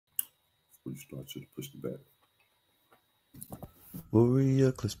I should have pushed it back.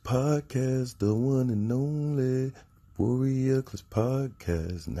 Warrior Class Podcast, the one and only. Warrior Class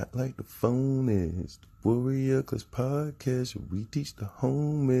Podcast, not like the phone is. The Warrior Class Podcast, where we teach the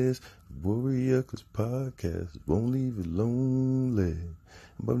homies. The Warrior Class Podcast, won't leave you lonely.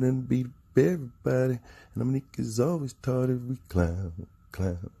 But then beat up everybody, and them niggas always taught if we clown.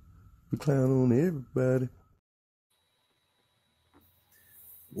 We clown on everybody.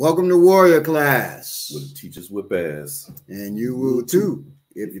 Welcome to Warrior Class. Where the teachers whip ass. And you will too,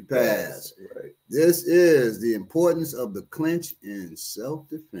 if you pass. Right. This is the importance of the clinch in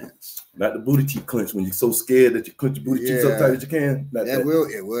self-defense. Not the booty cheek clinch when you're so scared that you clench your booty cheek so tight that you can. Not that.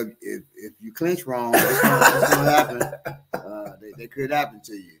 If you clinch wrong, that's gonna happen. They could happen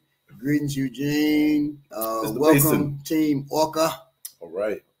to you. Greetings, Eugene. Welcome, Mason. Team Orca. All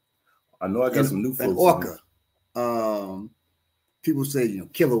right. I know I got some new folks. And Orca. People say,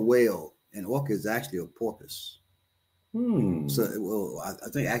 killer whale, and orca is actually a porpoise. So, I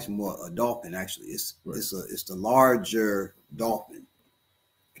think actually more a dolphin. Actually, it's the larger dolphin.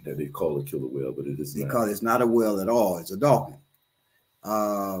 That they call a killer whale, but it is not. Because it's not a whale at all. It's a dolphin.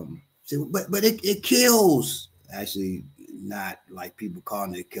 But it kills. Actually, not like people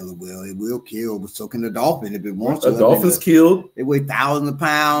calling it a killer whale. It will kill, but so can a dolphin if it wants to. A dolphin's killed. They weigh thousands of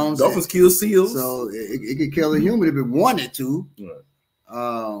pounds. Dolphins kill seals. So it could kill a human if it wanted to. Right.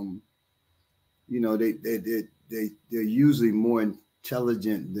 They're usually more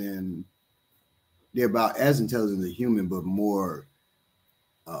intelligent than they're about as intelligent as a human, but more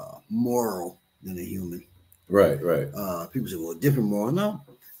moral than a human. Right. People say, well, different moral. No.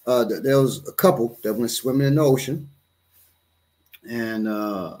 There was a couple that went swimming in the ocean, and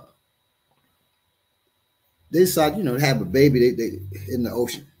they decided, to have a baby. They in the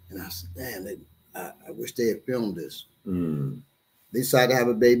ocean, and I said, damn, I wish they had filmed this. They decided to have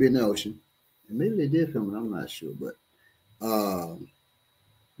a baby in the ocean, and maybe they did film it. I'm not sure, but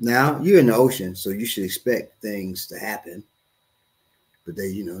now you're in the ocean, so you should expect things to happen. But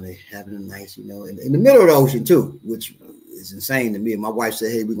they having a nice, in the middle of the ocean too, which is insane to me. And my wife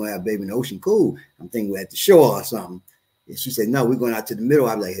said, "Hey, we're gonna have a baby in the ocean." Cool. I'm thinking we're at the shore or something. And she said, "No, we're going out to the middle."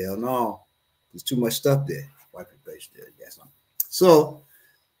 I'm like, "Hell no, there's too much stuff there." Wife face there, yes. So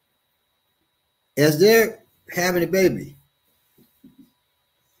as they're having a baby,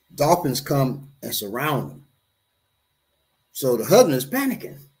 dolphins come and surround them. So the husband is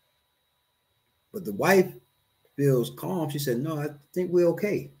panicking, but the wife feels calm. She said, "No, I think we're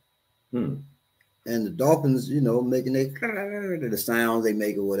okay." And the dolphins, making the sounds they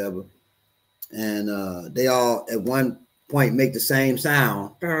make or whatever. And they all at one point make the same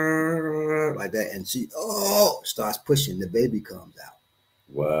sound like that. And she starts pushing. The baby comes out.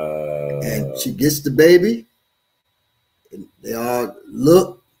 Wow. And she gets the baby. And they all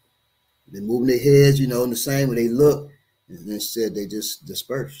look. They're moving their heads, in the same way they look. And then said they just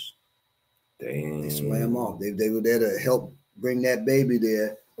dispersed. Dang. They swam off. They were there to help bring that baby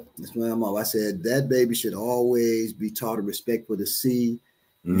there. They swam off. I said that baby should always be taught a respect for the sea.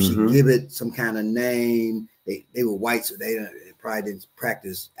 You should give it some kind of name. They were white, so they probably didn't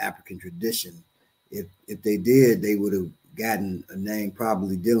practice African tradition. If they did, they would have gotten a name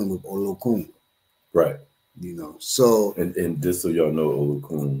probably dealing with Olokun. Right. So and just so y'all know,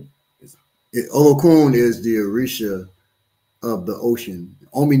 Olokun is the Orisha of the ocean.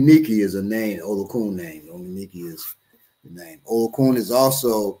 Ominiki is a name, Olokun name. Ominiki is the name. Olokun is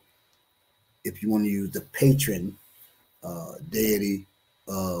also, if you want to use the patron deity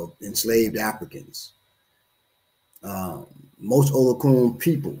of enslaved Africans. Most Olokun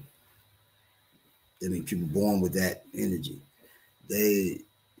people, people born with that energy,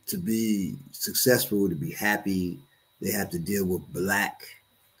 to be successful, to be happy, they have to deal with black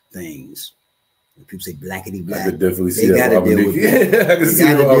things. When people say blackity black, I could definitely see they that. got to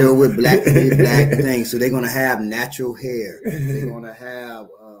deal with blackity black things. So they're going to have natural hair. They're going to have.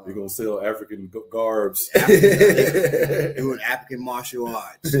 They're going to sell African garbs. Doing African martial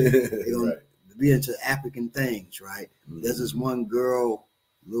arts. They're going to be into African things, right? There's this one little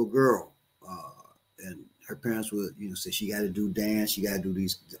girl, and her parents would, say she got to do dance, she got to do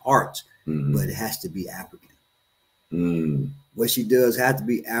these arts, but it has to be African. What she does have to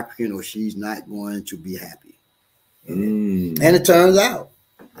be African, or she's not going to be happy. And it turns out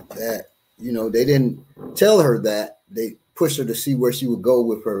that they didn't tell her that. They pushed her to see where she would go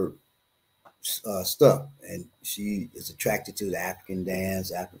with her stuff, and she is attracted to the African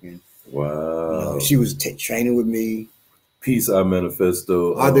dance. Wow. She was training with me. Peace I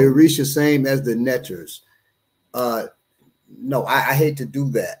manifesto. Are the Orisha same as the Netters? No, I hate to do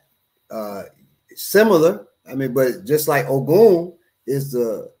that. Similar. But just like Ogun is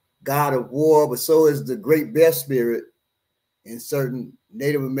the god of war, but so is the great bear spirit in certain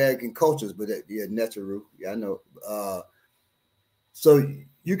Native American cultures. But yeah, Neteru, yeah, I know. So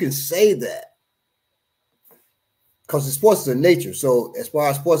you can say that because it's forces of nature. So as far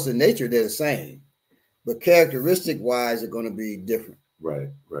as forces of nature, they're the same, but characteristic wise, they're going to be different. Right.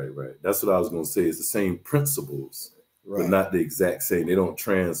 That's what I was going to say. It's the same principles, right, but not the exact same. They don't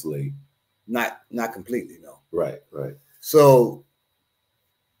translate. Not completely, no. Right. So,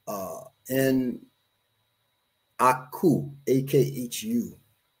 in Aku, A-K-H-U,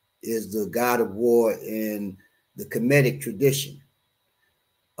 is the god of war in the Kemetic tradition.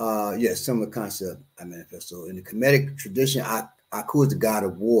 Yes, similar concept I manifest. So in the Kemetic tradition, Aku is the god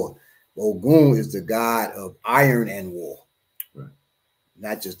of war. Ogun is the god of iron and war. Right.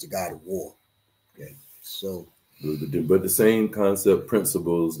 Not just the god of war. Okay. So, but the same concept,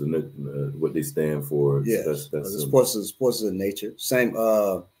 principles, and what they stand for. Yes, that's sports of nature. Same.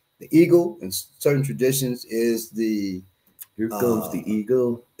 The eagle in certain traditions is the. Here comes the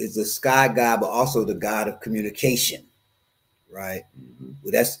eagle. Is the sky god, but also the god of communication, right? Mm-hmm.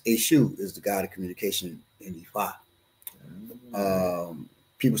 Well, that's Eshu is the god of communication in Ifa. Mm-hmm.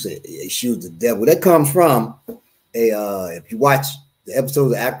 People say Eshu is the devil. That comes from if you watch the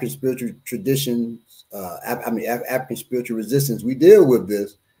episodes of African spiritual traditions, African spiritual resistance, we deal with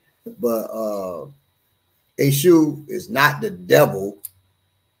this, but Eshu is not the devil.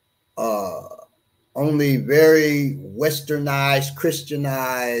 Only very westernized,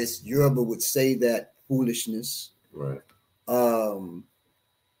 Christianized Yoruba would say that foolishness. Right.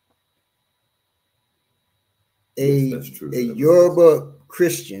 That's true. A Yoruba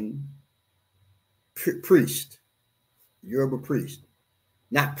Christian priest, Yoruba priest,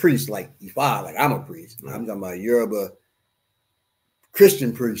 not priest like Ifa, like I'm a priest. Right. I'm talking about Yoruba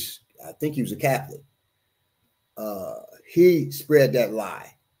Christian priest. I think he was a Catholic. He spread that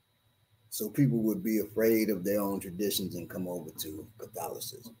lie. So people would be afraid of their own traditions and come over to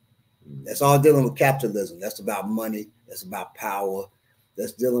Catholicism. That's all dealing with capitalism. That's about money. That's about power.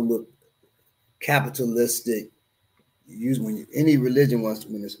 That's dealing with capitalistic. Any religion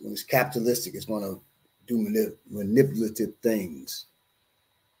when it's capitalistic, it's going to do manipulative things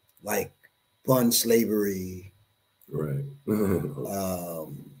like fund slavery, right?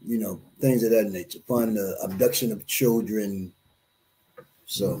 Things of that nature. Fund the abduction of children.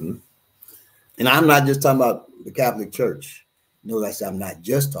 So. And I'm not just talking about the Catholic Church. Notice I'm not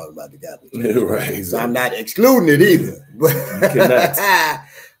just talking about the Catholic Church. Right. Exactly. So I'm not excluding it either. But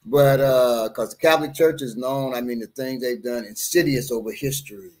because the Catholic Church is known, the things they've done insidious over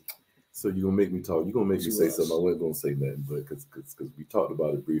history. So you're gonna make me talk. You're gonna make me say something. I wasn't gonna say nothing, but because we talked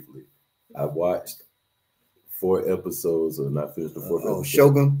about it briefly. I watched 4 episodes, or not finished the 4th episode.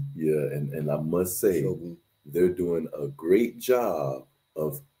 Shogun. Yeah, and I must say they're doing a great job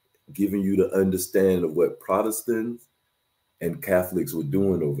of giving you the understanding of what Protestants and Catholics were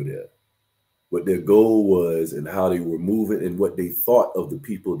doing over there, what their goal was and how they were moving and what they thought of the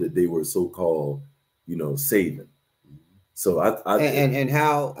people that they were so-called, saving. So and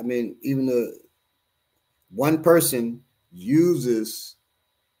how, even the one person uses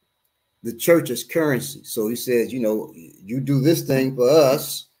the church as currency. So he says, you do this thing for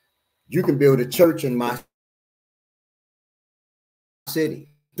us, you can build a church in my city.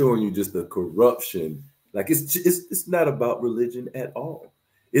 Showing you just the corruption, like it's not about religion at all.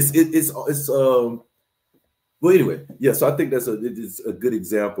 Well, anyway, yeah. So I think it's a good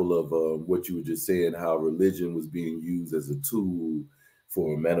example of what you were just saying, how religion was being used as a tool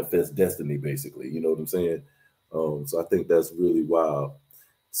for manifest destiny, basically. You know what I'm saying? So I think that's really wild.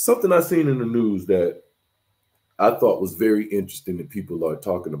 Something I seen in the news that I thought was very interesting that people are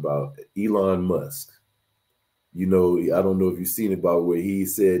talking about: Elon Musk. I don't know if you've seen about where he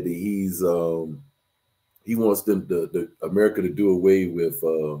said that he wants the America to do away with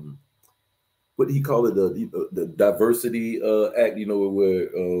what did he call it, the diversity act, where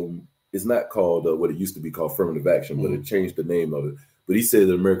it's not called what it used to be called affirmative action, but it changed the name of it. But he said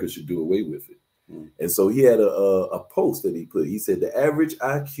that America should do away with it. And so he had a post that he put. He said the average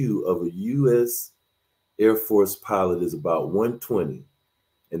IQ of a U.S. Air Force pilot is about 120.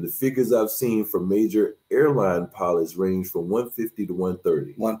 And the figures I've seen from major airline pilots range from 150 to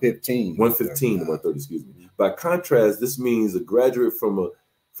 130. 115 to 130, excuse me. By contrast, this means a graduate from one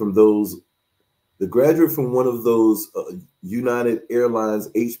of those United Airlines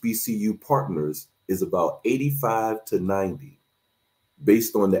HBCU partners is about 85 to 90,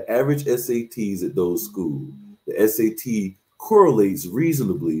 based on the average SATs at those schools. The SAT correlates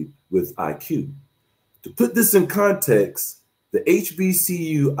reasonably with IQ. To put this in context, the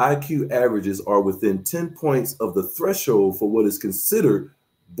HBCU IQ averages are within 10 points of the threshold for what is considered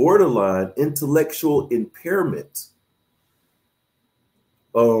borderline intellectual impairment.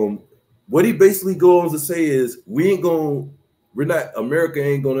 What he basically goes to say is, America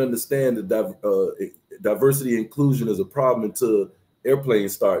ain't gonna understand the diversity and inclusion as a problem until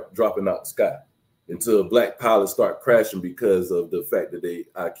airplanes start dropping out the sky, until black pilots start crashing because of the fact that their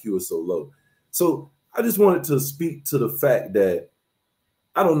IQ is so low. So I just wanted to speak to the fact that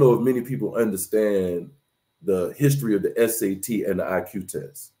I don't know if many people understand the history of the SAT and the IQ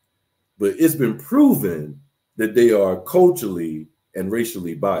test, but it's been proven that they are culturally and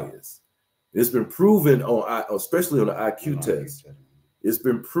racially biased. It's been proven especially on the IQ test. It's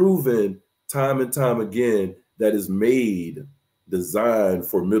been proven time and time again that is designed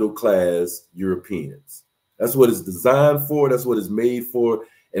for middle-class Europeans. That's what it's designed for. That's what it's made for,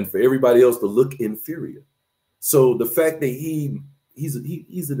 and for everybody else to look inferior. So the fact that he's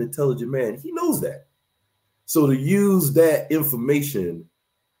an intelligent man, he knows that. So to use that information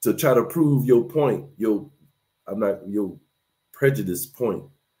to try to prove your point, your prejudice point,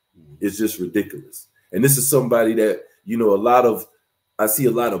 is just ridiculous. And this is somebody that, you know, I see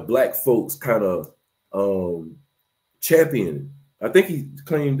a lot of black folks kind of championing. I think he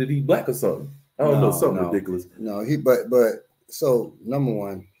claimed that he's black or something. I don't know, something ridiculous. No, so number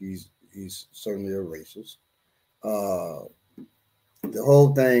one, he's certainly a racist. The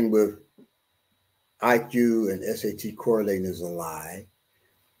whole thing with IQ and SAT correlating is a lie.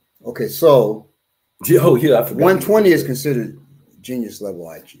 Okay, so I forgot. 120 is considered genius level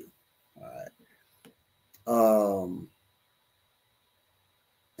IQ. All right.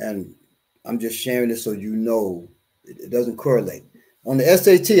 And I'm just sharing this so you know it doesn't correlate. On the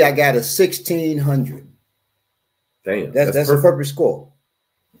SAT, I got a 1600. Damn, that's a perfect score.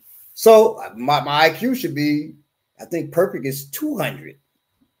 So my IQ should be, I think perfect is 200.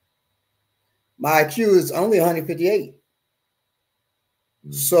 My IQ is only 158.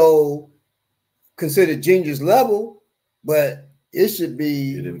 So considered genius level, but it should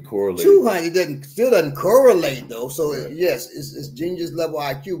be 200. It still doesn't correlate though. So yes, it's genius level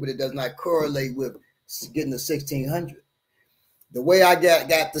IQ, but it does not correlate with getting the 1600. The way I got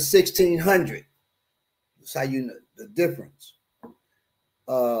the 1600, that's how you know the difference.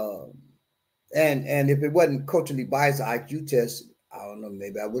 And if it wasn't culturally biased IQ test, I don't know,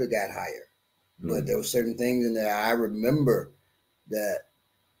 maybe I would have got higher. But there were certain things in there I remember that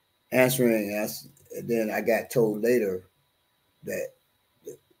answering, and then I got told later that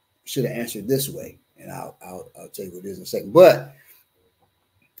should have answered this way, and I'll tell you what it is in a second. But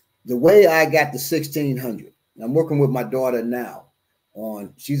the way I got the 1600, I'm working with my daughter now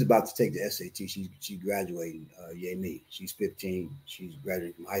she's about to take the SAT. She's graduating, yay me. She's 15. She's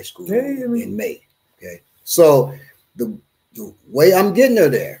graduating from high school in May. Okay, so the way I'm getting her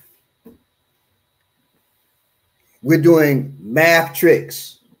there, we're doing math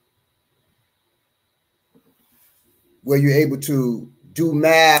tricks where you're able to do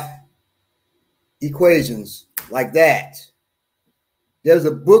math equations like that. There's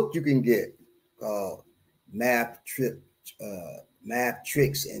a book you can get called Math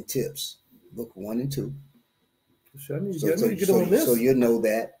Tricks and Tips, book 1 and 2. So you know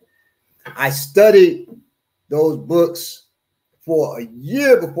that. I studied those books for a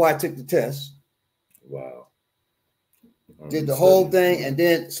year before I took the test. Wow. Did the whole thing, and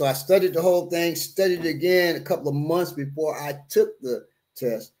then so I studied the whole thing, studied again a couple of months before I took the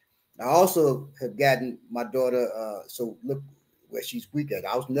test. I also have gotten my daughter, so look where she's weak at.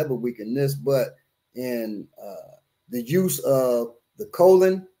 I was never weak in this, but in the use of the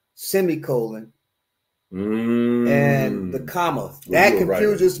colon, semicolon, and the comma. That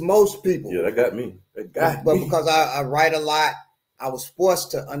confuses most people. Yeah, that got me. But because I write a lot, I was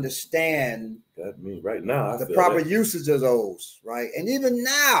forced to understand right now the proper usage of those, right? And even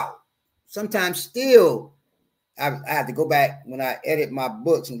now, sometimes still, I have to go back when I edit my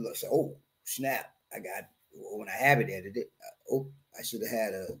books and look, say, oh, snap, when I have it edited, I should have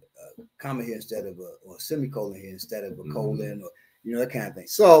had a comma here instead of or a semicolon here instead of a colon, or, you know, that kind of thing.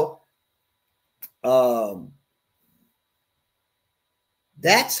 So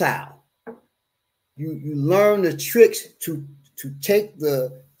that's how you learn the tricks to take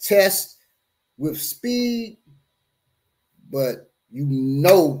the test with speed, but you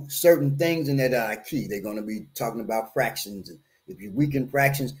know certain things in that are key. They're going to be talking about fractions. And if you weaken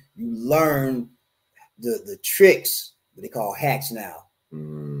fractions, you learn the tricks, what they call hacks now,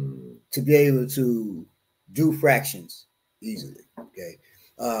 to be able to do fractions easily. Okay,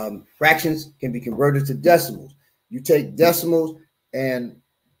 fractions can be converted to decimals. You take decimals, and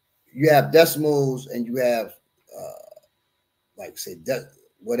you have decimals, and you have like say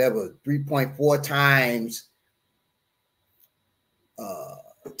whatever 3.4 times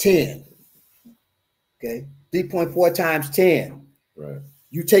 10. Okay, 3.4 times 10. Right.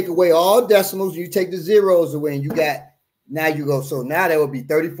 You take away all decimals, you take the zeros away, and you got, now you go, so now that would be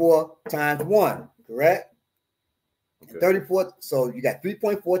 34 times 1, correct? Okay. 34, so you got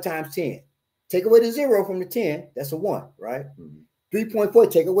 3.4 times 10. Take away the 0 from the 10, that's a 1, right?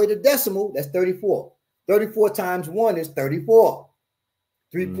 3.4, take away the decimal, that's 34. 34 times 1 is 34.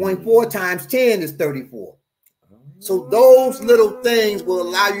 3.4 times 10 is 34. So those little things will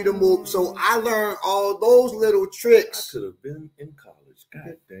allow you to move. So I learned all those little tricks. I could have been in college.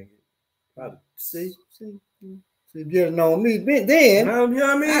 God dang it. See, if you had known me then, you know what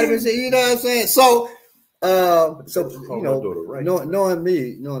I mean? I'd have been saying, you know what I'm saying? So, you know, knowing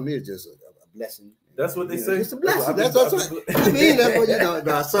me is just a blessing. That's what they say. It's a blessing. That's what I mean. That's what you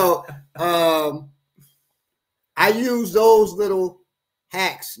know. So, I use those little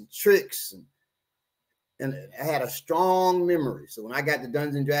hacks and tricks, and I had a strong memory. So when I got the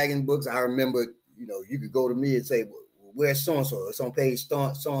Dungeons and Dragons books, I remember, you know, you could go to me and say, well, where's so-and-so? It's on page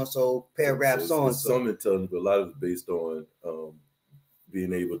so-and-so, paragraph so-and-so. Some intelligence, but a lot of it's based on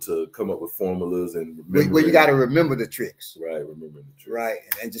being able to come up with formulas and remember. Well, you got to remember the tricks. Right, remember the tricks. Right,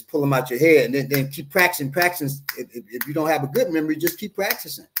 and just pull them out your head, and then keep practicing. If you don't have a good memory, just keep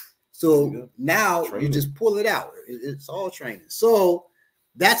practicing. So now you just pull it out. It's all training. So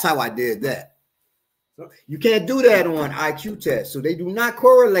that's how I did that. You can't do that on IQ tests. So they do not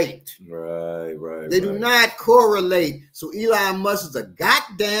correlate. Right. They do not correlate. So Elon Musk is a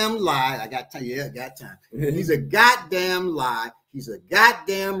goddamn lie. I got time. Yeah, I got time. He's a goddamn lie. He's a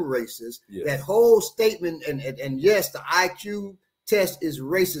goddamn racist. Yes. That whole statement, and yes, the IQ test is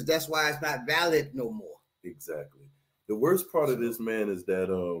racist. That's why it's not valid no more. Exactly. The worst part of this, man, is that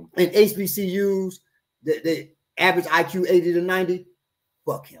in HBCUs, the average IQ 80 to 90,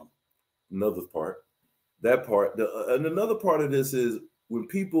 fuck him. Another part. That part, and another part of this is when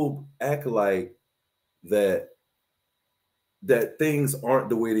people act like that things aren't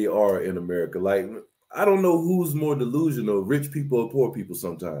the way they are in America. Like, I don't know who's more delusional, rich people or poor people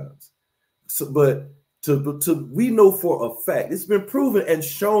sometimes. So, but we know for a fact, it's been proven and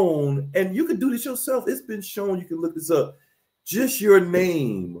shown, and you can do this yourself. It's been shown, you can look this up. Just your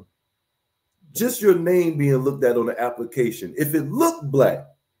name being looked at on the application. If it looked black,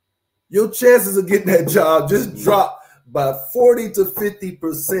 your chances of getting that job just drop by 40 to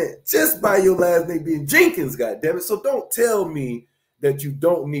 50% just by your last name being Jenkins, goddammit. So don't tell me that you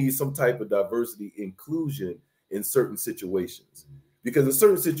don't need some type of diversity inclusion in certain situations. Because in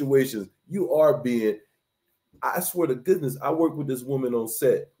certain situations, you are being, I swear to goodness, I worked with this woman on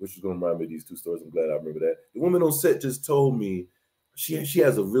set, which is going to remind me of these two stories. I'm glad I remember that. The woman on set just told me she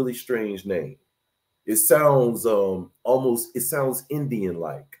has a really strange name. It sounds it sounds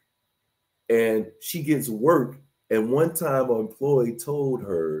Indian-like. And she gets work, and one time an employee told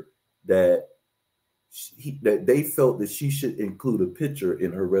her that that they felt that she should include a picture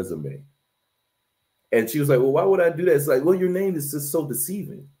in her resume. And she was like, well, why would I do that? It's like, well, your name is just so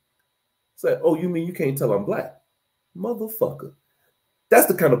deceiving. It's like, oh, you mean you can't tell I'm black? Motherfucker. That's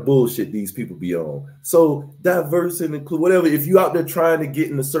the kind of bullshit these people be on. So diverse and include whatever. If you out there trying to get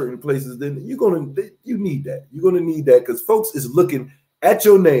into certain places, then you need that. You're gonna need that because folks is looking at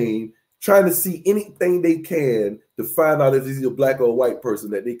your name, trying to see anything they can to find out if it's a black or a white person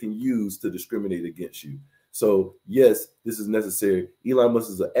that they can use to discriminate against you. So yes, this is necessary. Elon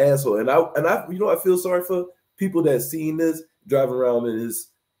Musk is an asshole, and I, you know, I feel sorry for people that seen this driving around in his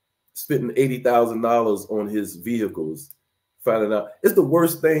spending $80,000 on his vehicles, finding out it's the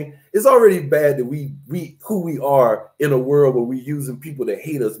worst thing. It's already bad that we who we are in a world where we're using people that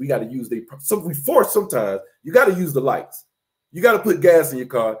hate us. We got to use we force sometimes. You got to use the lights. You got to put gas in your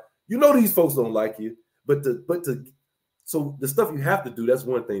car. You know these folks don't like you, so the stuff you have to do, that's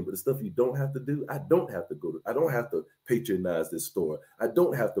one thing, but the stuff you don't have to do, I don't have to patronize this store. I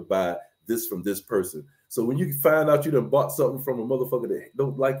don't have to buy this from this person. So when you find out you done bought something from a motherfucker that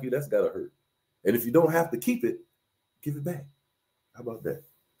don't like you, that's gotta hurt. And if you don't have to keep it, give it back. How about that?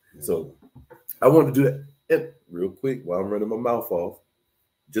 So I wanted to do that. And real quick while I'm running my mouth off.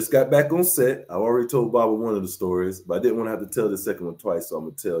 Just got back on set. I already told Barbara one of the stories, but I didn't want to have to tell the second one twice, so I'm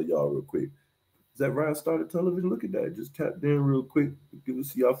going to tell y'all real quick. Is that Ryan Started Television? Look at that. Just tapped in real quick. Give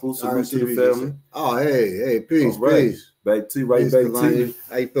us y'all full salute to the family. Oh, hey, peace, peace. Back to you, back to you.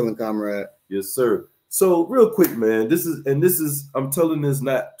 How you feeling, comrade? Yes, sir. So real quick, man, this is I'm telling this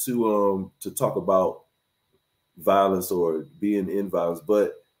not to talk about violence or being in violence,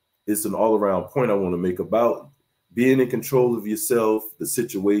 but it's an all-around point I want to make about being in control of yourself, the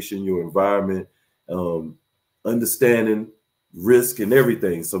situation, your environment, understanding risk and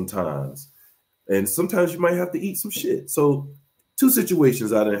everything sometimes. And sometimes you might have to eat some shit. So two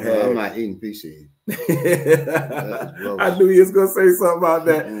situations I done had. I'm not eating PC. I knew he was gonna say something about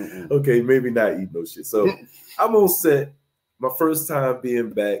that. Okay, maybe not eat no shit. So I'm on set, my first time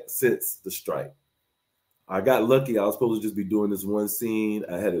being back since the strike. I got lucky. I was supposed to just be doing this one scene.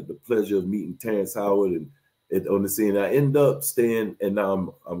 I had the pleasure of meeting Terrence Howard and on the scene. I end up staying, and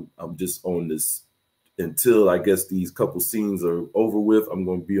now I'm just on this until I guess these couple scenes are over with. I'm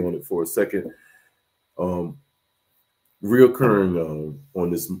going to be on it for a second. Reoccurring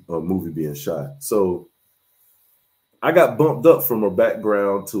on this movie being shot. So I got bumped up from a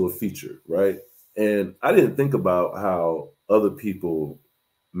background to a feature, right? And I didn't think about how other people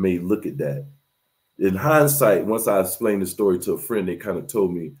may look at that. In hindsight, once I explained the story to a friend, they kind of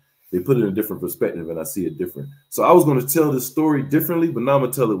told me, they put it in a different perspective and I see it different. So I was going to tell the story differently, but now I'm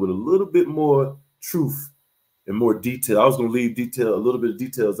going to tell it with a little bit more truth and more detail. I was going to leave a little bit of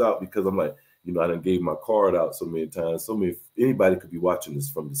details out because I'm like, you know, I done gave my card out so many times. So many, anybody could be watching this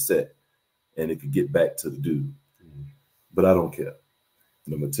from the set and it could get back to the dude. But I don't care.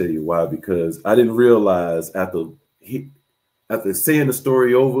 And I'm going to tell you why, because I didn't realize after saying the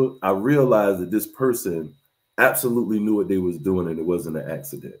story over, I realized that this person absolutely knew what they was doing and it wasn't an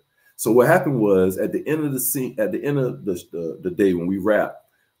accident. So what happened was at the end of the scene, at the end of the day when we wrap,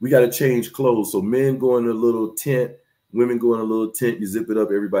 we got to change clothes. So men go in a little tent, women go in a little tent, you zip it up,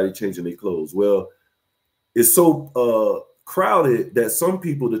 everybody changing their clothes. Well, it's so crowded that some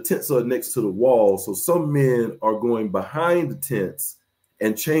people, the tents are next to the wall. So some men are going behind the tents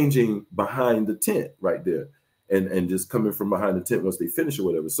and changing behind the tent right there. And just coming from behind the tent once they finish or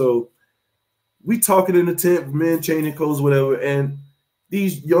whatever. So we talking in the tent, men changing clothes, whatever. And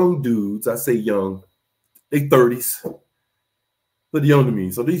these young dudes, I say young, they 30s, but young to me.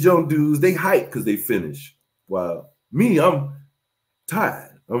 So these young dudes, they hype because they finish. While me, I'm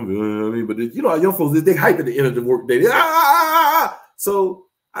tired. But you know how young folks, they hype at the end of the work day. So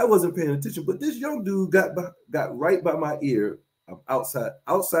I wasn't paying attention, but this young dude got right by my ear. I'm outside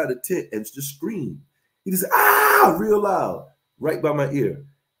the tent and just screamed. He just said, real loud, right by my ear.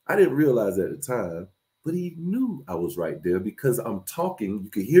 I didn't realize at the time, but he knew I was right there because I'm talking. You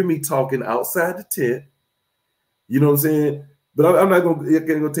could hear me talking outside the tent. You know what I'm saying? But I'm not going to, it's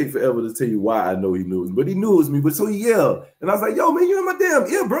going to take forever to tell you why I know he knew it. But he knew it was me. But so he yelled. And I was like, yo, man, you're in my damn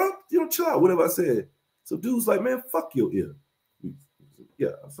ear, bro. You don't chill out, whatever I said. So dude's like, man, fuck your ear.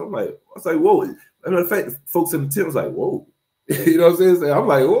 Yeah. So I was like, whoa. And in fact, folks in the tent was like, whoa. You know what I'm saying? So I'm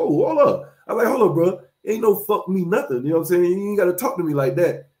like, whoa, hold up. I'm like, hold up, bro. Ain't no fuck me nothing. You know what I'm saying? You ain't got to talk to me like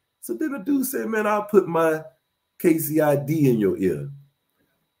that. So then the dude said, man, I'll put my KCID in your ear.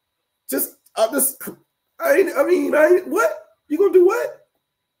 What? You gonna do what?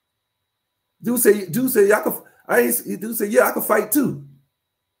 Dude say, yeah, I can fight too.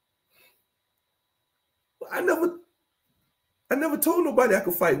 I never told nobody I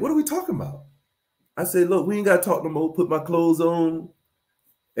could fight. What are we talking about? I said, look, we ain't got to talk no more. Put my clothes on.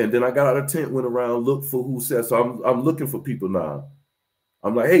 And then I got out of the tent, went around, looked for who said. So I'm looking for people now.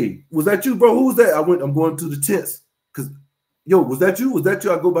 I'm like, hey, was that you, bro? Who was that? I'm going to the tents. Because, yo, was that you? Was that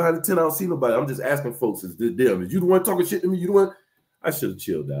you? I go behind the tent, I don't see nobody. I'm just asking folks, is this them? Is you the one talking shit to me? You the one? I should have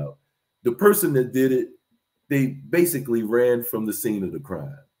chilled out. The person that did it, they basically ran from the scene of the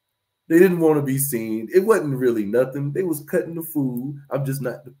crime. They didn't want to be seen. It wasn't really nothing. They was cutting the food. I'm just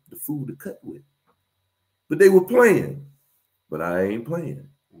not the food to cut with. But they were playing. But I ain't playing.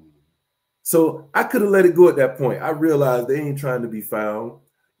 So I could have let it go at that point. I realized they ain't trying to be found.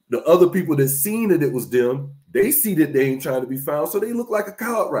 The other people that seen that it was them, they see that they ain't trying to be found, so they look like a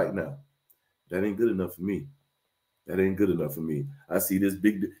coward right now. That ain't good enough for me. That ain't good enough for me. I see this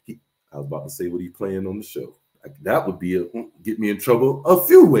big, I was about to say what he playing on the show. That would be get me in trouble a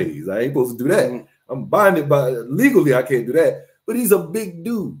few ways. I ain't supposed to do that. I'm binded by, legally I can't do that. But he's a big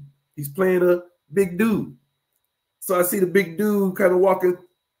dude. He's playing a big dude. So I see the big dude kind of walking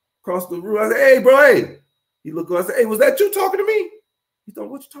across the room. I said, hey, bro, hey. He looked over, I said, hey, was that you talking to me? He thought,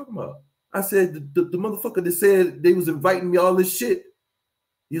 what you talking about? I said, the motherfucker that said they was inviting me all this shit.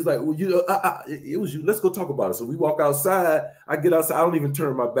 He's like, well, it was you. Let's go talk about it. So we walk outside. I get outside. I don't even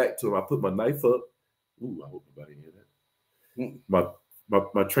turn my back to him. I put my knife up. Ooh, I hope nobody hear that.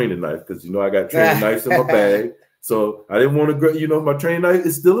 My training knife, because, you know, I got training knives in my bag. So I didn't want to, you know, my training knife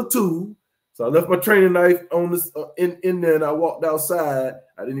is still a tool. So I left my training knife on this in there, and I walked outside.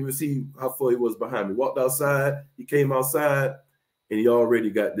 I didn't even see how far he was behind me. Walked outside. He came outside, and he already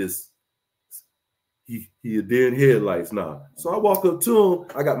got this. He a deer in headlights now. So I walk up to him.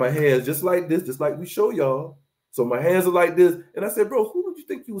 I got my hands just like this, just like we show y'all. So my hands are like this, and I said, "Bro, who did you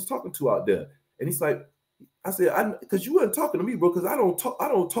think you was talking to out there?" And he's like, "I said, because you weren't talking to me, bro. Because I don't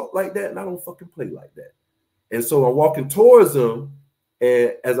talk like that, and I don't fucking play like that." And so I'm walking towards him,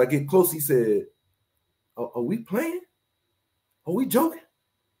 and as I get close, he said, are we playing? Are we joking?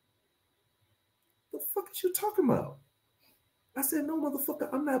 The fuck is you talking about? I said, no, motherfucker,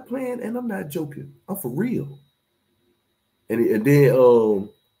 I'm not playing and I'm not joking. I'm for real. And then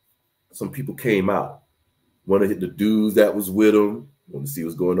some people came out. One of the dudes that was with him, wanted to see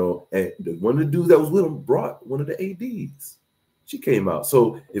what's going on. And one of the dudes that was with him brought one of the ADs. She came out.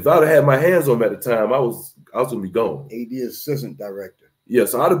 So if I'd have had my hands on him at the time, I was gonna be gone. AD assistant director. Yeah,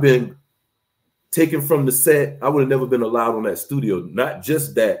 so I'd have been taken from the set. I would have never been allowed on that studio, not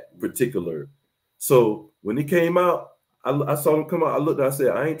just that particular. So when he came out, I saw him come out. I looked, I said,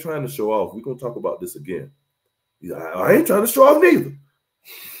 I ain't trying to show off. We're gonna talk about this again. He's like, I ain't trying to show off neither.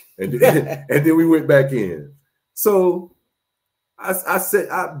 And then we went back in. So I said,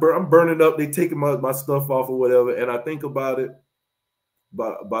 I'm burning up. They taking my stuff off or whatever. And I think about it,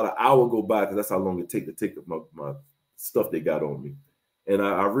 about an hour go by, because that's how long it take to take my stuff they got on me. And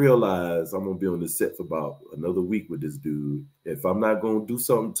I realized I'm gonna be on this set for about another week with this dude. If I'm not gonna do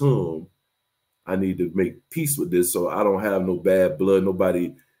something to him, I need to make peace with this so I don't have no bad blood,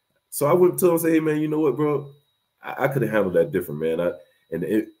 nobody. So I went to him and said, hey man, you know what, bro? I could have handled that different, man.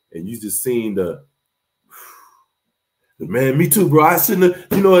 And you just seen the man, me too, bro. I shouldn't have,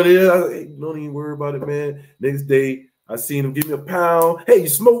 you know what it is. Don't even worry about it, man. Next day, I seen him give me a pound. Hey, you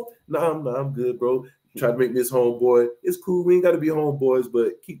smoke? No, I'm good, bro. Try to make me his homeboy. It's cool. We ain't got to be homeboys,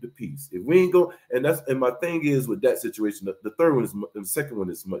 but keep the peace. If we ain't go, and my thing is with that situation, the third one is, the second one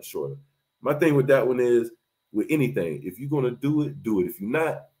is much shorter. My thing with that one is with anything, if you're gonna do it, do it. If you're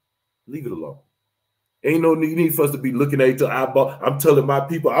not, leave it alone. Ain't no need for us to be looking at each other eyeball. I'm telling my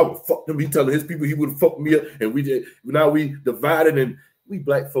people I would fuck him. He telling his people he would fuck me up, and we divided, and we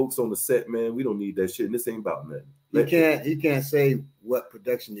black folks on the set, man. We don't need that shit. And this ain't about nothing. He can't say what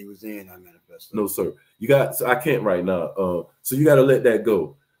production he was in on Manifesto. No, sir. So I can't right now. So you got to let that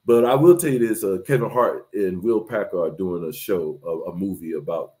go. But I will tell you this: Kevin Hart and Will Packer are doing a show, a movie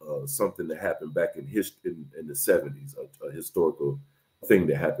about something that happened back in the 70s, a historical thing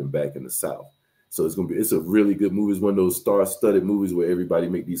that happened back in the South. So it's a really good movie. It's one of those star-studded movies where everybody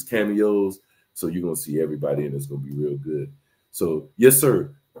make these cameos. So you're gonna see everybody, and it's gonna be real good. So yes,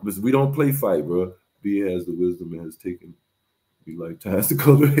 sir. But we don't play fight, bro. B has the wisdom and has taken me lifetimes to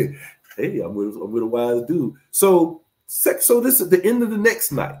cultivate. Hey, I'm with a wise dude. So this is the end of the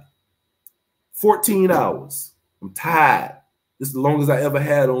next night. 14 hours. I'm tired. This is the longest I ever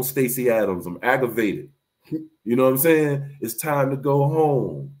had on Stacey Adams. I'm aggravated. You know what I'm saying? It's time to go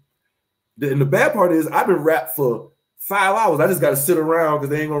home. And the bad part is I've been rapped for 5 hours. I just got to sit around because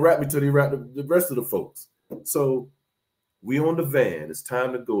they ain't going to rap me till they rap the rest of the folks. So we on the van. It's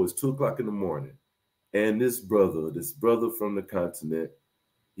time to go. It's 2 o'clock in the morning. And this brother from the continent,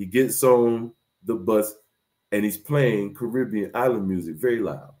 he gets on the bus and he's playing Caribbean island music very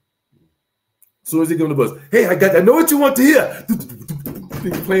loud. As soon as he get on the bus, hey, I know what you want to hear.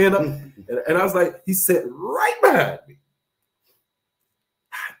 He's playing up. And I was like, he sat right behind me.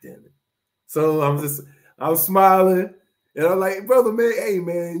 God damn it. So I was smiling, and I'm like, brother, man, hey,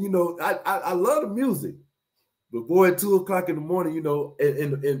 man, you know, I love the music. But boy, at 2 o'clock in the morning, you know,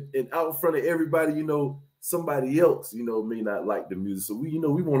 and out in front of everybody, you know, somebody else, you know, may not like the music. So we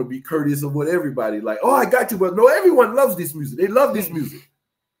want to be courteous of what everybody like. Oh, I got you, but no, everyone loves this music. They love this music.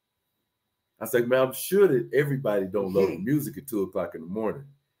 I said, man, I'm sure that everybody don't love the music at 2 o'clock in the morning.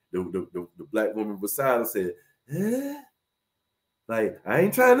 The black woman beside us said, like, I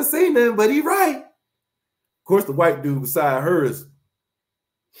ain't trying to say nothing, but he right. Of course, the white dude beside her is,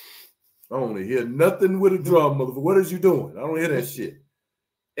 I don't want to hear nothing with a drum, motherfucker. What is you doing? I don't hear that shit.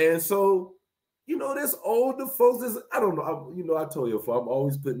 And so, you know, there's older folks. I don't know. I told you before, I'm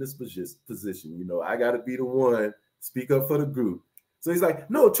always put in this position. You know, I got to be the one speak up for the group. So he's like,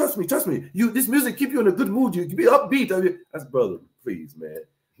 no, trust me. This music keep you in a good mood. You can be upbeat. I said, brother, please, man.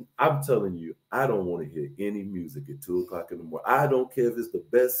 I'm telling you, I don't want to hear any music at 2 o'clock in the morning. I don't care if it's the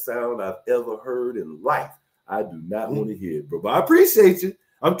best sound I've ever heard in life. I do not want to hear it, bro. But I appreciate you.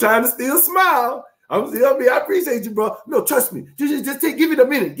 I'm trying to still smile. I appreciate you, bro. No, trust me. Just give it a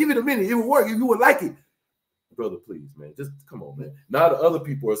minute. Give it a minute. It will work. You will like it. Brother, please, man. Just come on, man. Now the other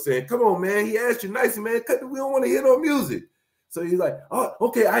people are saying, come on, man. He asked you nicely, man. We don't want to hear no music. So he's like, oh,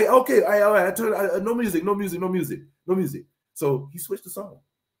 okay. All right. I turn no music. So he switched the song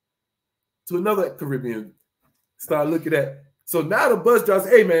to another Caribbean. Start looking at. So now the bus driver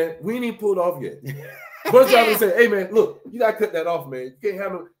says, hey, man, we ain't even pulled off yet. Bus driver said, hey, man, look, you got to cut that off, man. You can't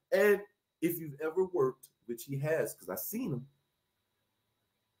have no. And if you've ever worked, which he has, because I've seen him,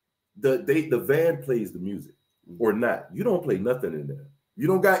 the van plays the music or not. You don't play nothing in there. You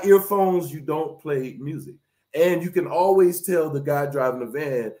don't got earphones. You don't play music. And you can always tell the guy driving the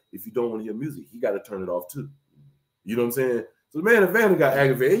van if you don't want to hear music, he got to turn it off too. You know what I'm saying? So the man in the van got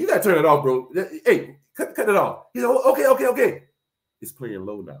aggravated. Hey, you got to turn it off, bro. Hey, cut it off. He's like, okay. It's playing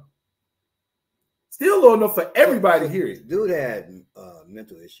low now. Still low enough for everybody to hear it. Dude had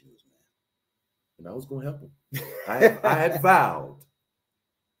mental issues, man. And I was going to help him. I had vowed.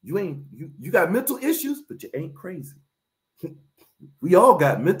 You got mental issues, but you ain't crazy. We all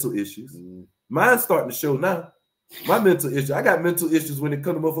got mental issues. Mine's starting to show now. My mental issue. I got mental issues when it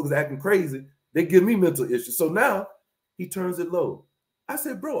comes to motherfuckers acting crazy. They give me mental issues. So now he turns it low. I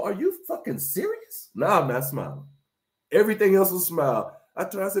said, bro, are you fucking serious? No, I'm not smiling. Everything else was smile. I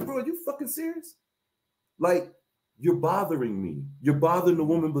said, bro, are you fucking serious? Like, you're bothering me. You're bothering the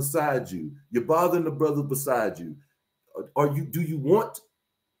woman beside you. You're bothering the brother beside you. Do you want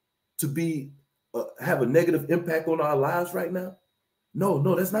to be have a negative impact on our lives right now?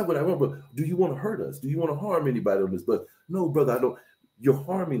 No, that's not what I want. But do you want to hurt us? Do you want to harm anybody on this bus? No, brother, I don't. You're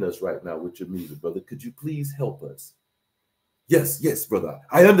harming us right now with your music, brother. Could you please help us? Yes, brother.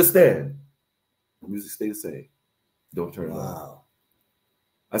 I understand. The music stay the same. Don't turn it on.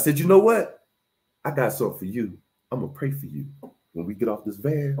 I said, you know what? I got something for you. I'm going to pray for you. When we get off this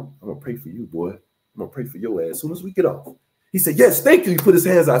van, I'm going to pray for you, boy. I'm going to pray for your ass as soon as we get off. He said, yes, thank you. He put his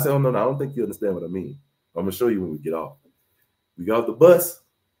hands out. I said, oh, no, I don't think you understand what I mean. I'm going to show you when we get off. We got off the bus.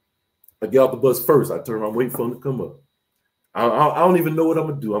 I get off the bus first. I turn around, waiting for him to come up. I don't even know what I'm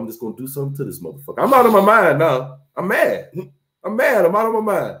going to do. I'm just going to do something to this motherfucker. I'm out of my mind now. I'm mad. I'm out of my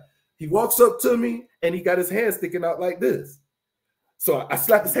mind. He walks up to me, and he got his hand sticking out like this. So I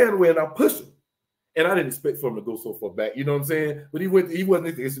slapped his hand away, and I pushed him. And I didn't expect for him to go so far back. You know what I'm saying? But he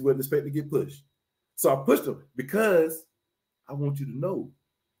wasn't expecting to get pushed. So I pushed him because I want you to know.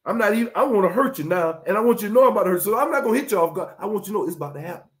 I want to hurt you now, and I want you to know I'm about to hurt you. So I'm not going to hit you off guard. I want you to know it's about to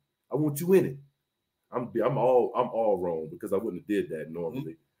happen. I want you in it. I'm all wrong because I wouldn't have did that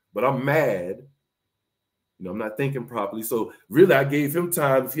normally. But I'm mad. You know, I'm not thinking properly. So really, I gave him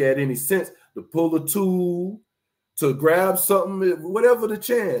time, if he had any sense, to pull a tool, to grab something, whatever the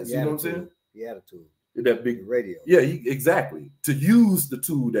chance. You know what I'm saying? He had a tool. That big radio. Yeah, exactly. To use the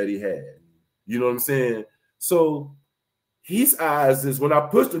tool that he had. You know what I'm saying? So his eyes is, when I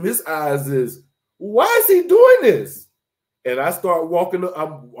pushed him, his eyes is, why is he doing this? And I start walking up,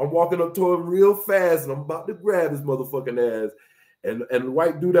 I'm walking up to him real fast, and I'm about to grab his motherfucking ass. And the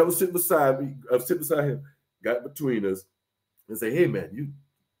white dude that was sitting beside me, him, got between us and say, hey man, you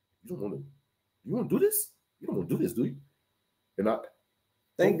want to do this? You don't want to do this, do you? And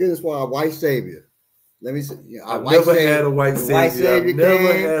thank goodness for our white savior. Let me say, I've never had a white savior. I've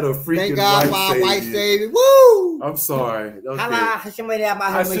never had a freaking thank God for our white savior. Woo! I'm sorry. Okay. I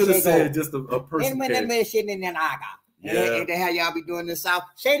should have said just a person. Yeah. How y'all be doing this South?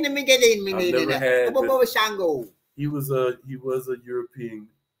 I've never had. He was a European,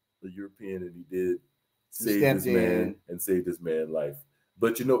 and he did save this man and saved this man's life.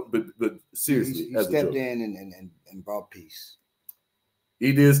 But you know, but seriously, he stepped in and brought peace.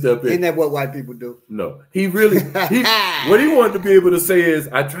 He did step in. Isn't that what white people do? No, what he wanted to be able to say is,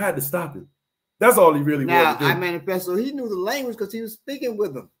 I tried to stop it. That's all he really wanted to do. I manifesto. He knew the language because he was speaking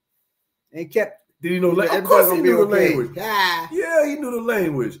with them, and kept. Did he know? Of course, he knew the language. Yeah, he knew the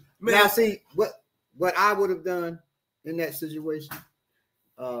language. Man. Now, see what I would have done in that situation,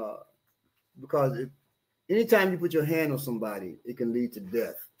 because anytime you put your hand on somebody, it can lead to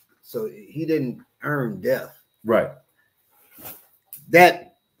death. So he didn't earn death. Right.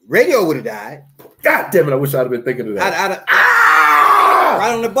 That radio would have died. God damn it! I wish I'd have been thinking of that.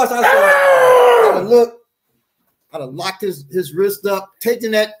 Right on the bus, I'd have locked his wrist up,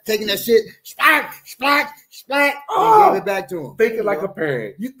 taking that shit, splat, and gave it back to him. Thinking like a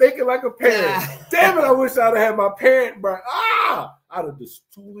parent. You thinking like a parent. Damn it! I wish I'd have had my parent, bro. I'd have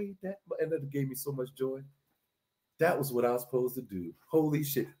destroyed that, and that gave me so much joy. That was what I was supposed to do. Holy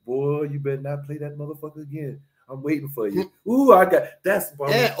shit, boy! You better not play that motherfucker again. I'm waiting for you. Ooh, that's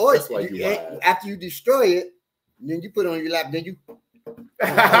why. After you destroy it, then you put it on your lap. Then you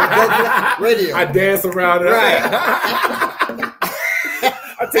radio. I dance around it. Right.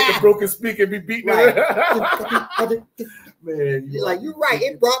 I take a broken speaker and be beating it. Man, you're right.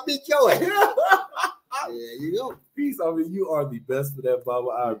 It brought me joy. Yeah, you go. Peace. I mean, you are the best for that, Baba.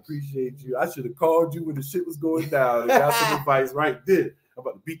 I appreciate you. I should have called you when the shit was going down and got some advice right there. I'm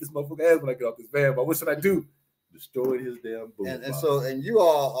about to beat this motherfucker ass when I get off this van. But what should I do? Destroy his damn boom. And you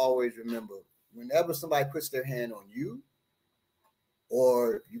all always remember, whenever somebody puts their hand on you,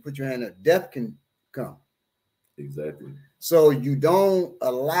 or you put your hand on, death can come. Exactly. So you don't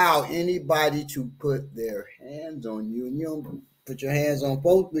allow anybody to put their hands on you, and you don't put your hands on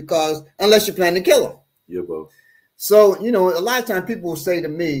folks unless you plan to kill them. Yeah, bro. So, you know, a lot of times people will say to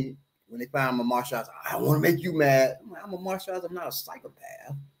me when they find I'm a martial artist, I want to make you mad. I'm a martial artist. I'm not a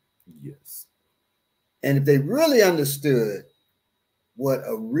psychopath. Yes. And if they really understood what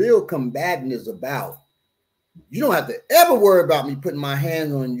a real combatant is about, you don't have to ever worry about me putting my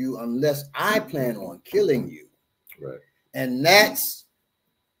hands on you unless I plan on killing you. Right. And that's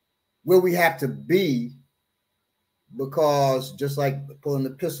where we have to be, because just like pulling the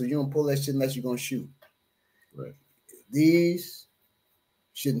pistol, you don't pull that shit unless you're going to shoot. Right. These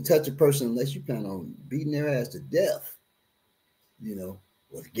shouldn't touch a person unless you plan on beating their ass to death. You know,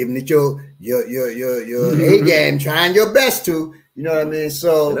 or giving it your A game, trying your best to. You know what I mean?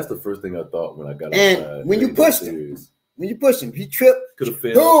 So and that's the first thing I thought when I got and outside. when you pushed him, he tripped. Could have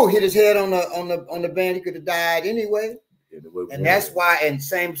failed. Hit his head on the band. He could have died anyway. And that's why. And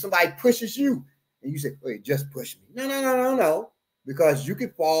somebody pushes you, and you say, "Wait, just push me." No, because you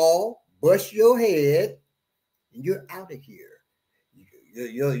could fall, bust your head, and you're out of here.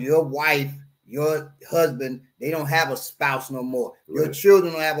 Your wife, your husband, they don't have a spouse no more. Right. Your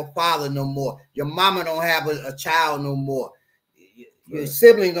children don't have a father no more. Your mama don't have a child no more. Your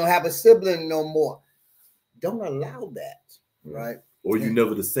sibling don't have a sibling no more. Don't allow that, right? Or you're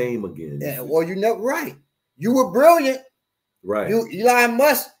never the same again. Yeah, or you never, right. You were brilliant. Right. Elon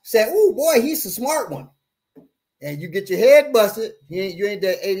Musk said, "Oh boy, he's a smart one." And you get your head busted. You ain't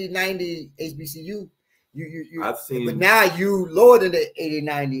that 80, 90 HBCU. I've seen, but now you lower than the 80,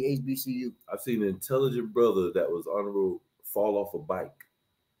 90 HBCU. I've seen an intelligent brother that was on the road fall off a bike.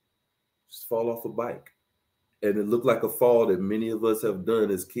 Just fall off a bike. And it looked like a fall that many of us have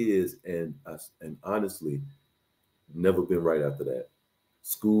done as kids. And honestly, never been right after that.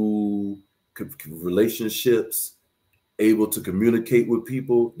 School, relationships, able to communicate with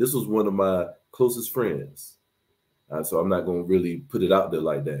people. This was one of my closest friends. So I'm not going to really put it out there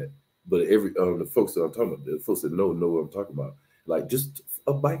like that. But the folks that I'm talking about, the folks that know what I'm talking about, like just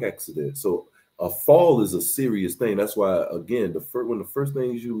a bike accident. So a fall is a serious thing. That's why, again, one of the first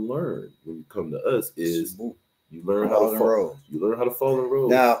things you learn when you come to us is you learn how to fall. You learn how to fall in the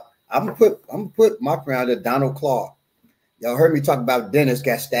road. Now I'm gonna put my friend there, Donald Clark. Y'all heard me talk about Dennis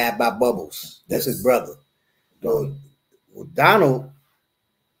got stabbed by Bubbles. That's his brother. Well, Donald,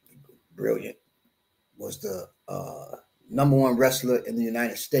 brilliant, was the #1 wrestler in the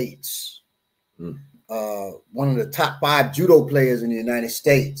United States. One of the top 5 judo players in the United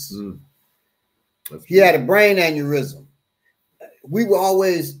States. He had a brain aneurysm.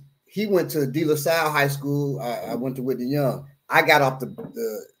 He went to De La Salle High School. I went to Whitney Young. I got off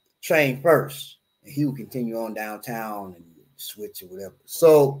the train first, and he would continue on downtown and switch or whatever.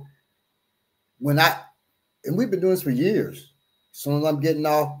 So and we've been doing this for years. As soon as I'm getting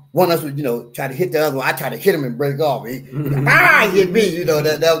off, one of us would, try to hit the other one. I try to hit him and break off. He hit me,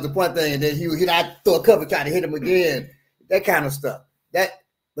 that was the fun thing. And then I'd throw a cover, try to hit him again, that kind of stuff.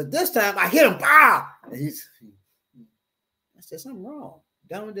 But this time I hit him, pow! And I said, something wrong.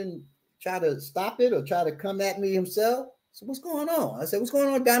 Donald didn't try to stop it or try to come at me himself. So what's going on? I said, what's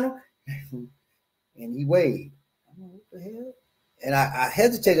going on, Donald? And he waved. I don't know what the hell. And I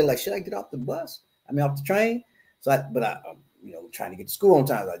hesitated, like, should I get off the train? So I'm trying to get to school on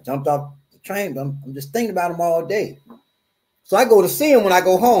time. So I jumped off the train, but I'm just thinking about him all day. So I go to see him when I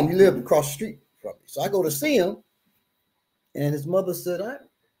go home. He lived across the street from me. So I go to see him, and his mother said,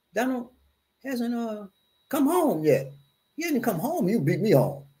 Donald hasn't come home yet. He hasn't come home. He beat me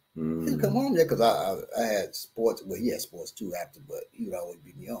home. He didn't come home yet because I had sports. Well, he had sports too after, but he would always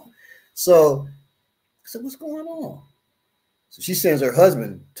beat me home. So I said, what's going on? So she sends her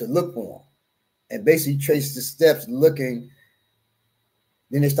husband to look for him and basically traces the steps looking.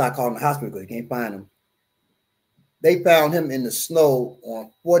 Then they start calling the hospital because they can't find him. They found him in the snow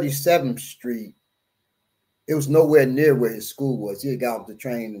on 47th Street. It was nowhere near where his school was. He had got off the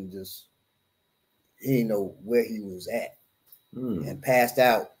train and he didn't know where he was at and passed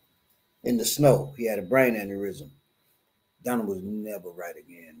out in the snow. He had a brain aneurysm. Donald was never right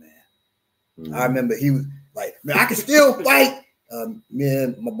again, man. I remember he was like, man, I can still fight. Me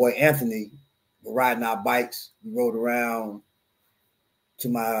and my boy Anthony were riding our bikes. We rode around to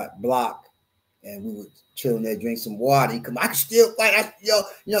my block and we would chill in there, drink some water. He come, I can still fight. Out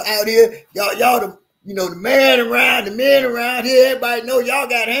here, y'all the men around here, everybody know y'all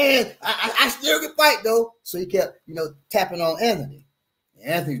got hands. I still can fight though. So he kept, tapping on Anthony.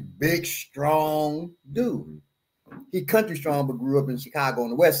 Anthony's big, strong dude. He country strong, but grew up in Chicago on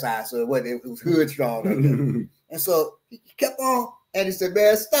the west side, so it was hood strong. And so he kept on, and he said,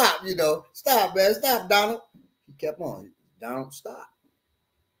 man, stop, stop, man, stop, Donald. He kept on. Donald, stop.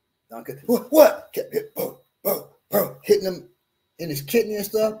 Donald kept, what? Kept hitting him in his kidney and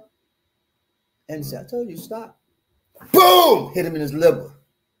stuff. And said, I told you stop. Boom! Hit him in his liver.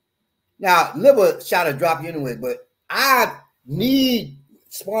 Now, liver shot to drop you anyway, but I need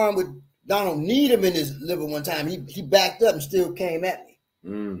sparring with Donald, need him in his liver one time. He backed up and still came at me.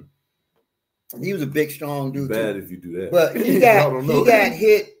 Mm. He was a big, strong dude. Bad too. if you do that. But he got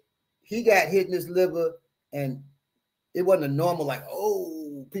hit. He got hit in his liver, and it wasn't a normal like,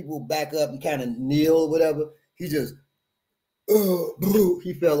 oh, people back up and kind of kneel or whatever. He just,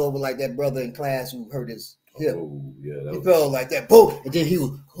 he fell over like that brother in class who hurt his hip. Oh, yeah, He fell like that, boom, and then he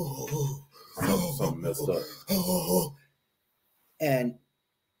was, something messed up. And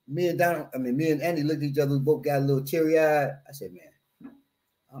me and Andy looked at each other. We both got a little teary-eyed. I said, man,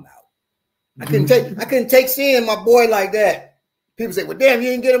 I'm out. I couldn't take seeing my boy like that. People say, well, damn, you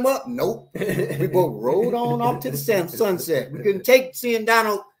didn't get him up? Nope. We both rode on off to the sunset. We couldn't take seeing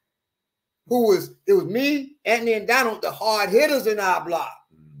Donald, it was me, Anthony, and Donald, the hard hitters in our block.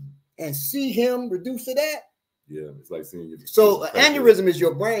 And see him reduce to that. Yeah, it's like seeing you. So aneurysm is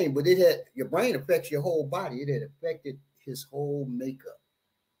your brain, but your brain affects your whole body. It had affected his whole makeup.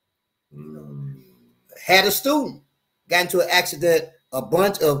 Had a student, got into an accident, a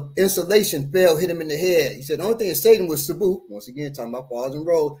bunch of insulation fell, hit him in the head. He said the only thing that saved him was Cebu. Once again, talking about falls and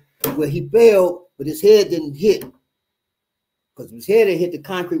rolls, where he fell, but his head didn't hit. Because his head had hit the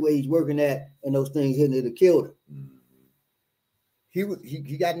concrete where he's working at, and those things hitting it, killed him.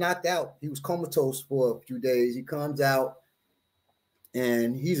 He got knocked out. He was comatose for a few days. He comes out,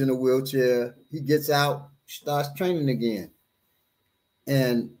 and he's in a wheelchair. He gets out, starts training again.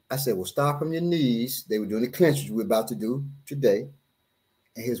 And I said, well, start from your knees. They were doing the clinches we're about to do today.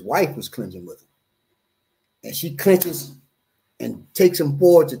 And his wife was clinching with him. And she clinches and takes him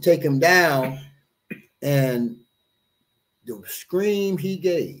forward to take him down. And the scream he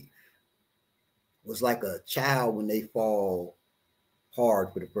gave was like a child when they fall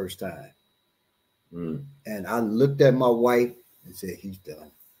hard for the first time. And I looked at my wife and said, he's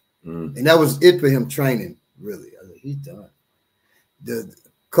done. And that was it for him training, really. I said, he's done.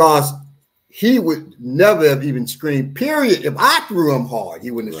 Because he would never have even screamed, period. If I threw him hard,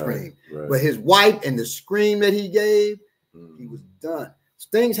 he wouldn't have screamed. Right. But his wife and the scream that he gave, he was done. So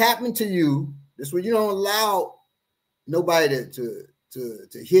things happen to you. That's where you don't allow nobody to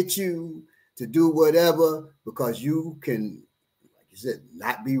hit you, to do whatever, because you can, like you said,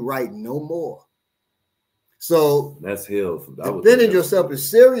 not be right no more. So that's hell. Defending yourself is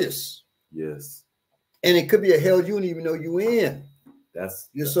serious. Yes. And it could be a hell you don't even know you in.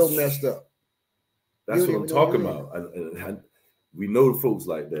 You're so messed up. That's what I'm talking about. We know the folks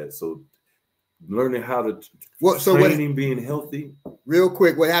like that. So learning how to training, being healthy. Real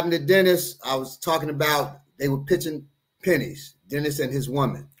quick, what happened to Dennis? I was talking about they were pitching pennies. Dennis and his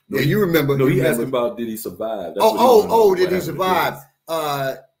woman. No, yeah, you remember? No, he asked about did he survive? That's did he survive?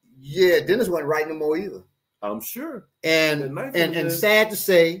 Yeah, Dennis wasn't right no more either. I'm sure. And sad to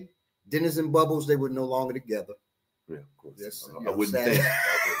say, Dennis and Bubbles, they were no longer together. Yeah, of course. Yes, I wouldn't think.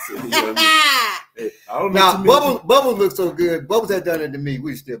 I don't know. Bubbles looked so good. Bubbles had done it to me.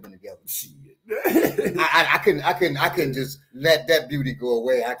 We'd still been together. I couldn't just let that beauty go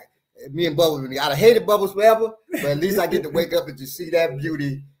away. Me and Bubbles, I'd have hated Bubbles forever, but at least I get to wake up and just see that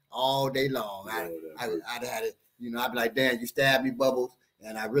beauty all day long. I'd had it, I'd be like, damn, you stabbed me, Bubbles,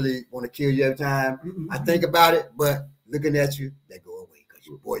 and I really want to kill you every time I think about it, but looking at you, they go away.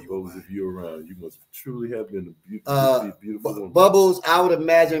 Bubbles, if you're around, you must truly have been a beautiful woman. Bubbles, I would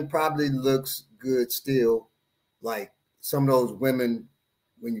imagine, probably looks good still. Like some of those women,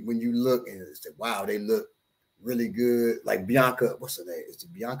 when you look and say, wow, they look really good. Like Bianca, what's her name? It's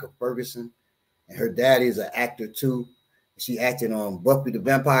Bianca Ferguson. And her daddy is an actor too. She acted on Buffy the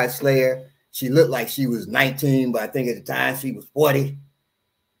Vampire Slayer. She looked like she was 19, but I think at the time she was 40.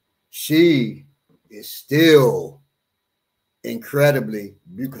 She is still incredibly,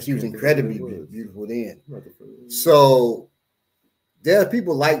 because she was incredibly beautiful then. So there are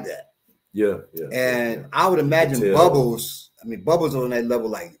people like that. Yeah. And I would imagine Bubbles, Bubbles on that level,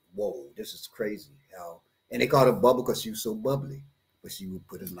 like, whoa, this is crazy. And they called her Bubble because she was so bubbly. But she would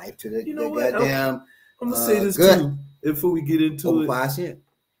put a knife to the goddamn. I'm gonna say this too before we get into it. 5 cents.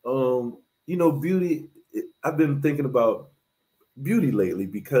 Beauty. I've been thinking about beauty lately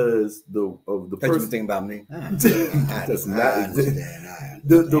because the person thinking about me. That's not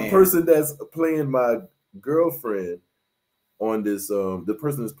the person that's playing my girlfriend on this. The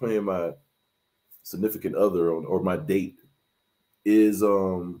person that's playing my significant other or my date is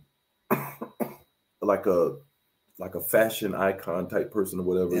like a fashion icon type person or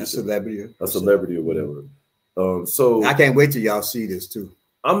whatever. Yeah, a celebrity or whatever. So I can't wait till y'all see this too.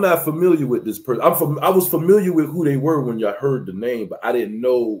 I'm not familiar with this person. I was familiar with who they were when y'all heard the name, but I didn't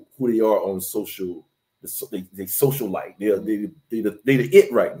know who they are on social. They socialite. They're the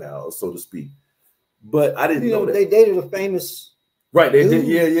it right now, so to speak. But I didn't know that they dated a famous. Right, they did.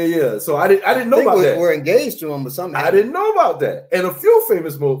 Yeah. So I didn't know about that. We're engaged to him, but something. I didn't know about that, and a few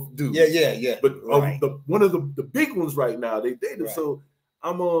famous dudes. Yeah. But one of the big ones right now, they dated. Right. So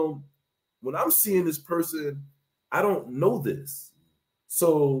I'm when I'm seeing this person, I don't know this.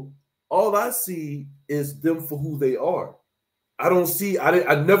 So all I see is them for who they are. I don't see.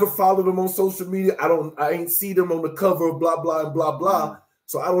 I never followed them on social media. I ain't see them on the cover of blah blah and blah blah.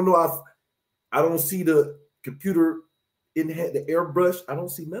 So I don't know. I don't see the computer in the airbrush. I don't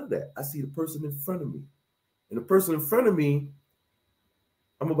see none of that. I see the person in front of me, and the person in front of me,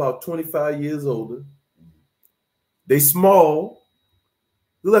 I'm about 25 years older. They small.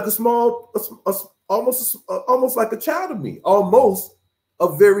 They're like a small, almost like a child to me. Almost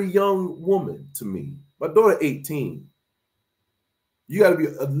a very young woman to me. My daughter 18. You got to be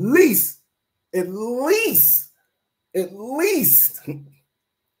at least. In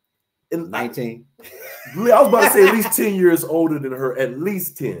 19. I was about to say at least 10 years older than her, at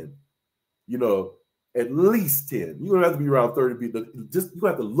least 10. You know, at least 10. You don't have to be around 30. You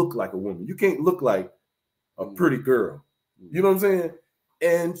have to look like a woman. You can't look like a pretty girl. You know what I'm saying?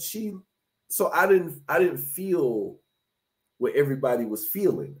 And so I didn't feel what everybody was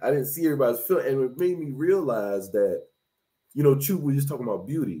feeling. I didn't see everybody's feeling. And it made me realize that, you know, Chu, we were just talking about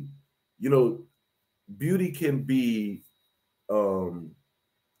beauty. You know, beauty can be,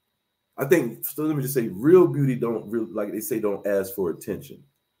 I think, so let me just say, real beauty like they say, don't ask for attention.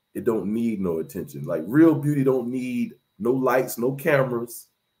 It don't need no attention. Like real beauty don't need no lights, no cameras.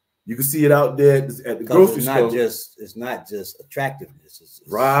 You can see it out there at the grocery store. It's not just attractiveness. It's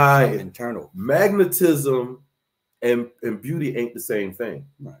right. Internal. Magnetism and beauty ain't the same thing.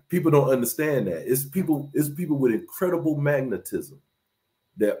 Right. People don't understand that. It's people with incredible magnetism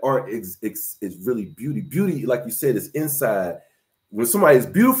that art is really beauty. Beauty, like you said, is inside. When somebody is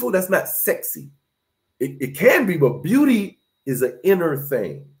beautiful, that's not sexy. It can be, but beauty is an inner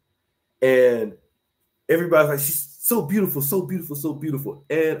thing. And everybody's like, she's so beautiful, so beautiful, so beautiful.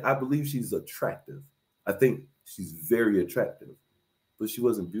 And I believe she's attractive. I think she's very attractive. But she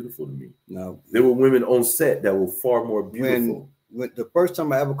wasn't beautiful to me. No. There were women on set that were far more beautiful. When the first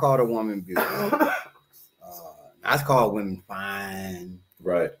time I ever called a woman beautiful, I called women fine.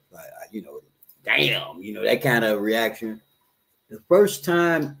 Right. Like, you know, damn, you know, that kind of reaction. The first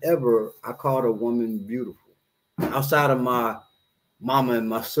time ever I called a woman beautiful, outside of my mama and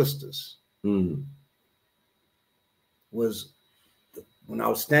my sisters, was when I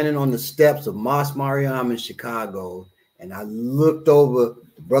was standing on the steps of Mos Mariam in Chicago, and I looked over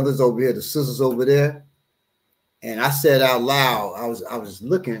the brothers over here, the sisters over there, and I said out loud, I was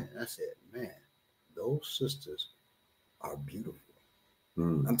looking, and I said, man, those sisters are beautiful.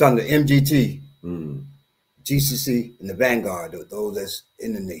 I'm talking to MGT. GCC and the Vanguard, those that's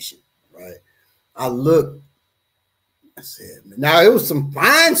in the nation, right? I looked, I said, now it was some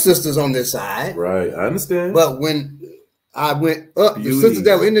fine sisters on this side. Right, I understand. But when I went up, the sisters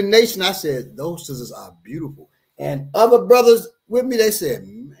that were in the nation, I said, those sisters are beautiful. And other brothers with me, they said,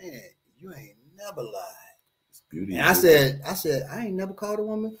 man, you ain't never lied. It's beauty. And I said, I ain't never called a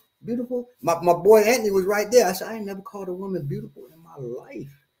woman beautiful. My boy Anthony was right there. I said, I ain't never called a woman beautiful in my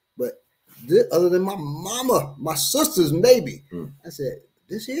life. But other than my mama, my sisters, maybe. I said,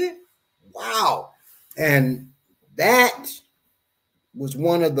 this here? Wow. And that was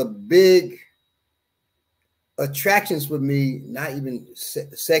one of the big attractions for me, not even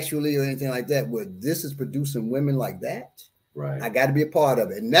sexually or anything like that, where this is producing women like that. Right. I got to be a part of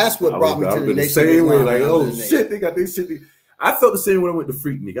it. And that's what brought me to the nation. Same way, like, oh shit, they got this shit. I felt the same when I went to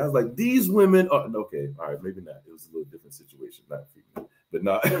Freaknik. I was like, these women are okay. All right, maybe not. It was a little different situation, not Freaknik. But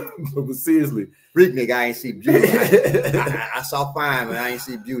not, but seriously, Freaknik, I ain't see beauty. I saw fine, but I ain't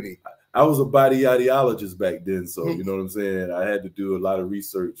see beauty. I was a body ideologist back then, so you know what I'm saying. I had to do a lot of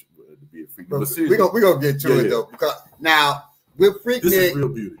research to be a Freaknik. But seriously, we're gonna get to it though, because now with Freaknik, this is real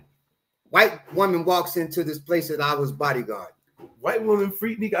beauty. White woman walks into this place that I was bodyguard. White woman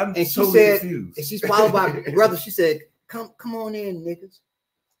Freaknik, I'm and totally confused. And she's followed by brother. She said, "Come on in, niggas."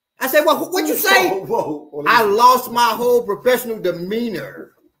 I said, well, what'd you say? Whoa. I lost my whole professional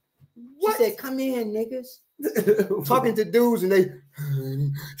demeanor. What? She said, come in, niggas. Talking to dudes and they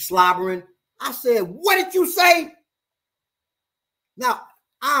slobbering. I said, what did you say? Now,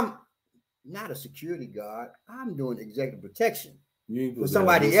 I'm not a security guard. I'm doing executive protection for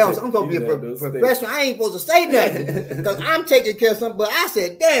somebody else. I'm going to be a professional. I ain't supposed to say nothing because I'm taking care of something. But I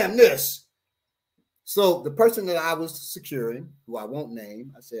said, damn this. So the person that I was securing, who I won't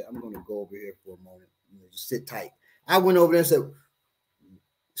name, I said, I'm going to go over here for a moment. Just sit tight. I went over there and said,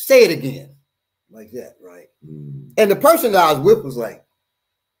 say it again. Like that, right? Mm. And the person that I was with was like,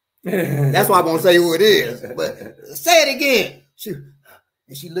 that's why I won't say who it is, but say it again.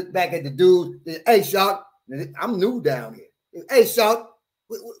 She looked back at the dude. Hey, Shock, I'm new down here. Hey, Shock,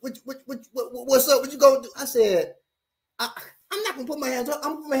 what's up? What you gonna do? I said, I'm not gonna put my hands on.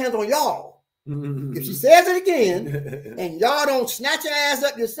 I'm gonna put my hands on y'all. If she says it again, and y'all don't snatch your ass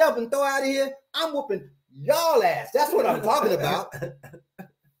up yourself and throw out of here, I'm whooping y'all ass. That's what I'm talking about.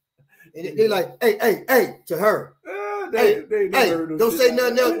 And they're like, hey, to her. Hey, don't say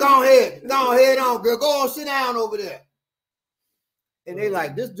nothing else. Go ahead on, girl. Go on, sit down over there. And they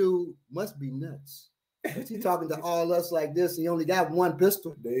like, this dude must be nuts. He talking to all us like this. He only got one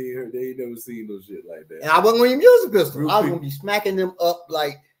pistol. They ain't never seen no shit like that. And I wasn't going to use a pistol. I was going to be smacking them up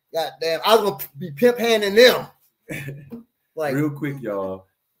like, goddamn. I was going to be pimp handing them. Like, real quick, y'all.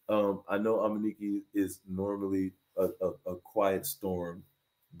 I know Amaniki is normally a quiet storm,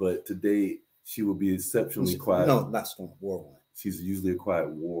 but today she will be exceptionally quiet. No, not storm, whirlwind. She's usually a quiet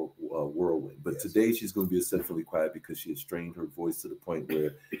whirlwind, but yes. Today she's going to be exceptionally quiet because she has strained her voice to the point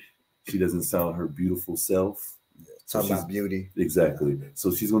where she doesn't sound her beautiful self. Yeah, talking about beauty. Exactly.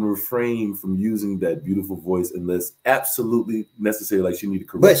 So she's going to refrain from using that beautiful voice unless absolutely necessary, like she need to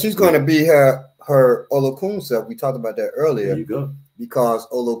correct. But she's going to be her Olokun self. We talked about that earlier. There you go. Because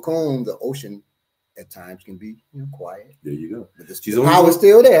Olokun, the ocean, at times can be quiet. There you go. But she's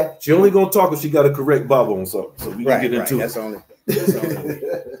still there. She only gonna talk if she got to correct Bob on something. So we can get into it. That's only.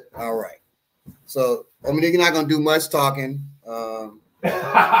 All right. So Ominique not gonna do much talking.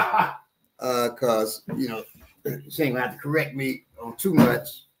 Cause she ain't gonna have to correct me on too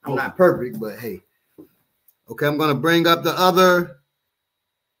much. I'm not perfect, but hey. Okay, I'm gonna bring up the other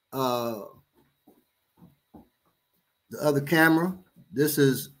camera. This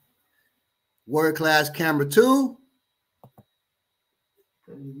is Warrior Class Camera 2.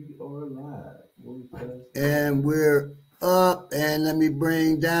 And we're up. And let me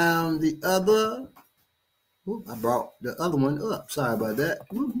bring down the other. Ooh, I brought the other one up. Sorry about that.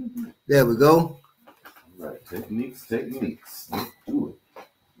 There we go. Right. Techniques. Let's do it.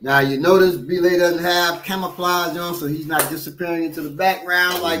 Now you notice Belay doesn't have camouflage on, so he's not disappearing into the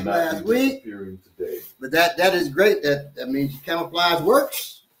background like last week. Today. But that is great. That means camouflage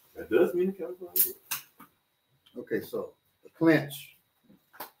works. That does mean camouflage works. Okay, so the clinch.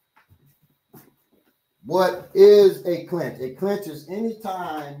 What is a clinch? A clinch is any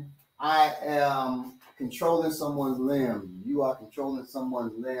time I am controlling someone's limbs. You are controlling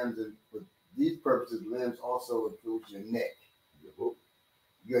someone's limbs, and for these purposes, limbs also includes your neck,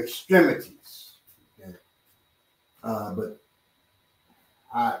 your extremities. Okay. But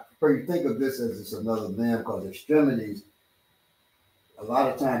I prefer you think of this as just another limb, because extremities, a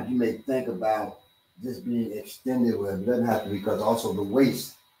lot of times you may think about just being extended, where it doesn't have to be, because also the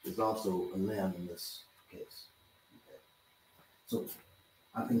waist is also a limb in this case. Okay. So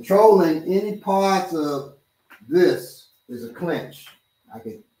I'm controlling any parts of this is a clinch.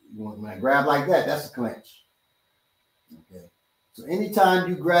 When I grab like that, that's a clinch. Okay. So anytime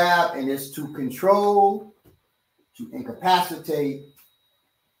you grab and it's to control, to incapacitate,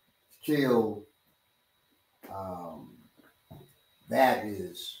 to kill, that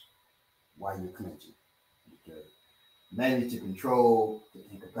is why you're clinching. Okay. Mainly to control, to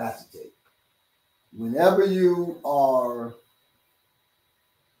incapacitate. Whenever you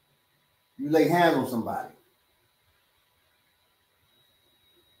lay hands on somebody,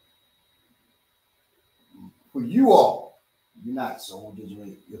 for you all, you're not soldiers.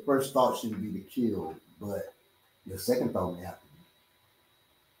 Your first thought shouldn't be to kill, but your second thought may have to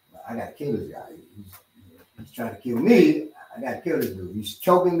be, I gotta kill this guy. He's trying to kill me. I gotta kill this dude. He's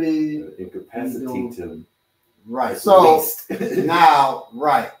choking me. Incapacitate him. Right. So now,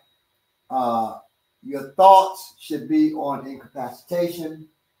 right. Your thoughts should be on incapacitation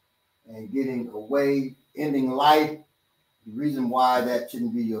and getting away, ending life. The reason why that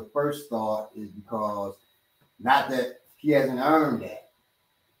shouldn't be your first thought is because not that he hasn't earned that.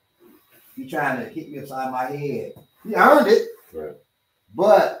 He's trying to hit me upside my head. He earned it. Right.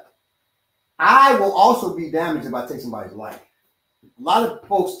 But I will also be damaged if I take somebody's life. A lot of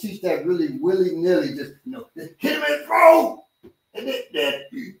folks teach that really willy-nilly, just hit him in the throat, and then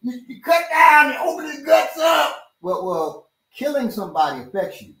you cut down and open his guts up. Well, killing somebody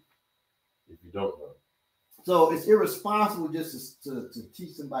affects you. If you don't know. So it's irresponsible just to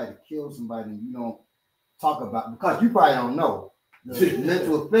teach somebody to kill somebody and you don't talk about, because you probably don't know the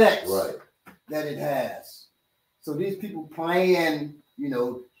mental effects that it has. So these people playing,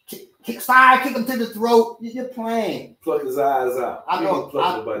 kick him to the throat. You're playing. Pluck his eyes out. I know.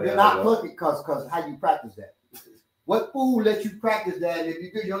 You're not plucking because how you practice that? What fool lets you practice that? If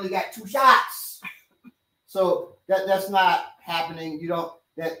you do, you only got 2 shots. So that's not happening. You don't.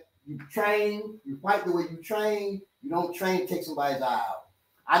 That you train. You fight the way you train. You don't train to take somebody's eye out.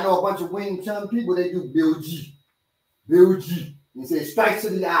 I know a bunch of Wing Chun people. They do Bill G. And say strike to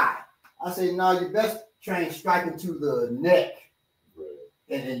the eye. I say no. You best train striking to the neck.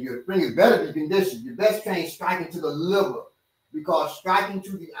 And then your fingers better be conditioned. You best train striking to the liver because striking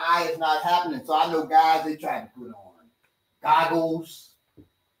to the eye is not happening. So I know guys, they try to put on goggles.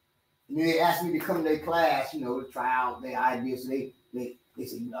 And then they ask me to come to their class, to try out their ideas. So they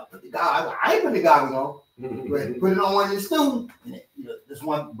say, put the goggles. I ain't put the goggles on. But put it on one of your students. And this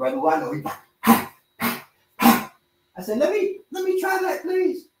one brother who I know, he I said, let me try that,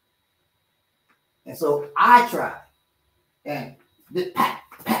 please. And so I tried. And this pat,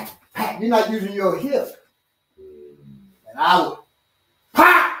 you're not using your hip. And I would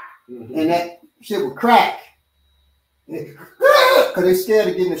pop, and that shit would crack. Because they're scared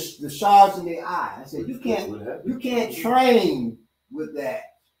of getting the shards in their eye. I said, you can't train with that.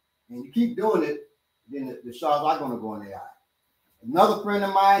 And you keep doing it, then the shards are going to go in their eye. Another friend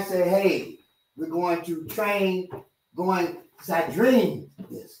of mine said, hey, we're going to train because I dreamed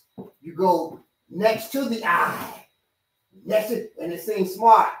this. You go next to the eye. And it seems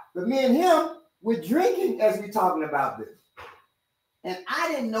smart. But me and him were drinking as we're talking about this. And I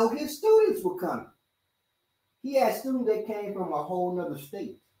didn't know his students were coming. He had students that came from a whole nother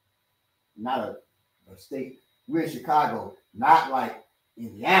state. Not a state. We're in Chicago, not like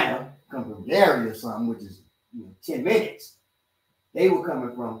Indiana, come from Gary or something, which is 10 minutes. They were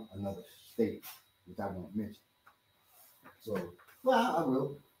coming from another state, which I won't mention. So, well, I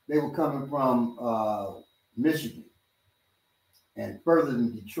will. They were coming from Michigan. And further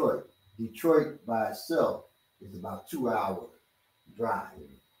than Detroit. Detroit by itself is about 2-hour drive.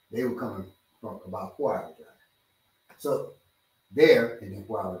 They were coming from about 4-hour drive. So there and then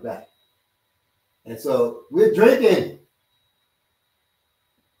 4 hours back. And so we're drinking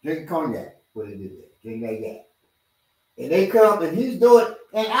cognac, what they did there, drinking that yak. And they come and he's doing,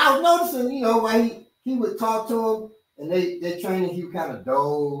 and I was noticing, why he would talk to them and they're training, he would kind of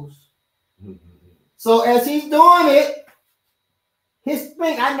doze. So as he's doing it,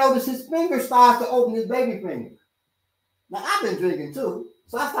 I noticed his finger starts to open his baby finger. Now, I've been drinking too,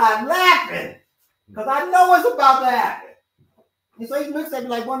 so I started laughing because I know what's about to happen. And so he looks at me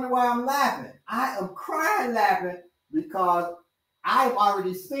like, wondering why I'm laughing. I am crying laughing because I've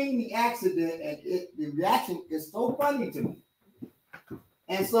already seen the accident and the reaction is so funny to me.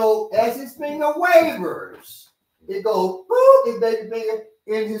 And so as his finger wavers, it goes, boop, his baby finger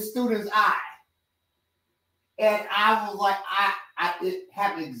in his student's eye. And I was like, it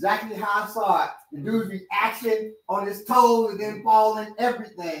happened exactly how I saw it. The dude's reaction on his toes and then falling,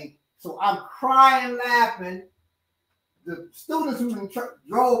 everything. So I'm crying, laughing. The students who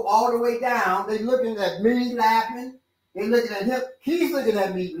drove all the way down, they looking at me laughing. They looking at him. He's looking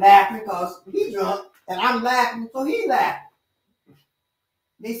at me laughing because he's drunk, and I'm laughing, so he's laughing.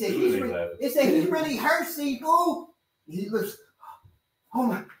 They said he really hurt, see, fool. He looks,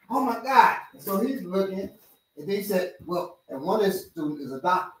 oh my God. So he's looking. And they said, well, and one of his students is a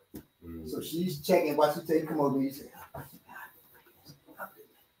doctor. So she's checking what she take, come over and he said,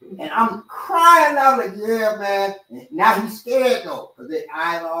 and I'm crying out like, yeah, man. And now he's scared though, because their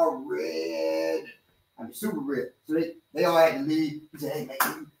eyes are red. I mean, super red. So they all had to leave. He said, hey, man,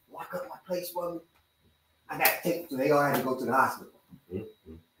 can you lock up my place for me? I got to take, so they all had to go to the hospital.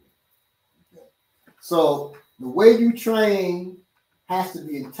 So the way you train has to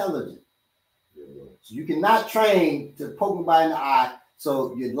be intelligent. So you cannot train to poke somebody in the eye,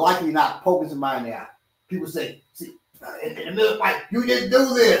 so you're likely not poking somebody in the eye. People say, see, in the middle of the fight, you just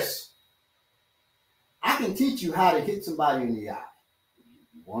do this. I can teach you how to hit somebody in the eye.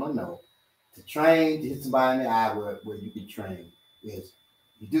 You want to know. To train to hit somebody in the eye where you can train is,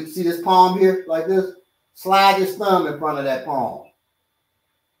 you do see this palm here like this? Slide your thumb in front of that palm.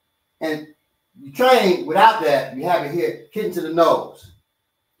 And you train without that, you have it here, hitting to the nose.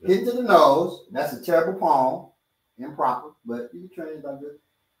 Hitting to the nose, that's a terrible palm, improper, but you can train like this.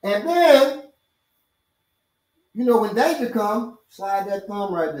 And then, when danger comes, slide that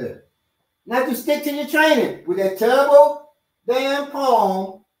thumb right there. Now just stick to your training with that terrible damn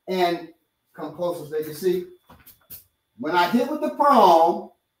palm and come closer so they can see. When I hit with the palm,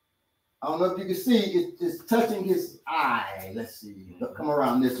 I don't know if you can see, it's touching his eye. Let's see, come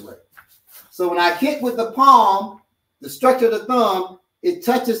around this way. So when I hit with the palm, the structure of the thumb, it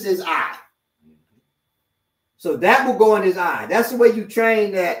touches his eye. So that will go in his eye. That's the way you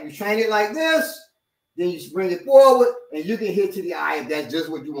train that. You train it like this, then you bring it forward, and you can hit to the eye if that's just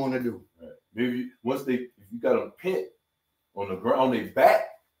what you want to do. Right. Maybe once if you got them pinned on the ground, on their back,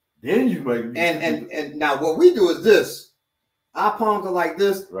 then you might. And now what we do is this. Our palms are like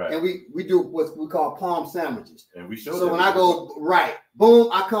this, right. And we do what we call palm sandwiches. And we show. So when I go right,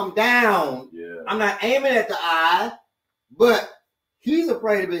 boom, I come down. Yeah. I'm not aiming at the eye, but he's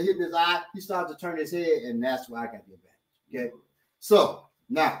afraid of it hitting his eye. He starts to turn his head, and that's why I got the advantage. Okay. So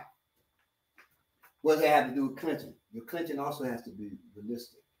now, what does it have to do with clinching? Your clinching also has to be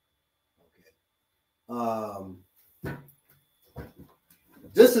realistic. Okay.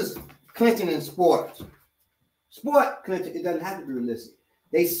 This is clinching in sports. Sport clinching, it doesn't have to be realistic.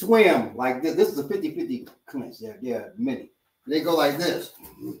 They swim like this. This is a 50-50 clinch. There are many. They go like this.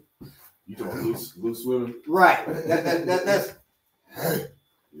 You talking loose swimming? Right. That's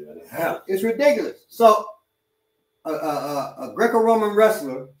yeah. It's ridiculous. So a Greco-Roman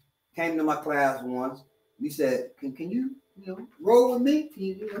wrestler came to my class once. He said, "Can you roll with me?"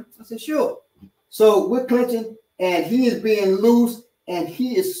 I said, "Sure." So we're clinching, and he is being loose, and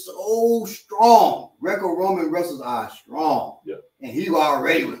he is so strong. Greco-Roman wrestlers are strong. Yeah. And he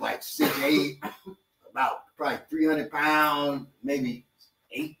already was like 6'8", about probably 300 pounds, maybe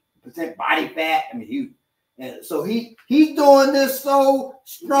 8% body fat. I mean, and so he's doing this so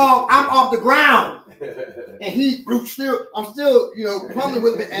strong. I'm off the ground, and I'm still pummeling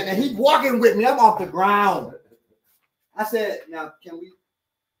with me, and he's walking with me. I'm off the ground. I said, "Now, can we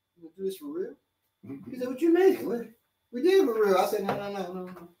do this for real?" He said, "What you mean? We did it for real." I said, No.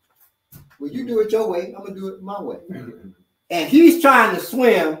 Well, you do it your way. I'm gonna do it my way. And he's trying to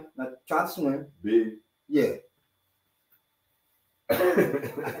swim. Big. Yeah.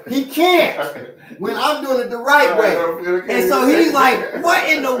 He can't when I'm doing it the right way. And so he's like, "What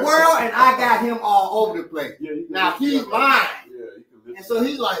in the world?" And I got him all over the place. Yeah, now he's mine. Yeah, and so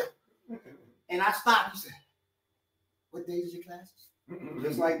he's like, and I stopped. He said, "What days is your classes?"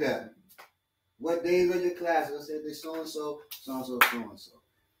 Just like that. "What days are your classes?" I said, "They so-and-so, so-and-so, so-and-so."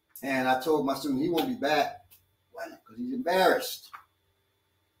 And I told my student he won't be back. Why not? Because he's embarrassed.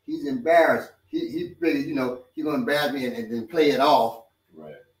 He's embarrassed. He figured, he's going to embarrass me and then play it off.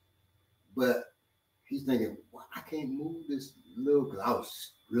 Right. But he's thinking, well, I can't move this little, because I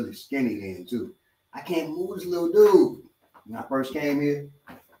was really skinny then too. I can't move this little dude. When I first came here,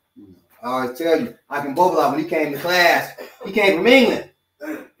 I always tell you, I can bubble out. When he came to class, he came from England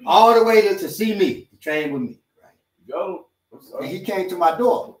all the way to see me, to train with me. Right. Yo, I'm sorry. And he came to my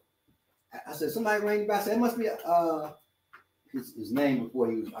door. I said, "Somebody rang me back." I said, "It must be his name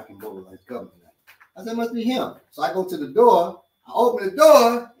before he was I can bubble like company." I said, "It must be him." So I go to the door. I open the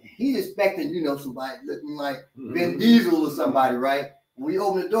door. And he's expecting, somebody looking like Vin Diesel or somebody, right? And we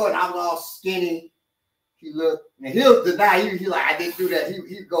open the door, and I was all skinny. He looked, and he'll deny. He like, "I didn't do that."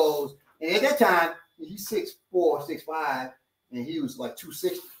 He goes, and at that time he's 6'4", 6'5", and he was like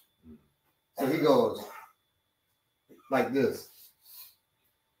 260. So he goes like this,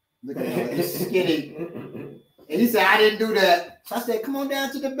 looking at he's skinny. And he said, "I didn't do that." So I said, "Come on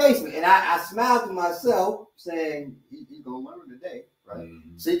down to the basement." And I smiled to myself, saying, he's going to learn today. Right?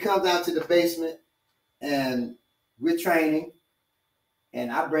 Mm-hmm. So he comes down to the basement, and we're training. And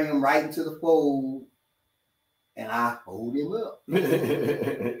I bring him right into the fold, and I hold him up.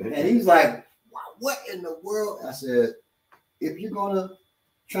 And he's like, "What in the world?" I said, "If you're going to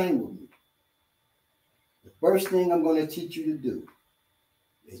train with me, the first thing I'm going to teach you to do,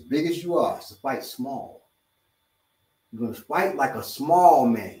 as big as you are, is to fight small. You're going to fight like a small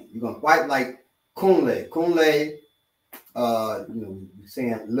man. You're going to fight like Kunle. Kunle, we're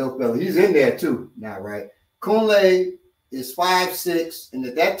saying little fella. He's in there too now, right? Kunle is 5'6", and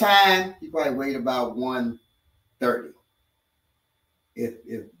at that time, he probably weighed about 130. If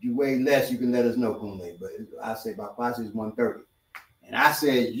you weigh less, you can let us know, Kunle. But I say about 5'6", 130. And I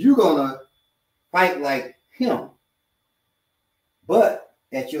said, you're going to fight like him, but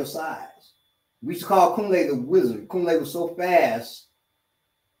at your size. We used to call Kunle the wizard. Kunle was so fast,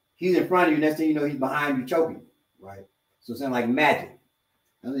 he's in front of you, next thing you know, he's behind you choking you, right? So it's like magic.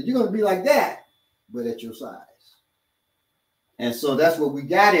 I said, you're going to be like that, but at your size. And so that's what we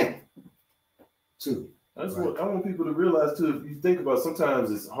got him to. I want people to realize too, if you think about, sometimes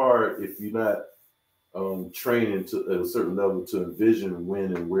it's hard if you're not training at a certain level to envision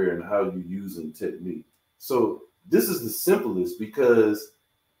when and where and how you're using technique. So this is the simplest, because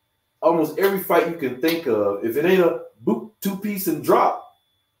almost every fight you can think of, if it ain't a boot, two-piece and drop,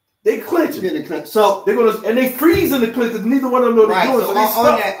 they clinch it. So they're gonna, and they freeze in the clinch because neither one of them know they're doing. So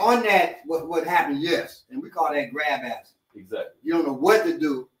on that, what happened? Yes, and we call that grab ass. Exactly. You don't know what to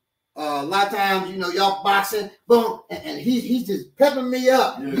do, A lot of times, you know, y'all boxing, boom, and he's just pepping me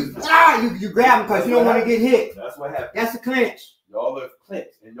up. Yeah. You grab him because you don't want to get hit. That's what happens. That's a clinch. Y'all are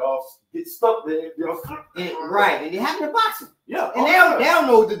clinched and y'all get stuck there. Right, and they happen to boxing. Yeah. And they don't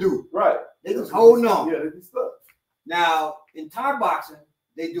know what to do. Right. They just holding on. Yeah, they be stuck. Now, in Thai boxing,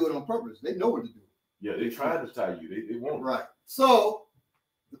 they do it on purpose. They know what to do. Yeah, they try to tie you. They won't. Right. So,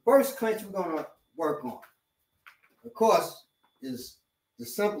 the first clinch we're going to work on, of course, is the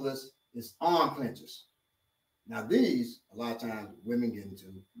simplest is arm clinches. Now, these, a lot of times, women get into,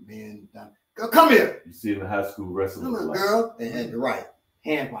 men, come here. You see it in high school wrestling. Come on, girl. And right,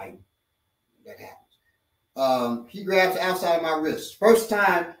 hand fighting. That happens. He grabs the outside of my wrist. First thing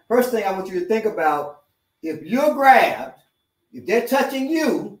I want you to think about, if you're grabbed, if they're touching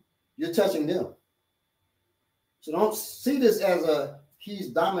you, you're touching them. So don't see this as he's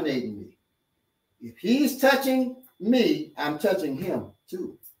dominating me. If he's touching me, I'm touching him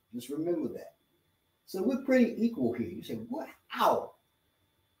too. Just remember that. So we're pretty equal here. You say, what? How?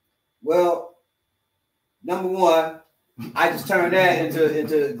 Well, number one, I just turned that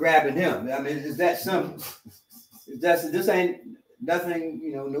into grabbing him. I mean, it's that simple. This ain't nothing,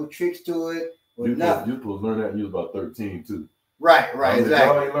 you know, no tricks to it or nothing. You're supposed to learn that when you was about 13 too. Right, exactly. If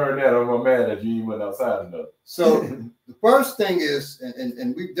y'all ain't learned that, I'm mad that you even went outside enough. So the first thing is,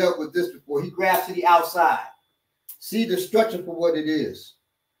 and we've dealt with this before, he grabs to the outside. See the structure for what it is.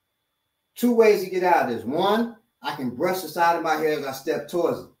 Two ways to get out of this. One, I can brush the side of my head as I step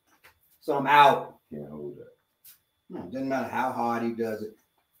towards him. So I'm out. Can't hold that. No, it doesn't matter how hard he does it.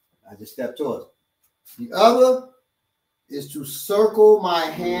 I just step towards him. The other is to circle my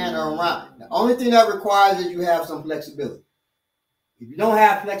hand around. The only thing that requires is you have some flexibility. If you don't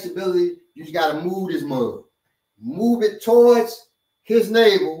have flexibility, you just got to move this mug. Move it towards his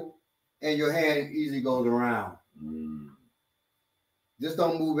navel, and your hand easily goes around. Just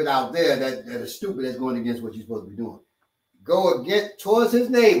don't move it out there. That is stupid. That's going against what you're supposed to be doing. Go again towards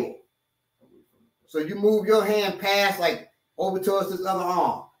his navel. So you move your hand past, like over towards his other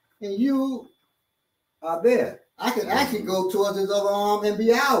arm, and you are there. I can actually go towards his other arm and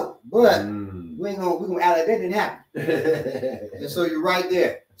be out, but we're gonna act like that didn't happen. And so you're right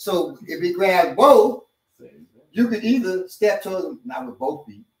there. So if he grabs both, you could either step towards him, not with both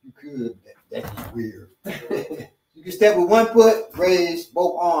feet. You could. That's weird. You can step with one foot, raise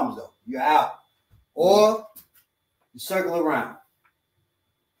both arms though. You're out. Or you circle around.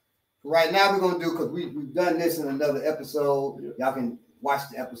 Right now we're going to do, because we've done this in another episode. Yeah. Y'all can watch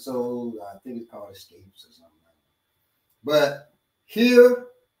the episode. I think it's called Escapes or something. But here,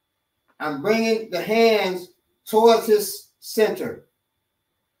 I'm bringing the hands towards his center.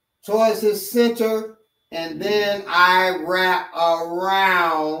 Towards his center, and then I wrap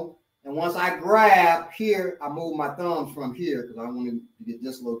around. And once I grab here, I move my thumbs from here because I want him to get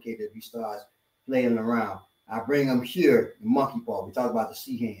dislocated if he starts playing around. I bring him here, the monkey paw. We talk about the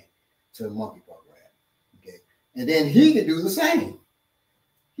C hand to the monkey paw grab. Okay. And then he can do the same.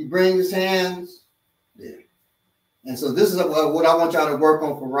 He brings his hands there. And so this is what I want y'all to work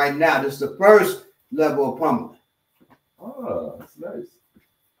on for right now. This is the first level of pummeling. Oh, that's nice.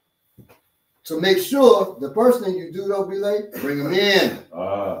 So make sure the first thing you do though, Belay, bring them in.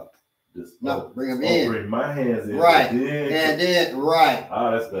 Bring them in. Bring my hands in. Right. And then right.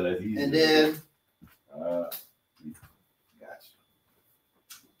 Ah, that's good. That's easy. And then gotcha.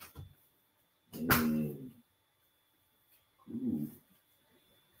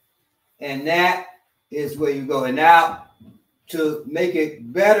 And that is where you go. And now to make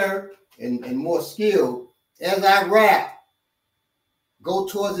it better and more skilled, as I wrap, go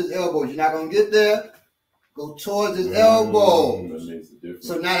towards his elbows. You're not going to get there. Go towards his elbows. That makes a difference.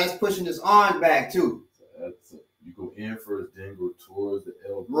 So now that's pushing his arm back too. So you go in first, then go towards the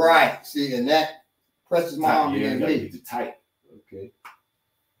elbow. Right. See, and that presses my arm against me. Get it tight. Okay.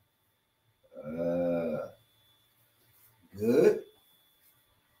 Good.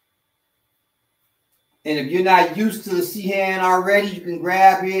 And if you're not used to the C hand already, you can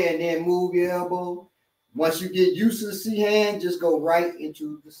grab here and then move your elbow. Once you get used to the C hand, just go right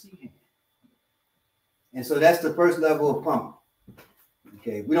into the C hand. And so that's the first level of pumping.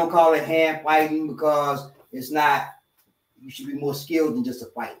 Okay, we don't call it hand fighting because it's not, you should be more skilled than just a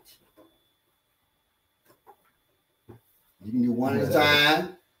fight. You can do one at a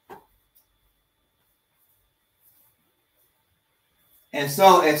time. And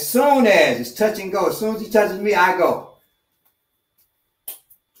so as soon as it's touch and go, as soon as he touches me, I go.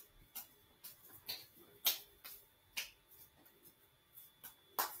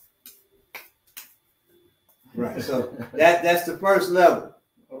 Right. So that's the first level.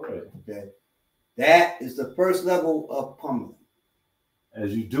 All right. Okay. That is the first level of pummeling.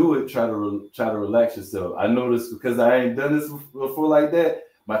 as you do it, try to relax yourself. I noticed because I ain't done this before like that.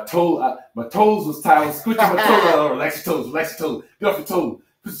 My toes was tight. I was squishing my toes out. Relax your toes. Relax your toes. Get off your toes.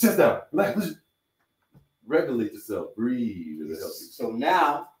 Put your chest down. Relax. Regulate yourself. Breathe. It'll help you. So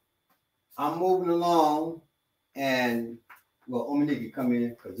now I'm moving along, and well, Omni can come in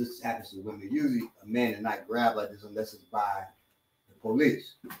because this happens to women. Usually, a man does not grab like this unless it's by the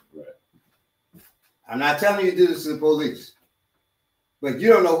police. Right. I'm not telling you to do this to the police, but you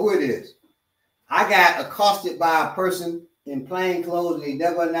don't know who it is. I got accosted by a person in plain clothes, and they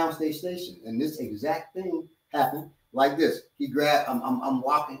never announced their station. And this exact thing happened like this. He grabbed. I'm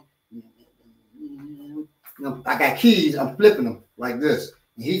walking. I got keys. I'm flipping them like this.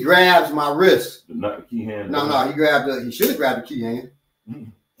 And he grabs my wrist. Not the key hand. No. He grabbed. He should have grabbed the key hand.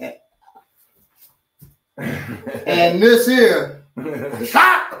 And this here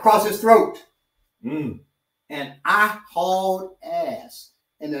shot across his throat. And I hauled ass.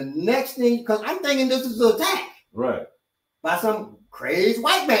 And the next thing, because I'm thinking this is an attack. Right. By some crazy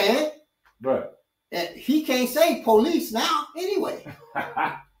white man. Right. And he can't say police now anyway.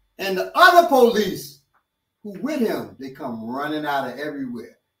 And the other police who with him, they come running out of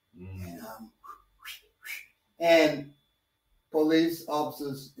everywhere. And police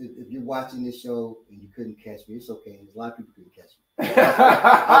officers, if you're watching this show and you couldn't catch me, it's okay. There's a lot of people couldn't catch me.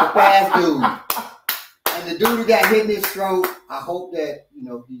 I'm a fast dude. And the dude who got hit in his throat, I hope that,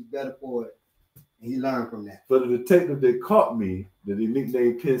 he's better for it. And he learned from that. For the detective that caught me, that he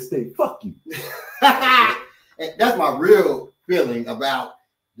nicknamed Penn State, fuck you. That's my real feeling about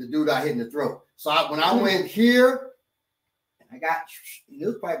the dude I hit in the throat. So when I went here, I got, it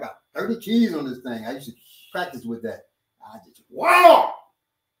was probably about 30 keys on this thing. I used to practice with that. I just, wow!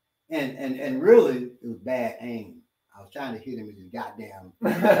 And really, it was bad aim. I was trying to hit him in his goddamn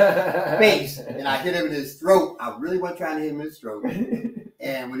face, and I hit him in his throat. I really wasn't trying to hit him in his throat.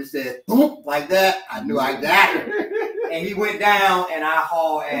 And when it said, boom, like that, I knew I got it. And he went down, and I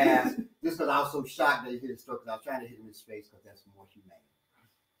hauled ass just because I was so shocked that he hit his throat, because I was trying to hit him in his face because that's more humane.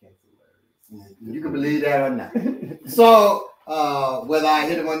 You can believe that or not. So, whether I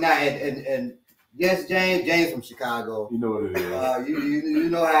hit him or not, and yes, James from Chicago. You know what it is. You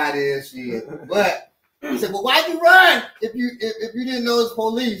know how it is, shit. But he said, "Well, why'd you run if you didn't know it's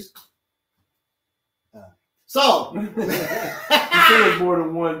police?" So you said it was more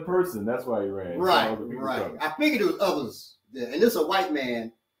than one person. That's why he ran. Right. I figured it was others. Yeah. And there's a white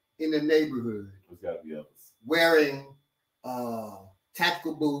man in the neighborhood. There's got to be others wearing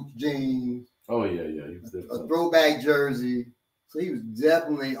tactical boots, jeans. Oh yeah. He was a throwback jersey. So he was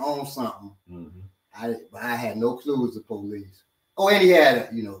definitely on something. I had no clue it was the police. Oh, and he had a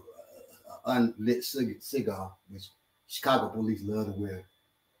unlit cigar, which Chicago police love to wear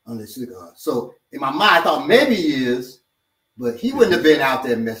unlit cigars. So in my mind, I thought maybe he is, but he wouldn't have been out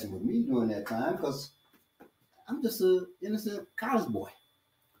there messing with me during that time because I'm just an innocent college boy.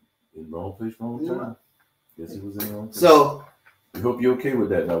 In the wrong place, wrong time. Guess he was in the wrong place. So we hope you're okay with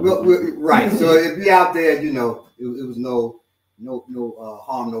that now. Right. So if you're out there, it was no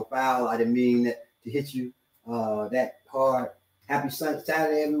harm, no foul. I didn't mean to hit you that hard. Happy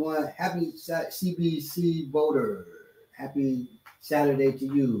Saturday, everyone. Happy CBC voter. Happy Saturday to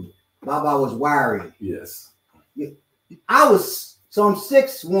you. Baba was wiry. Yes. I'm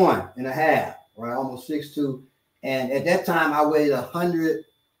 6'1.5", right? Almost 6'2". And at that time, I weighed 100.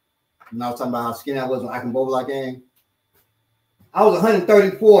 And I was talking about how skinny I was when I can bowl like game. I was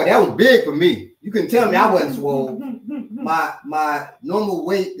 134. That was big for me. You can tell me I wasn't swole. My normal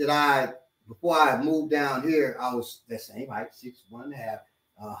weight before I moved down here, I was that same height, 6'1.5",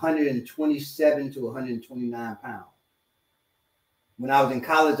 127 to 129 pounds. When I was in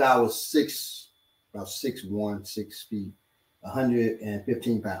college, I was about 6'1", 6 feet,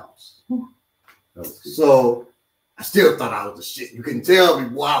 115 pounds. So I still thought I was the shit. You couldn't tell me,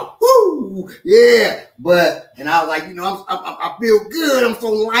 wow, woo, yeah. And I was like, I feel good. I'm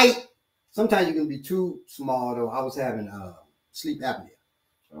so light. Sometimes you can be too small, though. I was having sleep apnea.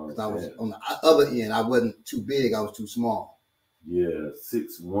 Because I was on the other end. I wasn't too big. I was too small. Yeah,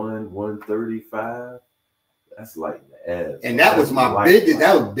 6'1", 135. That's like the ass. And that was my biggest.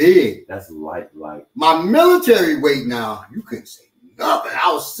 That was big. That's light. My military weight now, you couldn't say nothing.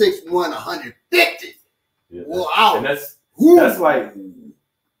 I was 6'1", 150. Yeah, wow. And that's like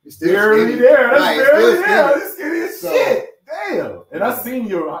it's barely there. That's barely there. It's skinny as shit. Damn. And I seen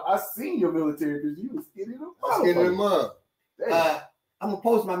your military because you was skinny them up. I'm gonna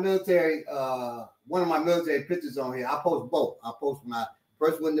post my military, one of my military pictures on here. I post both. I post my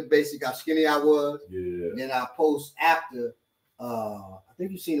first one, the basic, how skinny I was. Yeah. Then I post after. I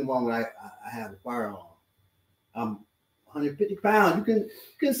think you've seen the one where I have a firearm. I'm 150 pounds. You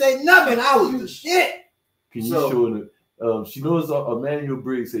can say nothing. I was the shit. Can you show it? She knows Emmanuel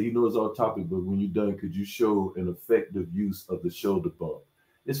Briggs said he knows all topic, but when you're done, could you show an effective use of the shoulder bump?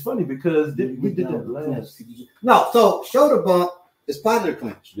 It's funny because we did that last. No, so shoulder bump is part of the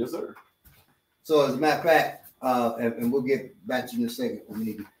clinch. Yes, sir. So as a matter of fact, and we'll get back to you in a second.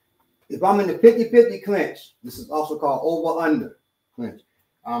 If I'm in the 50-50 clinch, this is also called over-under clinch.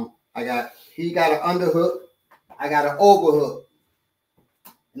 He got an underhook, I got an overhook.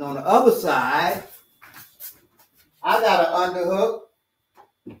 And on the other side, I got an underhook,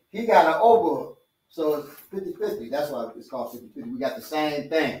 he got an overhook. So it's 50-50. That's why it's called 50-50. We got the same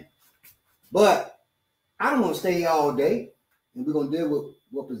thing. But I don't want to stay here all day. And we're going to deal with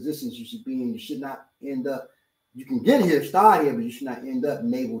what positions you should be in. You should not end up, you can get here, start here, but you should not end up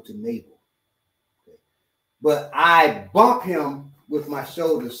navel to navel. Okay. But I bump him with my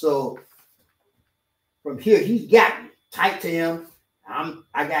shoulder. So from here, he's got me tight to him.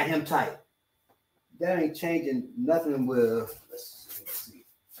 I got him tight. That ain't changing nothing with, let's see.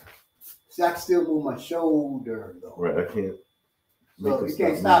 See, I can still move my shoulder though. Right, I can't. So he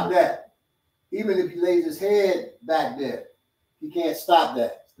can't stop that. Even if he lays his head back there, he can't stop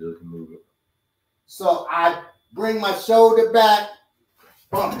that. Still can move it. So I bring my shoulder back,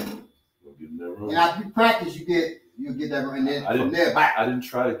 bump it. And after you practice, you get that room, and then from there back. I didn't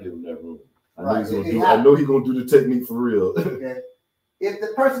try to give him that room. I know he's gonna do the technique for real. Okay. If the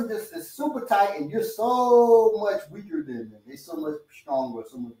person just is super tight and you're so much weaker than them, they're so much stronger,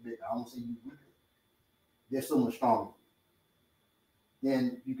 so much bigger. I don't say you're weaker. They're so much stronger.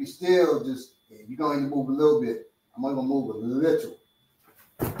 Then you can still just, you're going to move a little bit. I'm only going to move a little.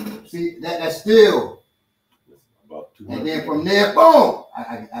 See, that's still. About 200. And then from there, boom,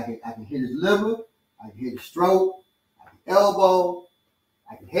 I can hit his liver, I can hit his stroke, I can elbow,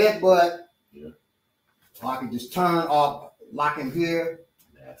 I can headbutt, or I can just turn off. Lock him here.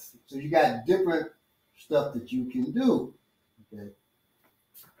 Nasty. So you got different stuff that you can do. Okay.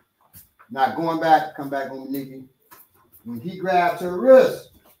 Now going back, come back on Nikki. When he grabs her wrist,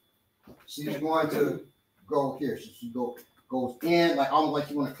 she's going to go here. She goes in like almost like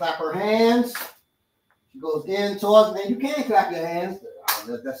you want to clap her hands. She goes in towards, and you can clap your hands.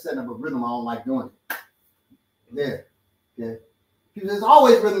 That's setting up a rhythm. I don't like doing it. There. Okay. Because there's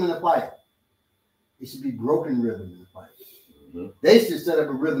always rhythm in the fight. It should be broken rhythm in the fight. Mm-hmm. They should set up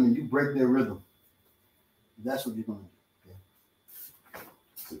a rhythm and you break their rhythm. That's what you're going to do. Okay.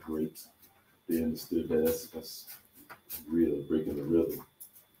 It's a great. They understood that. That's real, breaking the rhythm.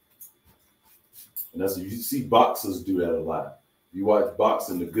 And that's, you see boxers do that a lot. You watch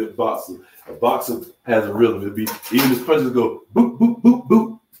boxing, a good boxer, a boxer has a rhythm. It'll be, even his punches go boop, boop, boop,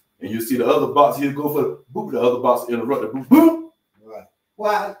 boop. And you see the other boxer, he'll go for the boop, the other boxer interrupt the boop, boop. Right.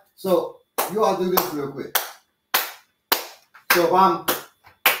 Well, so you all do this real quick. So if I'm,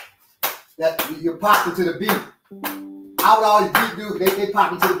 you're popping to the beat. I would always do, they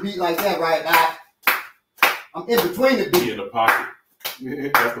popping to the beat like that, right? I'm in between the beat. He in the pocket.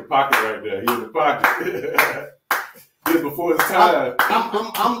 That's the pocket right there. He in the pocket. He's before his time.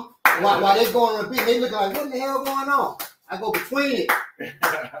 While they going on the beat, they looking like, what the hell going on? I go between it.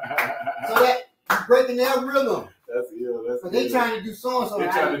 So that you're breaking their rhythm. That's ill. That's but they trying to do so-and-so. They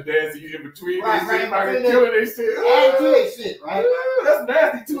trying to dance you in between. Right, they right. Killing they shit. Add to their shit, right? That's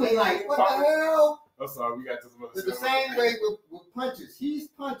nasty too. They like, what the hell? I'm sorry, we got this one. It's the same way with punches. He's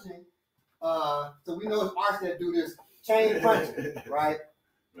punching. So we know it's artists that do this chain punching, right?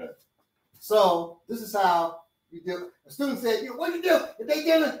 Right. So this is how you do. A student said, what do you do if they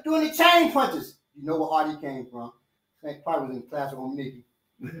doing the chain punches? You know where Artie came from. They probably was in class with Nikki.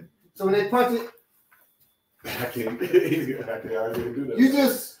 So when they punch it, I can't do that. You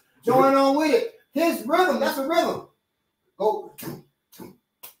just join on with it. His rhythm, that's a rhythm. Go.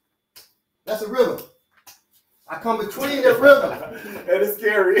 That's a rhythm. I come between the rhythm. And it's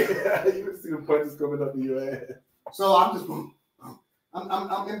scary. You can see the punches coming up in your ass. So I'm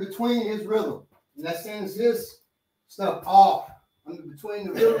in between his rhythm. And that sends his stuff off. I'm in between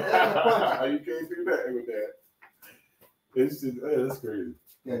the rhythm and the punch. You can't do that with that. It's just, that's crazy.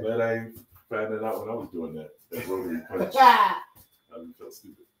 Yeah. But I ain't found that out when I was doing that rotary punch. I felt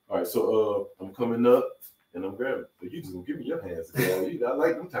stupid. All right, so I'm coming up and I'm grabbing. But you just gonna give me your hands. I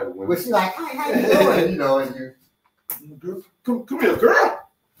like them type of women. But she's like, hi, how you doing? You know, and you come here, girl.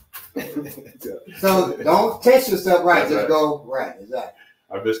 So don't test yourself right. Just go right. Exactly.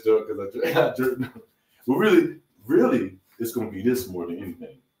 I messed up because I jerked. Well, really, it's gonna be this more than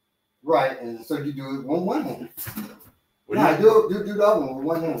anything. Right, and so you do it on one hand. Well, do the other one with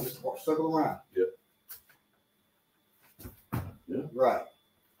one hand. Just circle around. Yeah. Right.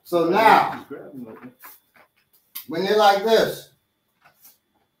 So now when they're like this,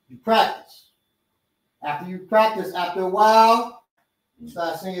 you practice. After you practice, after a while, you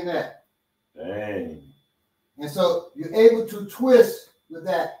start seeing that. Dang. And so you're able to twist with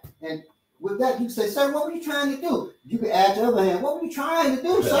that. And with that, you say, sir, what were you trying to do? You can add your other hand. What were you trying to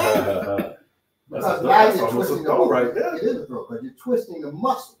do, sir? Because now you're twisting the muscle. Right there. It is a throw, because you're twisting the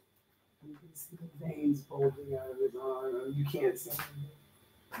muscle. You can see the veins bulging out of his arm. You can't see him.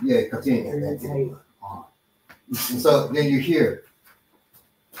 Yeah, because he ain't got that on. And so then you hear.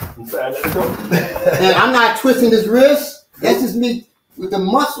 And I'm not twisting his wrist. That's just me with the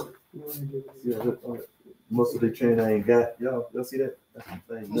muscle. Yeah, muscle they train I ain't got. Y'all see that? That's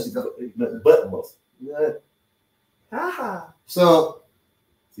the thing. Nothing but muscle. Yeah. So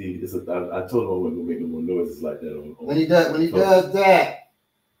see, I told him I wasn't gonna make no more noises like that. When he does that,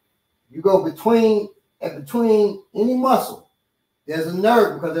 you go between any muscle. There's a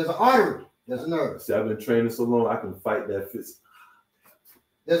nerve because there's an artery. There's a nerve. See, I've been training so long, I can fight that fist.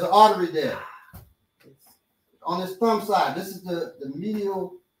 There's an artery there. On his thumb side, this is the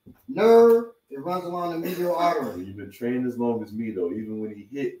medial nerve. It runs along the medial artery. You've been training as long as me, though. Even when he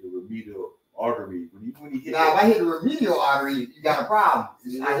hit the remedial artery, when he hit. Now, if I hit the remedial artery, you got a problem.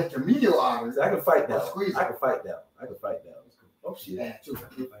 If I hit the medial artery, I can fight down. Squeeze. I can fight down. Oh shit. Yeah,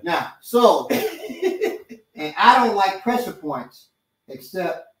 now, so, and I don't like pressure points,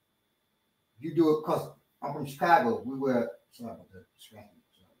 except you do it because I'm from Chicago. We wear, sorry about that,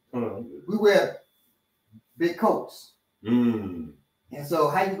 we wear big coats. And so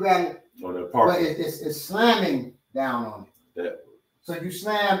how you grab it? On that part. But it's slamming down on it. That. So you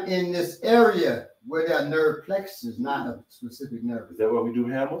slam in this area where there are nerve plexuses, not a specific nerve. Is that why we do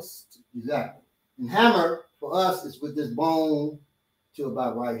hammers? Exactly. And hammer for us is with this bone to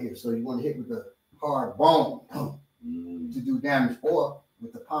about right here. So you want to hit with the hard bone to do damage, or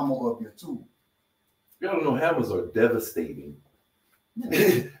with the pommel of your tool. Y'all don't know hammers are devastating.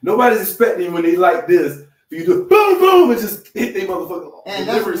 Nobody's expecting when they like this for you to boom boom and just hit their motherfucker. And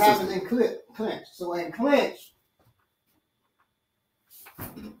that's what happens in clinch. So in clinch,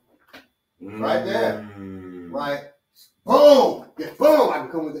 right there, right, boom, boom. I can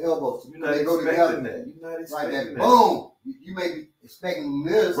come with the elbows. You're not go together. That. You're not expecting right there, that. boom. You may be expecting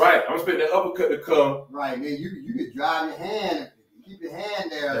this. Right, I'm expecting the uppercut to come. Right, then you could drive your hand, keep your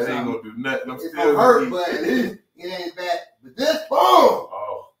hand there. That ain't gonna do nothing. It's gonna hurt, but it ain't bad. But this, boom.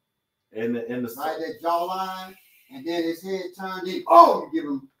 Oh, and the right there, jawline, and then his head turned in. Oh, you give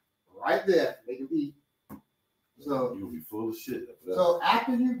him right there, make him eat. So you'll be full of shit. So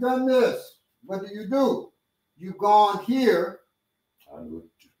after you've done this, what do? You've gone here,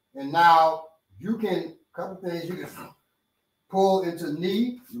 and now you can, couple things, you can pull into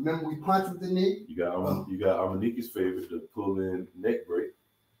knee. Remember we punch with the knee? You got Amaniki's favorite, the pull in neck break.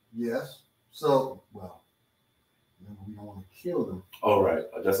 Yes. So, well, remember we don't want to kill them. All right,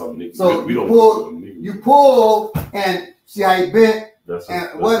 that's Amaniki. So we don't you pull, and see how he bent?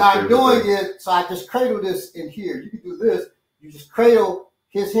 What I'm doing is, so I just cradle this in here. You can do this. You just cradle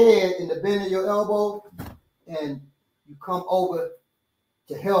his head in the bend of your elbow, and you come over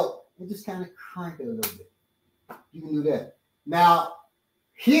to help, and just kind of crank it a little bit. You can do that. Now,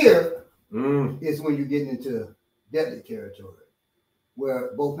 here is when you get into deadly territory,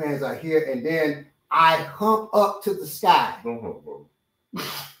 where both hands are here, and then I hump up to the sky. Don't hump, bro.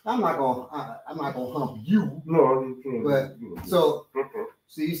 I'm not gonna hump you. No, but so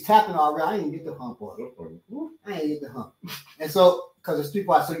he's tapping already. I didn't get the hump up. I ain't get the hump. And so, because it's 3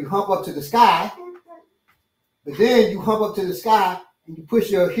 parts, so you hump up to the sky, but then you hump up to the sky and you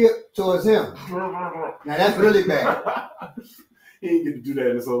push your hip towards him. Now that's really bad. He didn't get to do that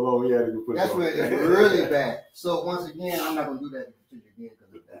in so long. He had to go put that's it on. It's really bad. So once again, I'm not gonna do that to you again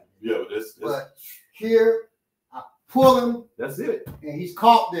because of that. Yeah, but here I pull him. That's it. And he's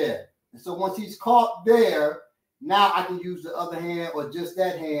caught there. And so once he's caught there, now I can use the other hand or just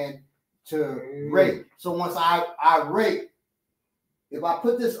that hand to rake. So once I rake, if I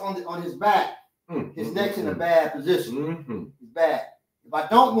put this on his back, his neck's in a bad position. It's bad. If I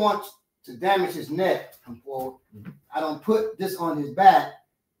don't want to damage his neck, come forward, I don't put this on his back.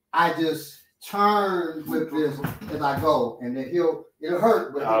 I just turn with this as I go, and then it'll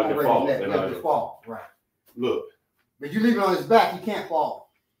hurt, but he'll break his neck. He'll just fall. Right. Look. But you leave it on his back, he can't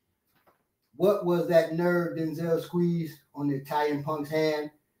fall. What was that nerve Denzel squeezed on the Italian punk's hand?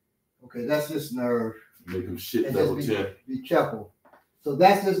 Okay, that's this nerve. Make him shit double chin. Be careful. So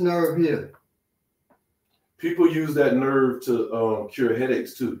that's this nerve here. People use that nerve to cure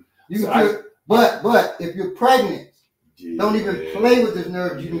headaches too. You can cure, but if you're pregnant, don't even play with this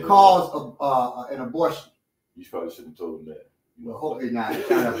nerve. You can cause an abortion. You probably shouldn't have told him that. Well, hopefully not.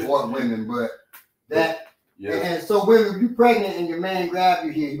 Trying to abort women, but that Yeah. And so when you're pregnant and your man grabs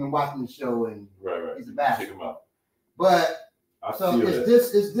you here, you've been watching the show and right. he's a bastard. Take him out. But I so feel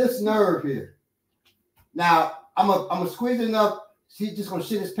it's this nerve here. Now I'm gonna squeeze it enough. He's just gonna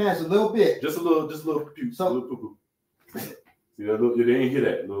shit his pants a little bit. Just a little puke, so, a little poo-poo. See that little, they ain't hear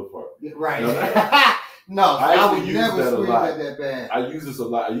that little part. Right. You know? No, I would never squeeze that bad. I use this a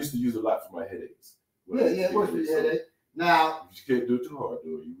lot. I used to use it a lot for my headaches. Yeah, it works for your headache. Now you can't do it too hard,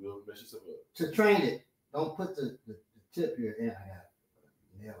 though. You will mess yourself up. To train it, don't put the tip here. And I got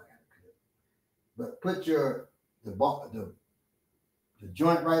a nail. I got a clip. But put the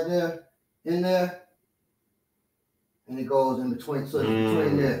joint right there in there, and it goes in between. So it's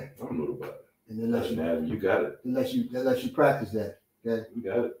between there. I don't know about it. And then you got it. Unless you practice that. Okay. You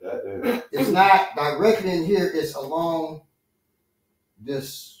got it. It's not directly in here. It's along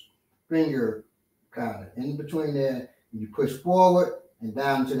this finger, kind of in between there. And you push forward and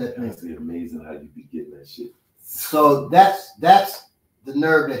down to that finger. It's amazing how you be getting that shit. So that's the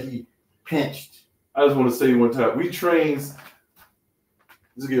nerve that he pinched. I just want to say one time, we trained.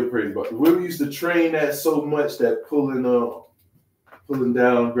 Let's get crazy about it. We used to train that so much that pulling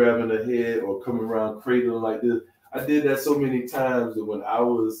down, grabbing the head, or coming around cradling like this. I did that so many times that when I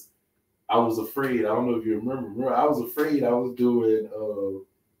was afraid. I don't know if you remember. I was afraid. I was doing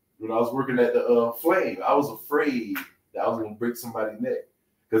when I was working at the Flame. I was afraid that I was gonna break somebody's neck,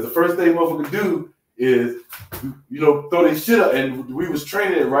 because the first thing motherfucker do is throw their shit up, and we was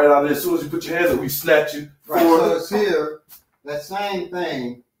training it right out there. As soon as you put your hands up, we snatch you forward. So it's here. That same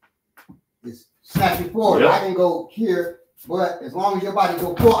thing is snatch you forward. Yep. I can go here, but as long as your body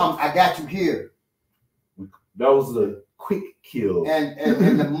go forward, I got you here. That was a quick kill.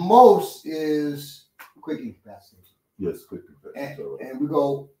 And the most is quick incapacitation. Yes, quick incapacitation. And we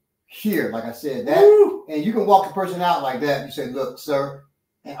go here, like I said, that. Woo! And you can walk the person out like that. You say, "Look, sir,"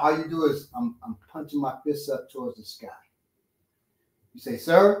 and all you do is I'm punching my fists up towards the sky. You say,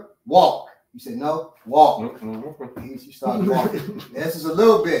 "Sir, walk." You say, "No, walk." And you start walking. This is a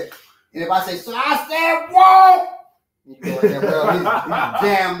little bit. And if I say, "So I said walk," and you go like that, well, he's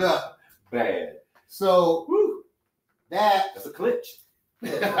jammed up. Bad. So that's a clinch.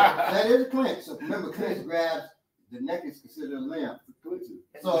 Yeah, that is a clinch. So remember, clinch grabs the neck is considered a limb.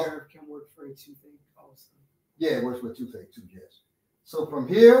 So nerve can work for a toothache also. Yeah, it works for a toothache too. Yes. So from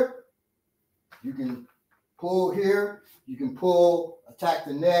here, you can pull here. You can pull, attack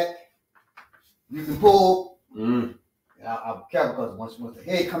the neck. You can pull. I'm careful because once the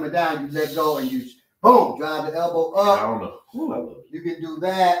head coming down, you let go and you boom, drive the elbow up. I don't know. Ooh, I love it. You can do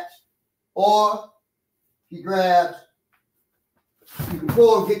that, or he grabs. You can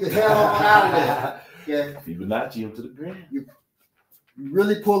pull and get the hell on out of there. Okay. Fibonacci him to the ground. You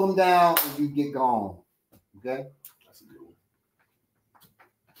really pull them down and you get gone. Okay. That's a good one.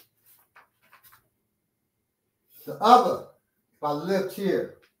 The other, if I lift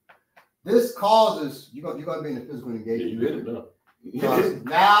here, this causes you're gonna be in a physical engagement. Yeah, you hit it, no.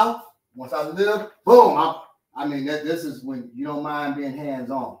 Now, once I lift, boom. This is when you don't mind being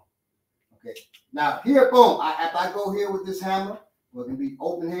hands-on. Okay. Now here, boom. After I go here with this hammer, well, it can be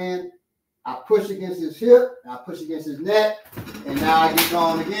open hand. I push against his hip, I push against his neck, and now I get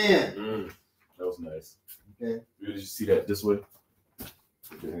gone again. That was nice. Okay. Did you see that this way?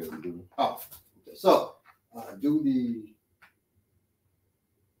 Oh, okay. So do the.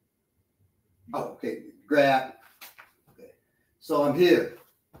 Oh, okay. Grab. Okay. So I'm here.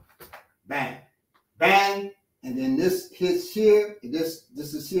 Bang, bang, and then this hits here. This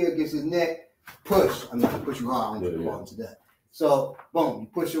is here. Gets his neck. Push. I'm not gonna push you hard. I'm gonna fall into that. So, boom, you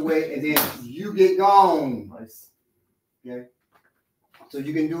push away, and then you get gone. Nice. Okay. So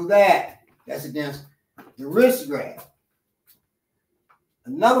you can do that. That's against the wrist grab.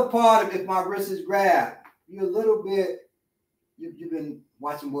 Another part of if my wrist is grabbed, you're a little bit. You've been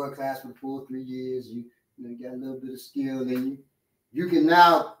watching world class for the full 3 years. You got a little bit of skill. Then you can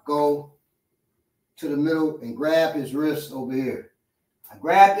now go to the middle and grab his wrist over here. I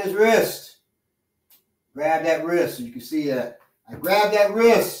grab his wrist. Grab that wrist. So you can see that. I grab that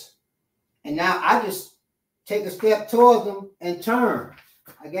wrist, and now I just take a step towards him and turn.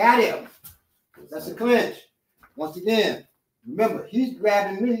 I got him. That's a clinch. Once again, remember, he's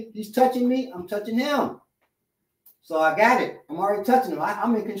grabbing me. He's touching me. I'm touching him. So I got it. I'm already touching him.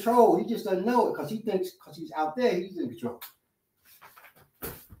 I'm in control. He just doesn't know it because he thinks because he's out there, he's in control.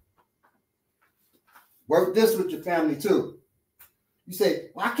 Work this with your family too. You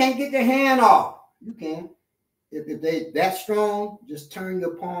say, "Well, I can't get their hand off." You can. If they that strong, just turn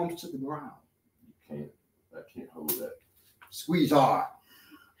your palms to the ground. You can't. I can't hold that. Squeeze hard.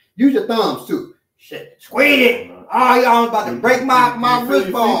 Use your thumbs too. Shit, squeeze it. Oh, y'all about to break my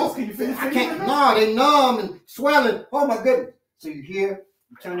wrist bone. Can you feel your I fingers? can't. No, they numb and swelling. Oh my goodness. So you hear,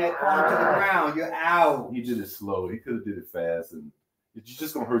 you turn that palm to the ground, you're out. He did it slow. He could have did it fast, and you're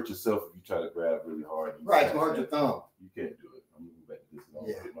just gonna hurt yourself if you try to grab really hard. Right, it's gonna hurt your thumb. You can't do it. I'm gonna go back to this and I'll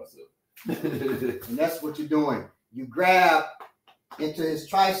hit myself. And that's what you're doing. You grab into his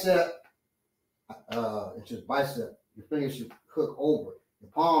tricep, into his bicep. Your fingers should hook over. The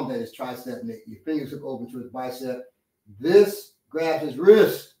palm that is tricep, and your fingers hook over to his bicep. This grabs his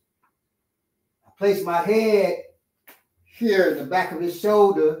wrist. I place my head here in the back of his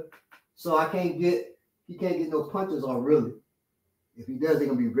shoulder, so he can't get no punches on really. If he does, they're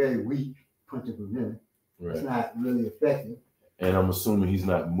gonna be very weak punching from him. Right. It's not really effective. And I'm assuming he's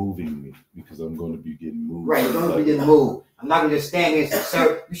not moving me because I'm going to be getting moved. Right, you're going to be getting moved. I'm not going to just stand here and say,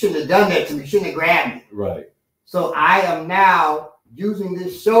 sir, you shouldn't have done that to me. You shouldn't have grabbed me. Right. So I am now using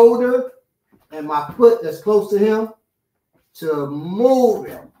this shoulder and my foot that's close to him to move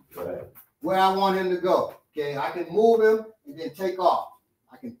him where I want him to go. Okay, I can move him and then take off.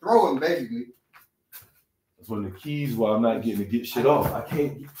 I can throw him basically. That's one of the keys why I'm not getting to get shit off. I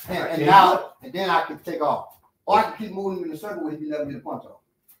can't. And then I can take off. Or I can keep moving him in a circle where he can never get a punch off.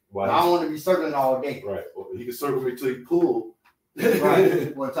 Why? I don't want to be circling all day. Right. Well, he can circle me till he pull.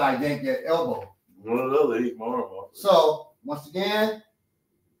 Right. Well, until I yank that elbow. One or the other, eat my arm off. So once again,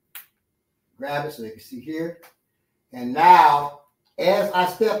 grab it so they can see here. And now, as I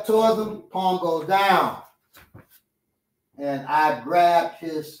step towards him, palm goes down. And I grab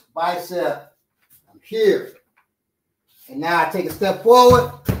his bicep. I'm here. And now I take a step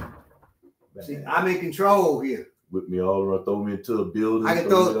forward. See, I'm in control here. Whip me all around, throw me into a building. I can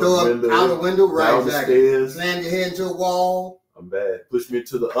throw out the window, right? Exactly. Stairs. Slam your head into a wall. I'm bad. Push me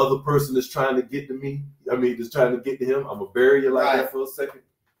to the other person that's trying to get to me. I mean, just trying to get to him. I'm gonna bury you like that for a second.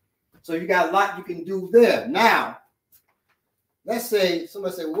 So you got a lot you can do there. Now, let's say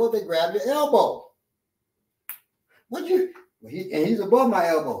somebody say, "Well, they grab your elbow." What you? Well, he's above my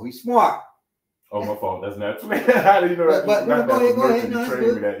elbow. He's smart. Oh, my fault. That's natural. How do you know that? But go ahead. No,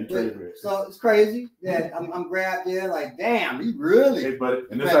 you trained me. So it's crazy that I'm grabbed there like, damn, he really. Hey, buddy.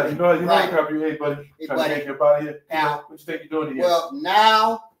 And this how you know right. How you hey, buddy. Hey, trying buddy. to take your body here. Now, what you think you're doing here? Well,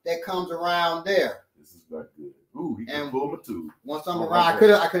 now that comes around there. This is not good. Ooh, he can pull my tooth. Once I'm around,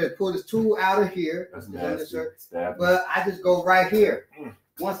 I could have pulled his tool out of here. That's nasty. But I just go right here.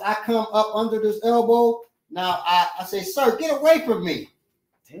 Once I come up under this elbow, now I say, sir, get away from me.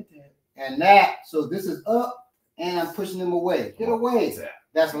 And so this is up, and I'm pushing him away. Get away.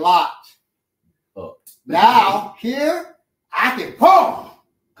 That's locked. Up. Now, here, I can boom,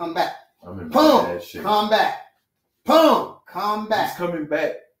 come back. Boom, come back. Boom, come back. He's coming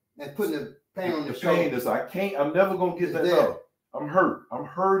back. And putting the pain on the shoulder. I'm never going to get that up. I'm hurt. I'm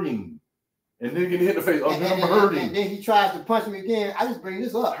hurting. And then you can hit the face. I'm hurting. And then he tries to punch me again. I just bring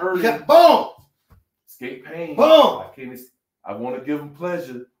this up. Hurting. Boom. Escape pain. Boom. I want to give him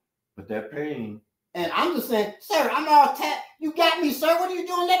pleasure. But that pain. And I'm just saying, sir, I'm all tapped. You got me, sir. What are you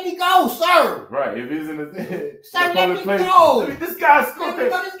doing? Let me go, sir. Right. If he's in the sir, let me go. This guy's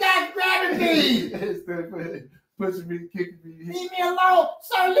This guy's grabbing me. Pushing me, kicking me. Leave me alone.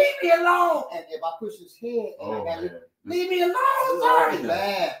 Sir, leave me alone. And if I push his head, leave me alone, sir. It's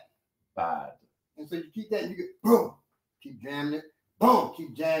bad. And so you keep that, and you get boom. Keep jamming it. Boom.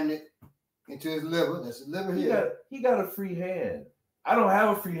 Keep jamming it into his liver. That's his liver here. He got a free hand. I don't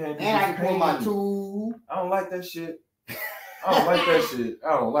have a free hand. And I can pull my tool. I don't like that shit. I don't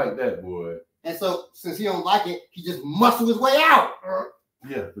like that, boy. And so, since he don't like it, he just muscle his way out.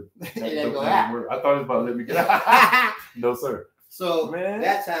 Yeah, but that go out. I thought it was about to let me get out. No, sir. So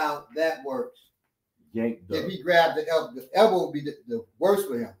that's how that works. Yank. If he grabbed the elbow would be the worst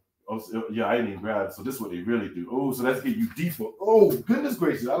for him. Oh, so, yeah, I didn't even grab it. So this is what they really do. Oh, so that's get you deeper. Oh, goodness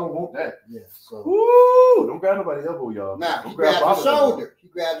gracious, I don't want that. Yeah. So. Woo! Don't grab nobody's elbow, y'all. Nah, he grabs the shoulder. He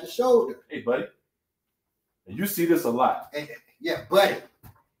grabs the shoulder. Hey, buddy. And you see this a lot. Yeah, buddy.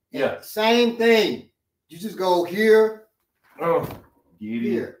 Yeah. Same thing. You just go here. Oh,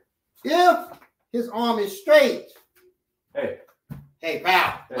 here. If his arm is straight. Hey,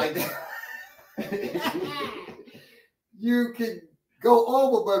 bow. Hey. Like that. You can go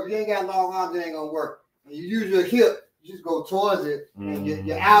over, but if you ain't got long arms, it ain't gonna work. And you use your hip, you just go towards it, and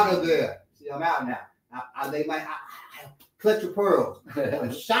you're out of there. See, I'm out now. I lay my clutch your pearls.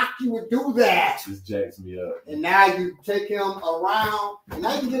 I'm shocked you would do that. This jacks me up. And now you take him around, and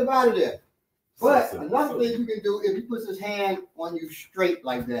now you can get him out of there. But another thing you can do, if he puts his hand on you straight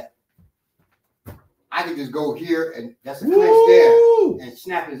like that, I can just go here, and that's a clinch there, and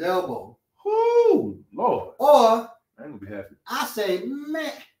snap his elbow. Woo, Lord. Or I ain't gonna be happy. I say,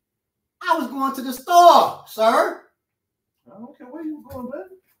 man, I was going to the store, sir. I don't care where you going, man.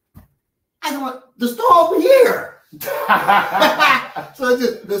 I went, the store over here. So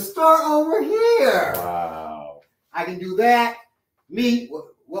just the store over here. Wow. I can do that. Me,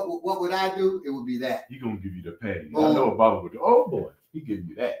 what would I do? It would be that. He gonna give you the penny. I know what Baba would do. Oh boy, he giving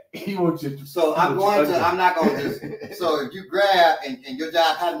you that. He wants you to. So I'm not going to. So if you grab and your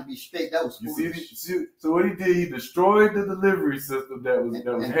job having to be straight, that was foolish. So what he did, he destroyed the delivery system that was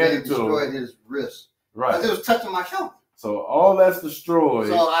handed to him. Destroyed his wrist. Right. Because it was touching my shoulder. So all that's destroyed.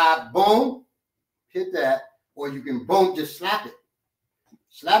 So I boom, hit that, or you can boom, just slap it.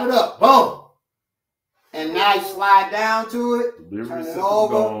 Slap it up, boom. And now you slide down to it, turn it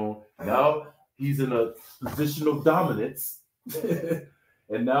over. Gone. Now he's in a position of dominance.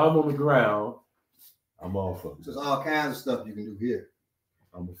 And now I'm on the ground. I'm off of it. So there's all kinds of stuff you can do here.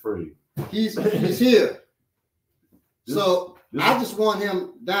 I'm afraid. He's here. I just want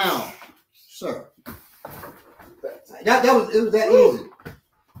him down, sir. It was that easy.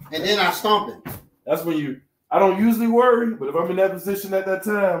 And then I stomp it. That's when I don't usually worry, but if I'm in that position at that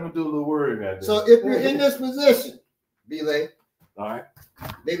time, I'm gonna do a little worrying at that. So if you're in this position, Belay, all right,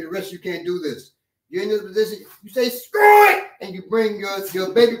 baby, the rest you can't do this. You're in this position, you say screw it, and you bring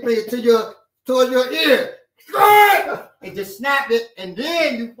your baby finger towards your ear. Screw it! And just snap it, and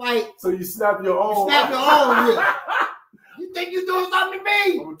then you fight. So you snap your own. Snap your own wrist. You think you're doing something to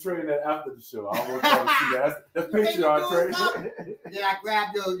me? I'm gonna train that after the show. I don't want y'all to see that. That's Patreon training. Then I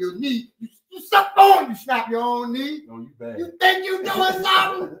grab your knee. You stop going. You snap your own knee. No, you bad. You think you're doing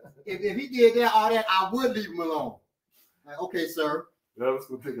something? If he did that, all that, I would leave him alone. Like, okay, sir. That was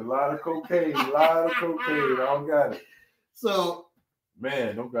gonna take a lot of cocaine. I don't got it. So,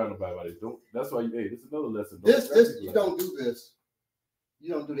 man, don't grab nobody. Don't. That's why this is another lesson. You don't do this.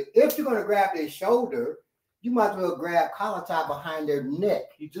 You don't do that. If you're gonna grab their shoulder, you might as well grab collar tie behind their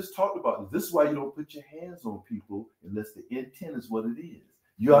neck. He just talked about this. This is why you don't put your hands on people unless the intent is what it is.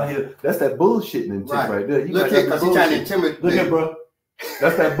 You out here, that's that bullshitting intent right there. You look at because he's trying to intimidate. Look at, bro.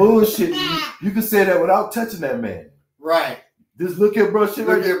 That's that bullshit. You can say that without touching that man. Right. Just look at bro. Shit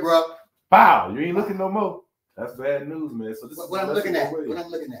look at bro. Bow. You ain't looking no more. That's bad news, man. So this is what I'm looking at. What I'm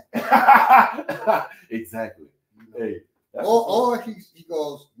looking at. Exactly. Hey. Or he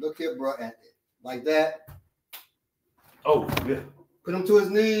goes, look here, bro, and like that. Oh, yeah. Put him to his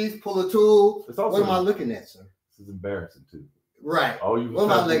knees, pull a tool. What am I looking at, sir? This is embarrassing, too. Right. Oh, what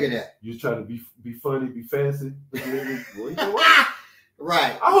am I looking at? You trying to be funny, be fancy?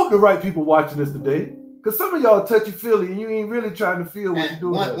 Right. I hope the right people watching this today. Because some of y'all touchy-feely and you ain't really trying to feel what you're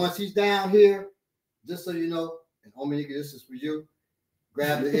doing. Once he's down here, just so you know, and Ominika, this is for you,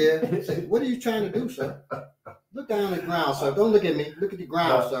 grab the ear. Say, what are you trying to do, sir? Look down on the ground, sir. Don't look at me. Look at the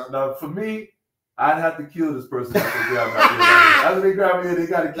ground, sir. Now, for me, I'd have to kill this person after they grab my ear. After they grab my ear, they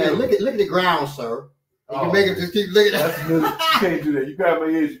got to kill look at the ground, sir. You can make him just keep looking at that. You can't do that. You grab my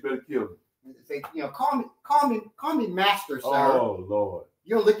ears, you better kill me. Say, call me master, sir. Oh, Lord.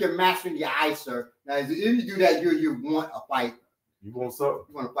 You don't look your master in the eye, sir. Now, if you do that, you want a fight. You want something?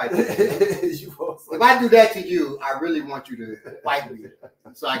 You want to fight. If I do that to you, I really want you to fight me,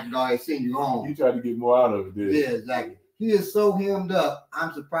 so I can go ahead and send you home. You try to get more out of it, dude. Yeah, exactly. He is so hemmed up.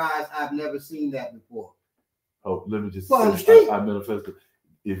 I'm surprised I've never seen that before. Oh, let me just say, on the street. I manifested.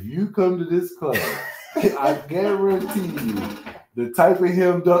 If you come to this club, I guarantee you the type of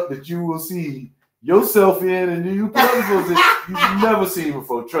hemmed up that you will see yourself in and you put other folks in, you've never seen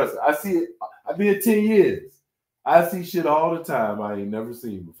before. Trust me. I see it. I've been 10 years. I see shit all the time I ain't never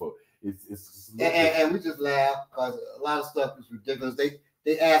seen before. And we just laugh because a lot of stuff is ridiculous.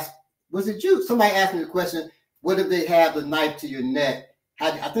 They ask, was it you? Somebody asked me the question, what if they have the knife to your neck?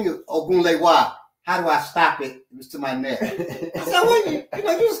 I think it's Ogunlewa. How do I stop it? It was to my neck. I said, well, you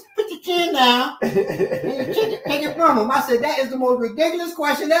just put your chin down and you take it from him. I said, that is the most ridiculous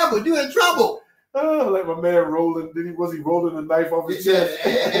question ever. You're in trouble. Oh, like my man rolling. Was he rolling the knife off his chest?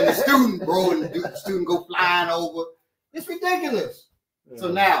 And the student rolling, the student go flying over. It's ridiculous. Yeah.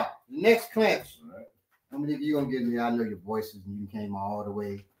 So now, next clinch. Right. How many of you gonna get me? I know your voices and you came all the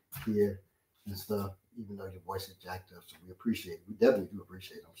way here and stuff, even though your voice is jacked up. So we appreciate it. We definitely do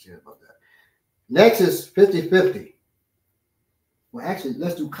appreciate it. I'm serious about that. Next is 50-50. Well, actually,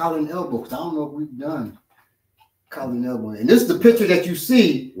 let's do collar and elbow because I don't know if we've done collar and elbow. And this is the picture that you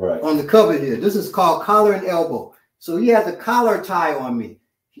see on the cover here. This is called collar and elbow. So he has a collar tie on me.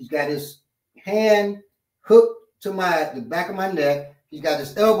 He's got his hand hooked to the back of my neck. He's got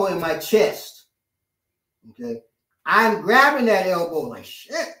his elbow in my chest. Okay. I'm grabbing that elbow like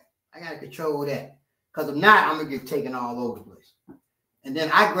shit. I gotta control that. Because if not, I'm gonna get taken all over the place. And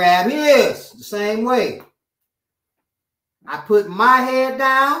then I grab his the same way. I put my head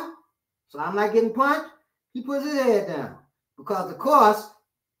down So I'm not getting punched. He puts his head down. Because, of course,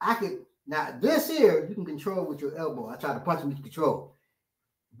 I could, now this here, you can control with your elbow. I try to punch him with control.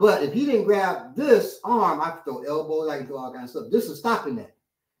 But if he didn't grab this arm, I could throw elbows, I can do all kinds of stuff. This is stopping that.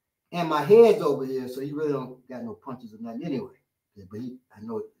 And my head's over here, so he really don't got no punches or nothing anyway. But I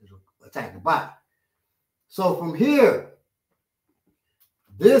know it's attacking the body. So from here,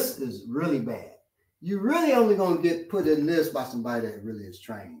 this is really bad. You really only going to get put in this by somebody that really is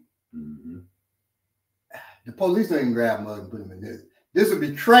trained. Mm-hmm. The police don't even grab him and put him in this. This would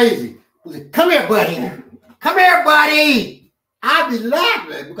be crazy. Like, come here, buddy. Come here, buddy. I'd be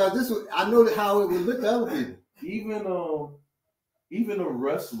laughing because this would, I know how it would look to other people. Even a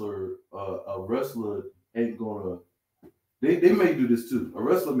wrestler ain't gonna. They may do this too. A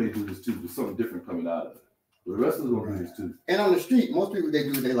wrestler may do this too. There's something different coming out of it. The wrestlers gonna do this too. And on the street, most people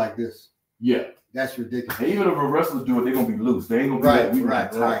they like this. Yeah, that's ridiculous. And even if a wrestler do it, they're gonna be loose. They ain't gonna be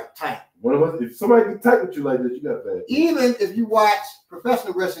tight. One of us, if somebody can tight with you like this, you got bad. Even if you watch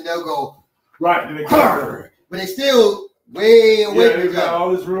professional wrestling, they'll go right, but they still way away from each other.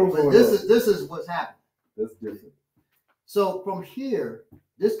 All this room. But this is what's happening. That's different. So from here,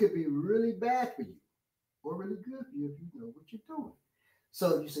 this could be really bad for you, or really good for you if you know what you're doing.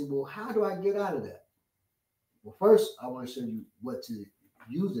 So you say, well, how do I get out of that? Well, first, I want to show you what to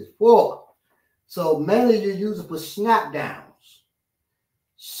use it for. So mainly you use it for snap downs.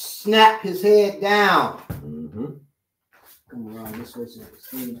 Snap his head down. Mm-hmm. Come around this way.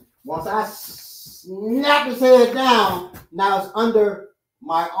 So once I snap his head down, now it's under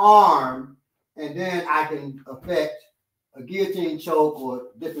my arm, and then I can affect a guillotine choke or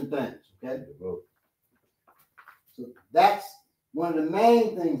different things. Okay. So that's one of the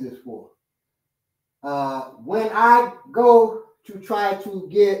main things it's for. When I go to try to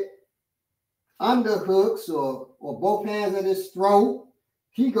get underhooks or both hands at his throat,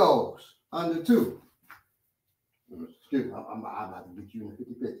 he goes under two. Excuse me, I'm about to get you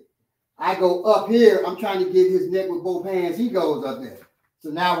in a 50-50. I go up here, I'm trying to get his neck with both hands, he goes up there. So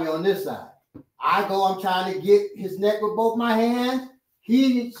now we're on this side. I'm trying to get his neck with both my hands,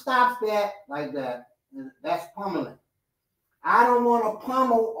 he stops that like that. And that's pummeling. I don't want to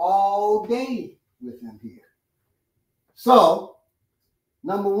pummel all day with him here. So,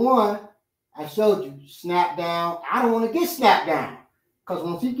 number one, I showed you snap down. I don't want to get snapped down. Because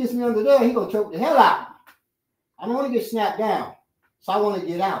once he gets me under there, he's going to choke the hell out of me. I don't want to get snapped down. So I want to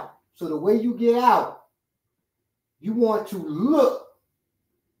get out. So the way you get out, you want to look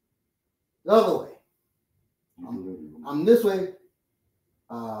the other way. I'm this way.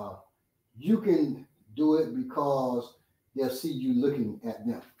 You can do it because they'll see you looking at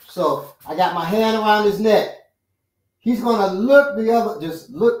them. So I got my hand around his neck. He's going to look just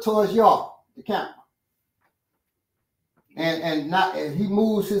look towards y'all, the camera. And he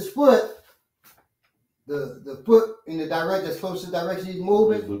moves his foot, the foot in the direction that's close to the direction he's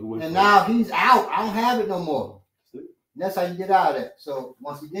moving, and now he's out. I don't have it no more. And that's how you get out of it. So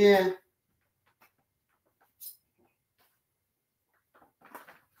once again,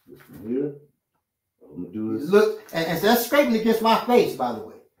 here, I'm gonna do this. Look, and that's scraping against my face, by the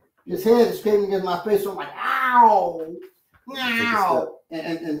way. His head is scraping against my face, so I'm like, ow, ow.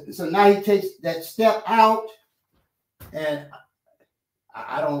 And so now he takes that step out. And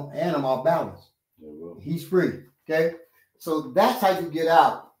I'm off balance. He's free. Okay. So that's how you get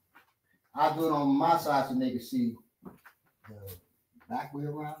out. I do it on my side so they can see the back way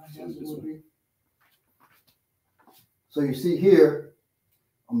around, I guess it would be. So you see here,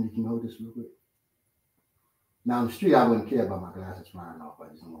 you can hold this real quick. Now on the street, I wouldn't care about my glasses flying off. I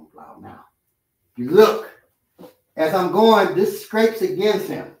just don't want to fly out now. If you look, as I'm going, this scrapes against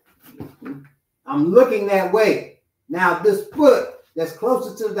him. I'm looking that way. Now this foot that's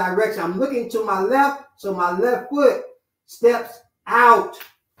closer to the direction, I'm looking to my left, so my left foot steps out.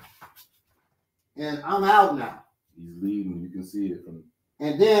 And I'm out now. He's leading, you can see it from.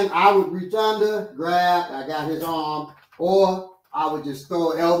 And then I would reach under, grab, I got his arm, or I would just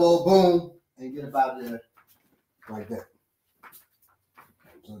throw an elbow, boom, and get up out of there like that.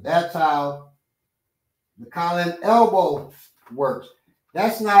 So that's how the collar elbow works.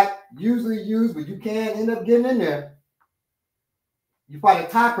 That's not usually used, but you can end up getting in there. You fight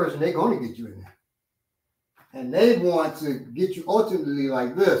a Thai person, they're going to get you in there. And they want to get you ultimately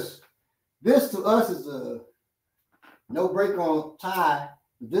like this. This to us is a no break on Thai.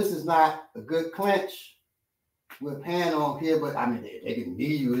 This is not a good clinch with hand on here, but I mean, they can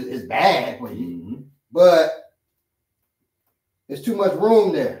knee you. It's bad for you. Mm-hmm. But there's too much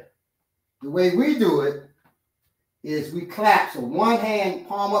room there. The way we do it is we clap. So one hand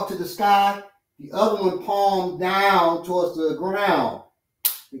palm up to the sky, the other one palm down towards the ground.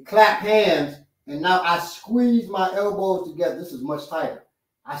 We clap hands, and now I squeeze my elbows together. This is much tighter.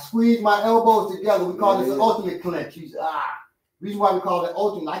 I squeeze my elbows together. We call this an ultimate clinch. Reason why we call it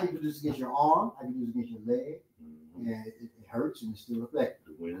ultimate, I can do this against your arm, I can do this against your leg, and it hurts and it's still effective.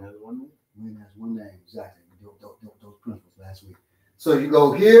 The win has one name? Win has one name, exactly. We did those principles last week. So you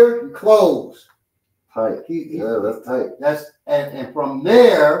go here, you close. Tight. Yeah, that's tight. And from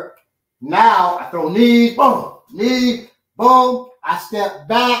there, now I throw knees, boom, knee, boom. I step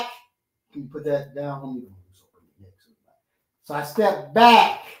back. Can you put that down? So I step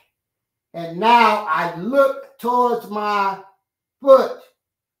back, and now I look towards my foot,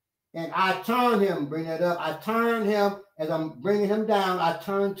 and I turn him. Bring that up. I turn him as I'm bringing him down. I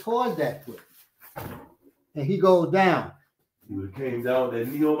turn towards that foot, and he goes down. He would have came down with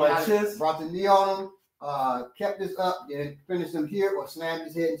that knee on my chest. Brought the knee on him. Kept this up, then finished him here or slammed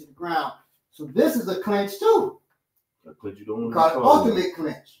his head into the ground. So this is a clinch too. A clinch you don't want Called ultimate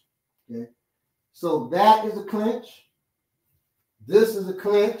clinch. Okay. So that is a clinch. This is a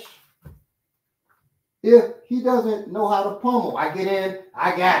clinch. If he doesn't know how to pummel, I get in,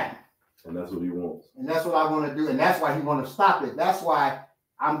 I got him. And that's what he wants. And that's what I want to do. And that's why he want to stop it. That's why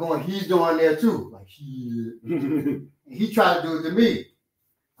I'm going, he's doing there too. Like, shit. He tried to do it to me.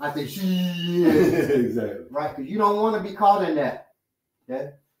 I say, shit. Exactly. Right? Because you don't want to be caught in that.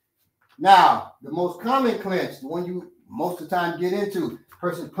 Okay? Now, the most common clinch, the one you most of the time get into,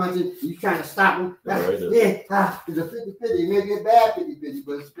 person punching, you trying to stop him. It's a 50-50. It may be a bad 50-50,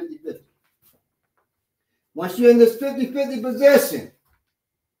 but it's 50-50. Once you're in this 50-50 position,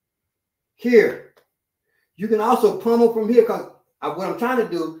 here, you can also pummel from here, because what I'm trying to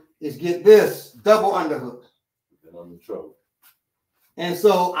do is get this double underhook. Then I'm in trouble. And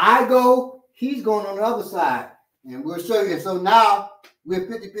so I go, he's going on the other side. And we'll show you. And so now we're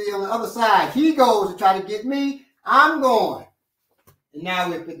 50-50 on the other side. He goes to try to get me. I'm going. And now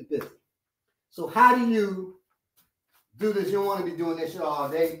we're 50-50. So how do you do this? You don't want to be doing this shit all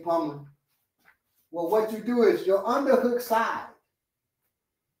day, pummeling. Well, what you do is your underhook side.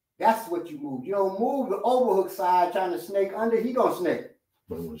 That's what you move. You don't move the overhook side trying to snake under. He gonna snake.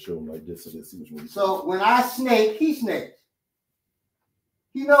 But I want to show him like this so they see which one. So when I snake, he snakes.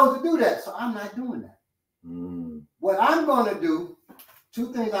 He knows to do that, so I'm not doing that. What I'm going to do,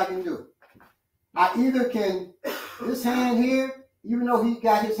 two things I can do. I either can, this hand here, even though he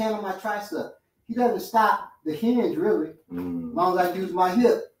got his hand on my tricep, he doesn't stop the hinge really, as long as I use my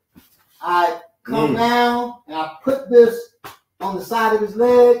hip. I come down and I put this on the side of his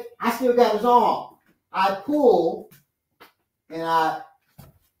leg. I still got his arm. I pull and I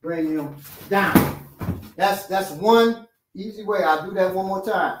bring him down. That's one easy way. I'll do that one more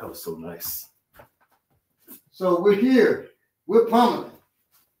time. That was so nice. So we're here. We're pummeling.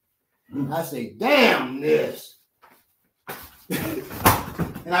 I say, damn this.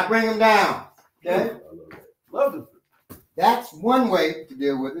 And I bring him down. Okay? I love that. Love it. That's one way to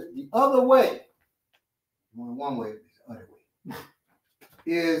deal with it. The other way, one way, the other way,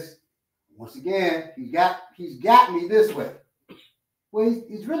 is, once again, he's got me this way. Well,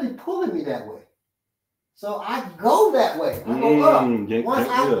 he's really pulling me that way. So I go that way. I go up.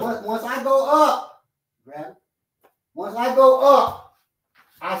 Once I go up, grab it. Once I go up,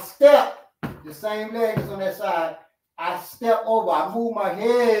 I step the same leg that's on that side. I step over. I move my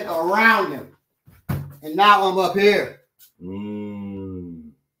head around him. And now I'm up here.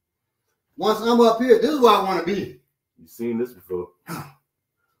 Once I'm up here, this is where I want to be. You've seen this before.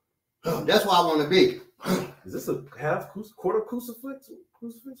 That's where I want to be. Is this a quarter crucifix? What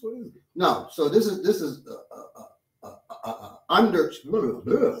is it? No. So this is under.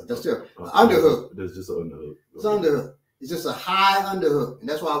 That's there. Underhook. There's just an underhook. It's underhook. It's just a high underhook, and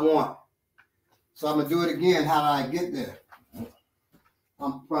that's what I want. So I'm gonna do it again. How do I get there?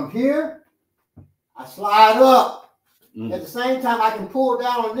 From here, I slide up. At the same time, I can pull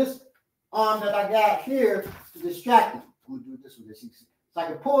down on this arm that I got here to distract him. I'm gonna do this with this. So I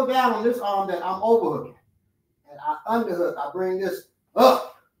can pull down on this arm that I'm overhooking, and I underhook. I bring this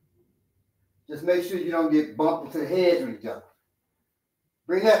up. Just make sure you don't get bumped into the heads with each other.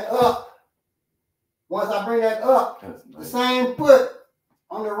 Bring that up. Once I bring that up, the same foot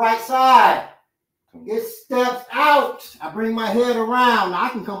on the right side, it steps out. I bring my head around. Now, I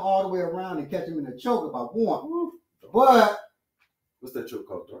can come all the way around and catch him in the choke if I want. But what's that choke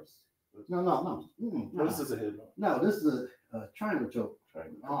called, Doris? No. This is a head. No, this is a triangle choke.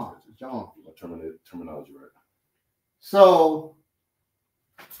 John. Terminology, right? So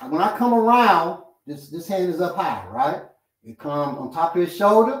when I come around, this hand is up high, right? It comes on top of his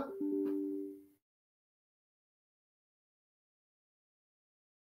shoulder.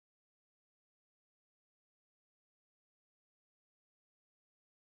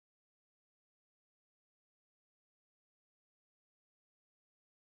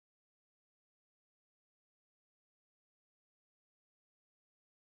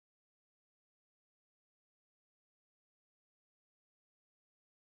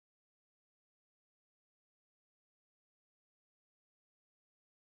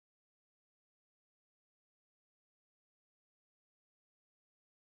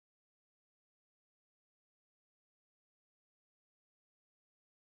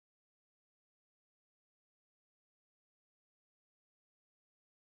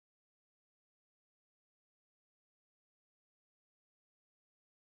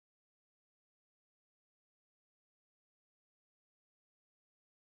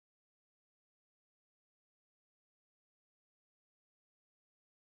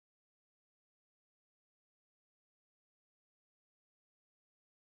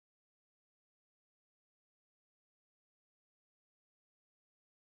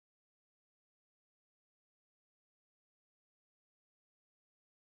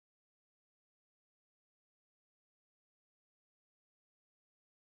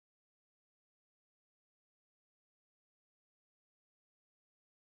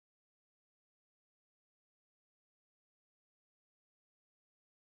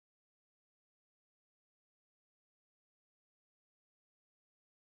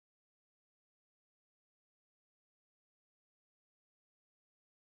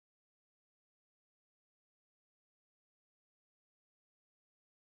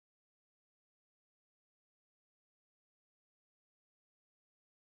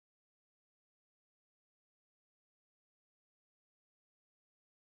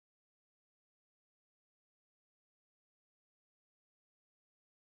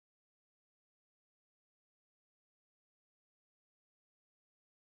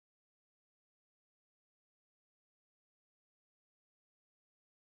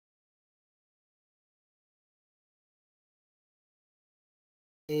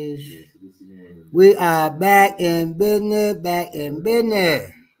 We are back in business, back in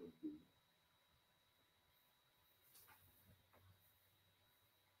business.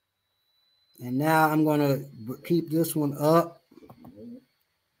 And now I'm going to keep this one up.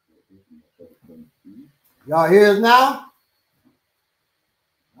 Y'all hear us now?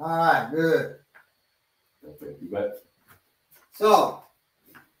 All right, good. Okay, you back? So,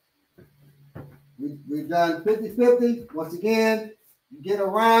 we've done 50-50. Once again, you get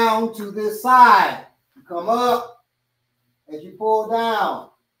around to this side. You come up. As you pull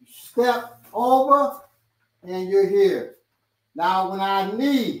down, you step over, and you're here. Now, when I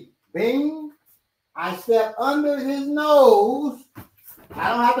knee, bing, I step under his nose. I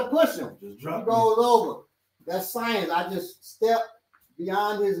don't have to push him. He goes over. That's science. I just step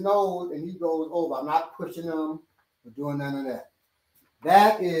beyond his nose, and he goes over. I'm not pushing him or doing none of that.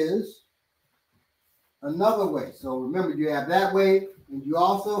 That is another way. So remember, you have that way, and you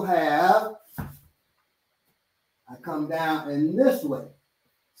also have, I come down in this way.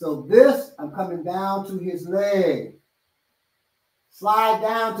 So this, I'm coming down to his leg. Slide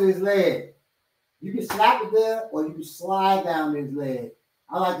down to his leg. You can slap it there, or you can slide down his leg.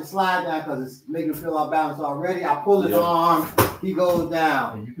 I like to slide down because it's making him feel off balance already. I pull his arm, he goes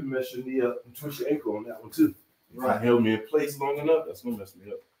down. And you can mess your knee up and twist your ankle on that one too. Right. If you held me in place long enough, that's gonna mess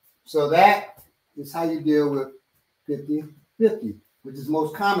me up. So that is how you deal with 50-50, which is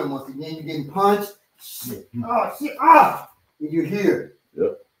most common. Once again, you're getting punched. Shit. Oh, shit. Ah! And you're here.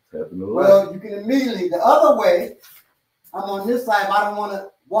 Yep. It's happening a lot. Well, you can immediately, the other way, I'm on this side, but I don't want to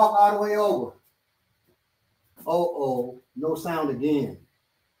walk all the way over. Oh, no sound again.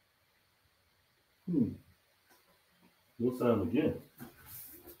 No sound again.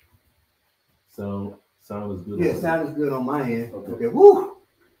 Sound is good. Yeah, sound is good on my end. Okay. Woo!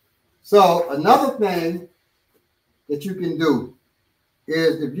 So another thing that you can do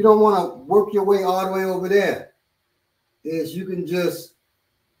is, if you don't want to work your way all the way over there, is you can just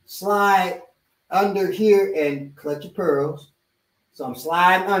slide under here and clutch your pearls. So I'm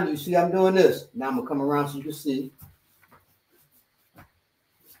sliding under. You see I'm doing this. Now I'm going to come around so you can see.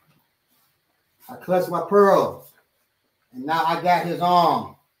 I clutch my pearls. And now I got his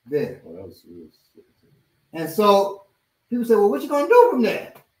arm there. Oh, that was serious. And so people say, well, what you going to do from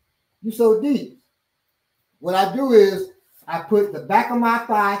there? You're so deep. What I do is I put the back of my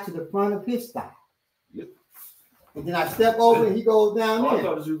thigh to the front of his thigh. Yep. And then I step over and he goes down there. I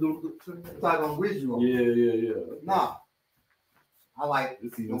thought you were doing It's like on visual. Yeah. No. I like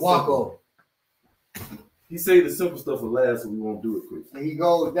It's the even walk simple. over. He say the simple stuff will last, so we won't do it quick. And he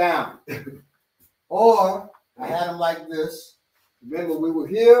goes down. Or I had him like this. Remember, we were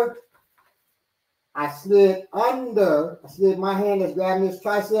here. I slid my hand that's grabbing his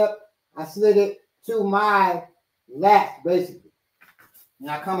tricep. I slid it to my lat, basically. And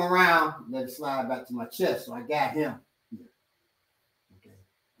I come around, let it slide back to my chest. So I got him here. Okay.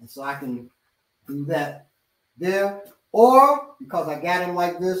 And so I can do that there. Or, because I got him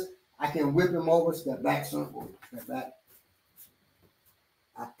like this, I can whip him over, step back, step back.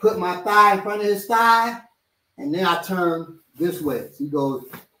 I put my thigh in front of his thigh, and then I turn this way. So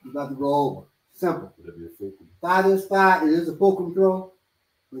he's about to go over. Simple. Thigh to his thigh, it is a fulcrum throw,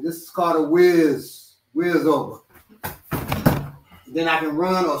 but this is called a whiz over. Then I can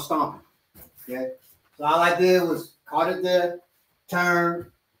run or stomp it. Okay? So all I did was caught it there,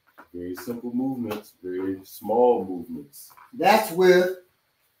 turn. Very simple movements, very small movements. That's with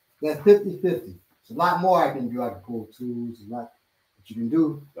that 50-50. It's a lot more I can do. I can pull tools, a lot that you can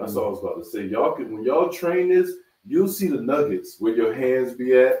do. That's all I was about to say. Y'all can, when y'all train this, you'll see the nuggets where your hands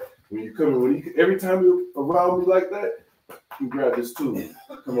be at. When you come in, every time you're around me like that, you grab this tool.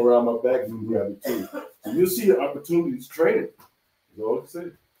 Come around my back, you grab the tool. So you'll see the opportunities training. That's all I can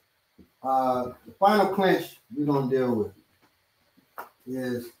say. The final clinch we're gonna deal with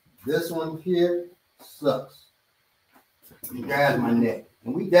is this one here. Sucks. He grabs my neck,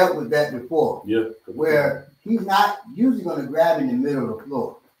 and we dealt with that before. Yeah. Where he's not usually gonna grab in the middle of the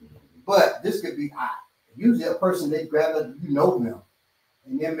floor, but this could be usually a person they grab that you know them,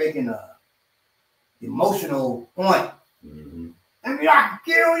 and they're making a emotional point. I mean, I can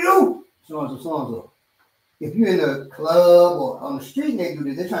kill you. So and so. If you're in a club or on the street and they do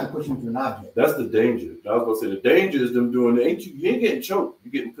this, they're trying to push you into an object. That's the danger. I was gonna say the danger is them doing it. You ain't getting choked.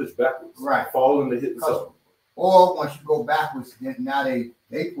 You're getting pushed backwards. Right. Falling and hitting something. Or once you go backwards, then now they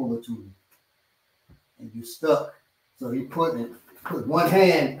pull it to you. And you're stuck. So he put one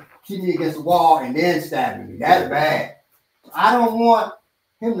hand, keep me against the wall, and then stabbing me. That's bad. So I don't want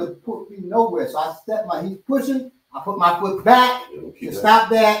him to put me nowhere. So he's pushing, I put my foot back to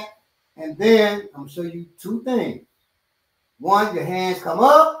stop that. And then I'm gonna show you two things. One, your hands come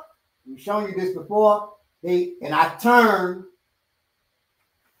up. We've shown you this before. And I turn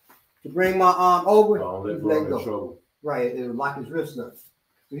to bring my arm over. Don't let go. Trouble. Right, it'll lock his wrist up.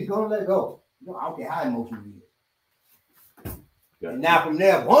 So he's gonna let go. I don't care how emotional he is. And now from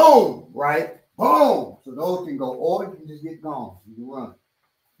there, boom, right? Boom. So those can go, or you can just get gone. You can run.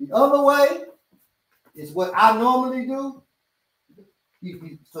 The other way is what I normally do.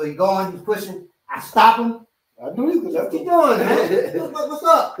 So he going, he's pushing. I stop him. I knew he was. What you doing, man? What's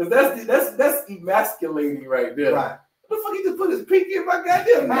up? Because that's emasculating right there. Right. What the fuck? He just put his pinky in my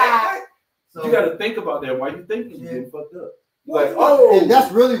goddamn neck. So you got to think about that. Why you thinking you getting fucked up? Like, oh, and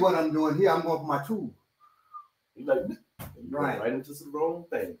that's really what I'm doing here. I'm going for my tool. He's like, right into some wrong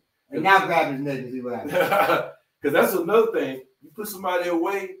thing. And now grab his neck and see what happens. Because that's another thing. You put somebody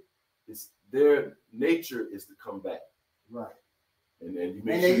away, it's their nature is to come back. Right. And then you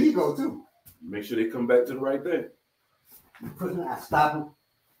make and sure their ego too. You make sure they come back to the right thing. I stop him.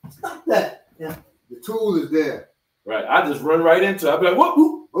 Stop that. Yeah. The tool is there. Right. I just run right into it. I'll be like, whoop,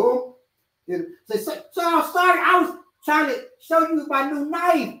 whoop. Boom. Say, so I'm sorry. I was trying to show you my new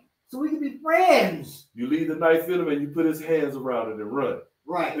knife so we can be friends. You leave the knife in him and you put his hands around it and run.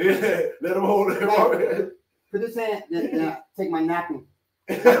 Right. Let him hold it. Right. Put his hand, then take my napkin.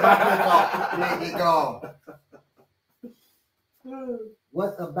 Let it go.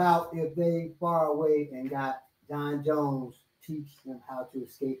 What about if they far away and got John Jones teach them how to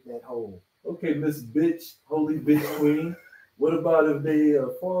escape that hole? Okay, Miss Bitch, holy bitch queen. What about if they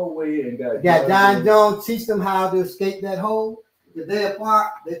are far away and got John Jones teach them how to escape that hole? If they're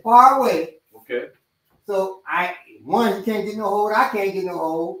far away. Okay. So you can't get no hold. I can't get no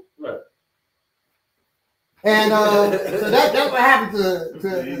hold. Right. And so that's what happened to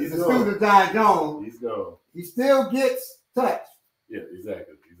the student John Jones. He's gone. He still gets touched. Yeah,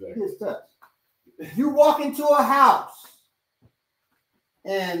 exactly. He gets touched. You walk into a house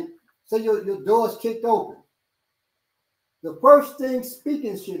and so your door's kicked open. The first thing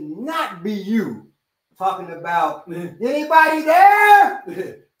speaking should not be you talking about anybody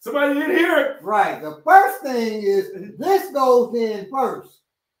there? Somebody in here. Right. The first thing is this goes in first.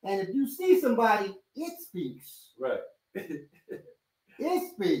 And if you see somebody, it speaks. Right.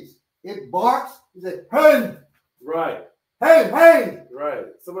 It speaks. It barks. It says, hey. Right. Hey. Right.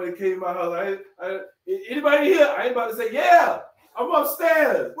 Somebody came to my house. Anybody here? I ain't about to say, yeah, I'm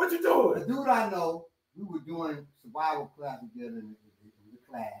upstairs. What you doing? The dude I know, we were doing survival class together in the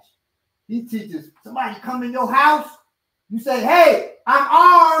class. He teaches somebody come in your house. You say, hey, I'm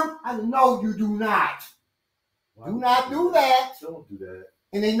armed. I said, no, you do not. Do not do that. Don't do that.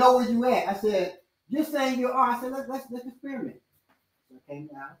 And they know where you at. I said, just saying you're armed. I said, let's experiment. So I came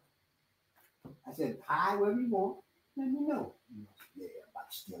down. I said, hide wherever you want. Let me know. Yeah, I'm about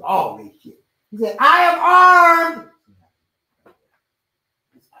to steal all this shit. He said, I am armed.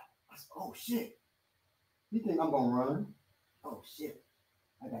 I said, oh shit. You think I'm gonna run? Oh shit.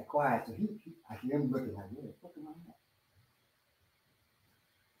 I got quiet. So I hear him looking like, where the fuck am I at?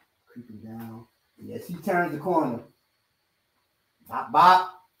 Creeping down. And as he turns the corner,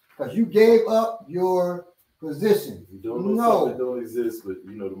 bop, because you gave up your position. You don't know something that don't exist, but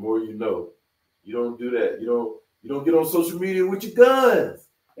you know, the more you know. You don't do that. You don't get on social media with your guns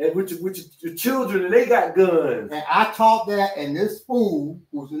and with your children, and they got guns. And I taught that, and this fool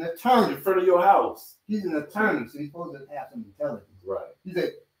who's an attorney in front of your house. He's an attorney, so he's supposed to have some intelligence. Right. He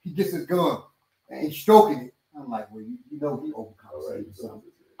said he gets his gun and he's stroking it. I'm like, well, you know he overcompensated right.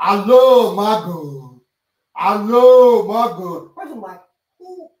 something. I love my gun. I love my gun. First, I'm like,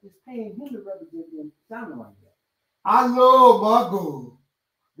 who is paying him to represent them sounding like that? I love my gun.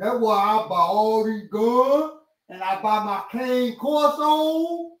 That's why I buy all these guns, and I buy my cane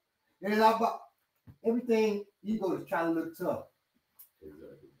Corso, and I buy everything. Ego is trying to look tough.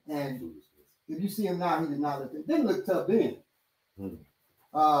 Exactly. And if you see him now, he did not look. Didn't look tough then.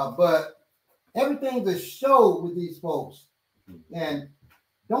 But everything's a show with these folks, and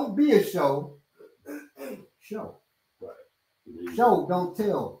don't be a show. Show. Right. Show, don't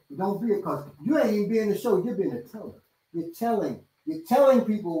tell. Don't be because you ain't even being a show. You're being a teller. You're telling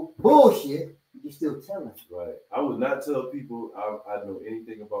people bullshit. You're still telling. Right. I would not tell people I know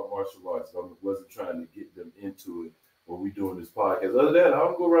anything about martial arts. I wasn't trying to get them into it when we doing this podcast. Other than that, I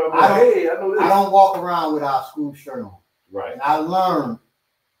don't go around. Hey, I know this. I don't walk around with our school shirt on. Right. And I learned.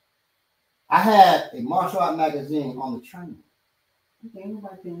 I had a martial art magazine on the train. Ain't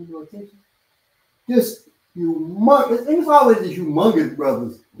nobody paying no attention. Just humongous. It's always the humongous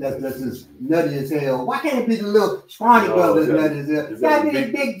brothers that's just nutty as hell. Why can't it be the little scrawny brothers nutty as hell? Gotta be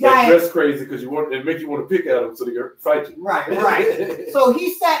the big giant. Dress crazy because it make you want to pick at them so they can fight you. Right. So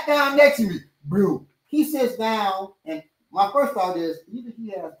he sat down next to me, bro. He sits down and my first thought is either he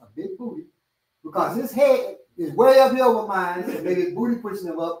has a big booty because his head is way up here over mine, and maybe his booty pushing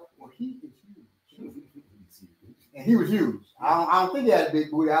him up, or he is huge. And he was huge. I don't think he had a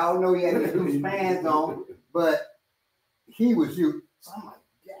big booty. I don't know he had his loose pants on, but he was huge. So I'm like,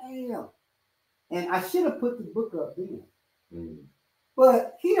 damn. And I should have put the book up then.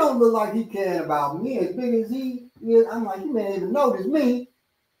 But he don't look like he cared about me as big as he is. I'm like, he may even notice me.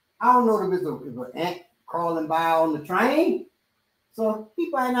 I don't know if it's an ant crawling by on the train. So he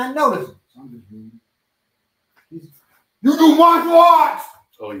might not notice it. So I'm just reading. You do martial arts!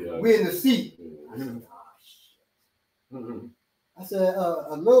 Oh, yeah. We're in the seat. I said, oh, shit. I said,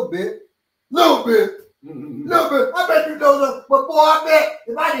 a little bit. Little bit. Little bit. I bet you know that. But boy, I bet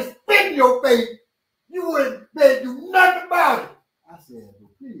if I just spit in your face, you wouldn't bet do nothing about it. I said,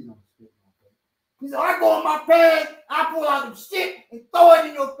 well, please don't spit in my face. He said, I go in my pants, I pull out some shit and throw it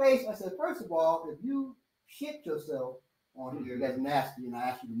in your face. I said, first of all, if you shit yourself on here, that's nasty, and I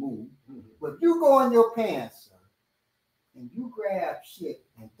ask you to move. But if you go in your pants, sir, and you grab shit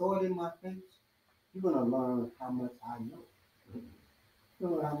and throw it in my face, you're going to learn how much I know. You're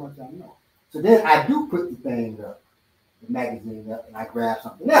going to learn how much I know. So then I do put the thing up, the magazine up, and I grab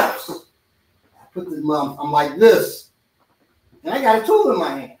something else. I put this mom, I'm like this, and I got a tool in my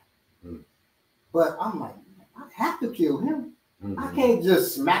hand. But I'm like, I have to kill him. I can't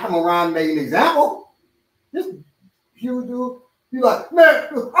just smack him around and make an example. This huge dude, he's like, man,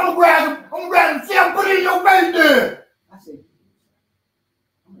 I'm gonna grab him, shit, I'm putting it in your face there. I said,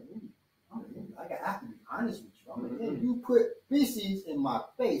 I have to be honest with you. I mean, if you put feces in my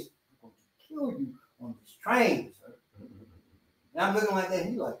face, I'm going to kill you on this train, sir. And I'm looking like that.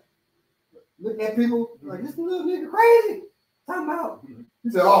 He's like, looking at people like, this little nigga crazy. Talking about. He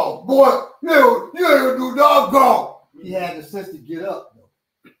said, oh, boy, you ain't gonna do doggone. He had the sense to get up,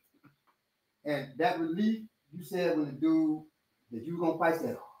 though. And that relief, you said when the dude that you were going to fight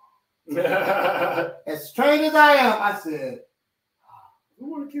said, oh. As trained as I am, I said, we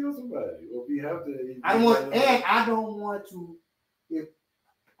want to kill somebody, or we have to. I don't want to. If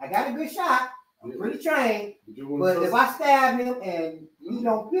I got a good shot, I'm pretty trained. But if I stab him and he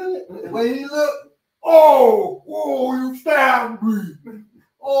don't feel it, the way he look, oh, you stabbed me.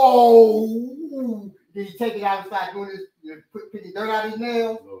 Oh, did he take it out and start doing this? Picking dirt out of his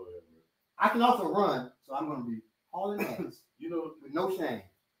nails. I can also run, so I'm going to be hauling ass, with no shame.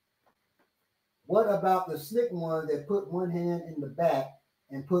 What about the slick ones that put one hand in the back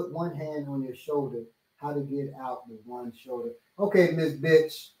and put one hand on your shoulder? How to get out with one shoulder? Okay, Miss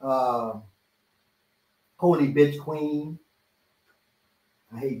Bitch, holy bitch queen.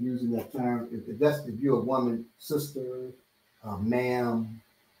 I hate using that term. If you're a woman, sister, ma'am,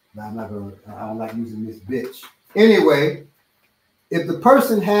 I don't like using Miss Bitch. Anyway, if the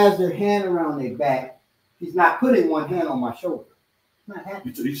person has their hand around their back, he's not putting one hand on my shoulder. Not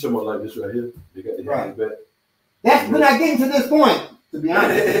happening. You someone like this right here. They got the hand back. We're not getting to this point, to be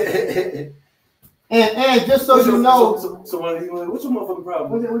honest. and just so you know, what's your motherfucking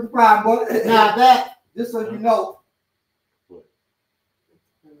problem? What's the problem, boy? Now that, just so you know.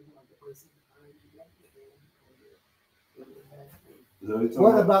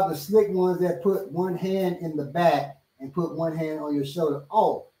 What about the slick ones that put one hand in the back and put one hand on your shoulder?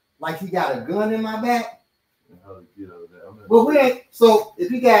 Oh, like he got a gun in my back? Well, we ain't. So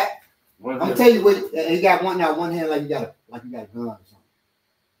if you got, I'm gonna tell you what. He got one hand like you got a gun or something.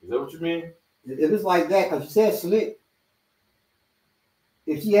 Is that what you mean? If it's like that, because she said slick.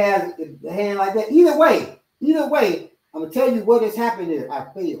 If she has a hand like that, either way, I'm gonna tell you what has happened here. I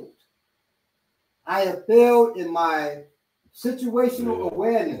failed. I have failed in my situational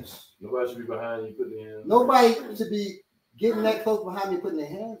awareness. Nobody should be behind you putting their hands. Nobody should be getting that close behind me putting their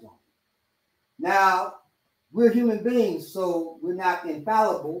hands on. Now, we're human beings, so we're not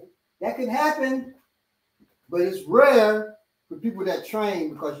infallible. That could happen, but it's rare for people that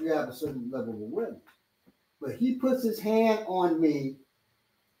train because you have a certain level of awareness. But he puts his hand on me,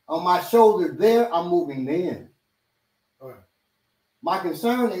 on my shoulder there, I'm moving then. My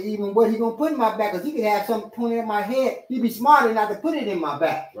concern is even what he gonna put in my back, because he could have something pointed at my head. He'd be smart enough to put it in my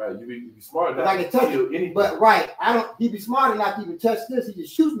back. Right, you be smart enough to touch it. But right, he'd be smart enough to even touch this. He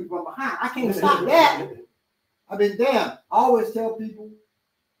just shoots me from behind. I can't stop that. I mean, damn. I always tell people,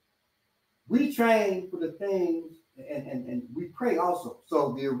 we train for the things and we pray also.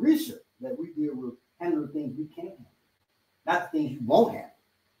 So the research that we deal with, handle the things we can't handle, not the things you won't handle.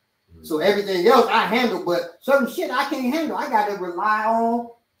 So everything else I handle, but certain shit I can't handle. I got to rely on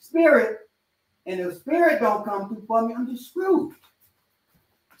spirit. And if spirit don't come through for me, I'm just screwed.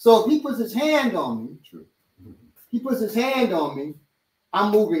 So if he puts his hand on me,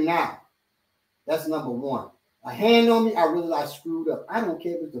 I'm moving now. That's number one. a hand on me, I realize I screwed up. I don't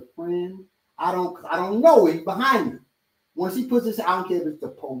care if it's a friend. I don't know he's behind me. Once he puts his, I don't care if it's the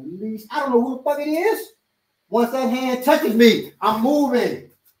police. I don't know who the fuck it is. Once that hand touches me, I'm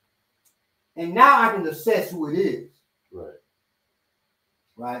moving. And now I can assess who it is. Right.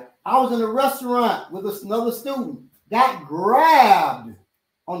 Right. I was in a restaurant with another student that grabbed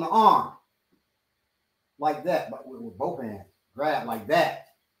on the arm like that, but with both hands, grabbed like that,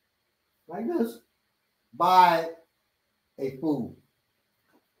 like this, by a fool,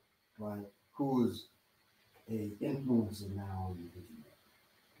 right? Who is a influencer now on the internet.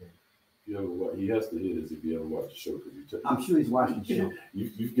 Okay. You ever watch, he has to hear this if you ever watch the show, because I'm sure he's watching the show.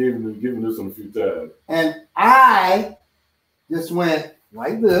 You've given this one a few times. And I just went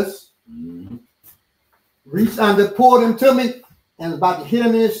like this, reached under, pulled him to me, and was about to hit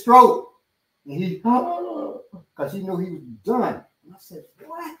him in his throat. And he, because he knew he was done. And I said,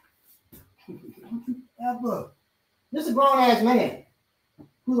 what? Don't you ever. This is a grown ass man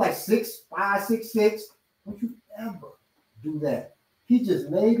who's like 6'5", 6'6". Don't you ever do that. He just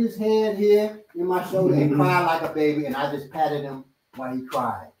laid his head here in my shoulder and cried like a baby, and I just patted him while he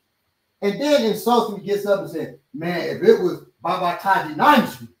cried. And then insulted me, gets up and said, man, if it was Baba Taji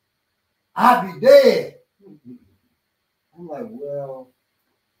Nanji, I'd be dead. I'm like, well,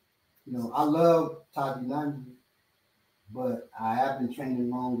 you know, I love Taji Nanji, but I have been training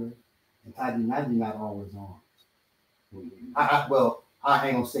longer, and Taji Nanji not always on. I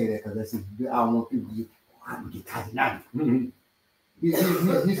ain't gonna say that because I don't want people to say, oh, I'm gonna get Taji Nanji.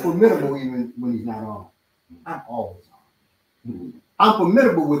 He's formidable even when he's not on. I'm always on. I'm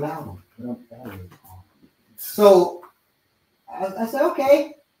formidable without him, but I'm always on. So I said,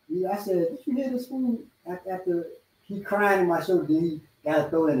 okay. I said, did you hear this fool after he crying in my shoulder? Then he got to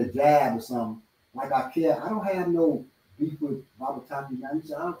throw in a jab or something. Like I care. I don't have no beef with Baba Taji Nanji.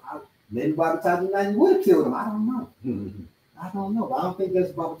 So maybe Baba Taji Nanji would have killed him. I don't know. I don't know. But I don't think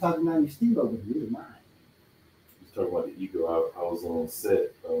that's Baba Taji Nanji's steel over here. Mine. Talking about the ego, I was on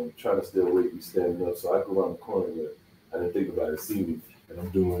set trying to stay awake, be standing up, so I go around the corner, but I didn't think about it, see me, and I'm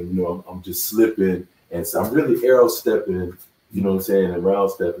doing, you know, I'm just slipping, and so I'm really arrow stepping, you know what I'm saying, and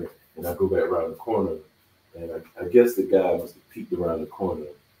round stepping, and I go back around the corner, and I guess the guy must have peeked around the corner,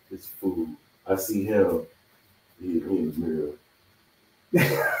 this fool, I see him, he in the mirror.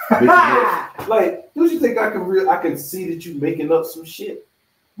 Like, don't you think I can see that you making up some shit?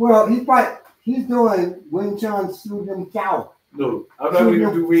 Well, he's doing Wing Chun Siu Lim Chow. No, I'm not going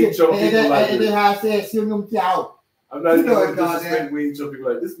to do Wing Chun people like this. And then how I said Siu Lim Chow. I'm not even going to disrespect Wing Chun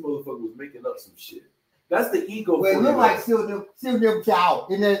people like this. Motherfucker was making up some shit. That's the ego. Well, it look like Siu Lim Chow.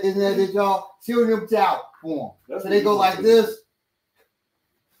 Isn't that y'all? Siu Lim Chow form. So they go like this.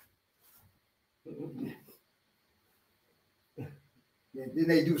 Then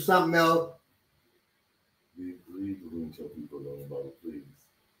they do something else. Leave the Wing Chun people alone about it, please.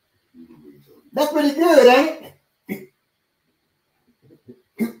 That's pretty good, ain't it?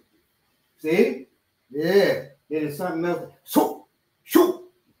 See? Yeah. There's something else. Shoot.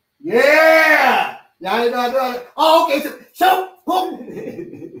 Yeah. Y'all know how to do it. Oh, okay. Shoot.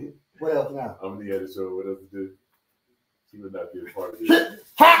 What else now? I'm the editor, so what else to do? She would not be a part of this.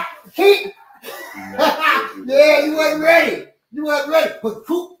 Heat. Yeah, you wasn't ready. But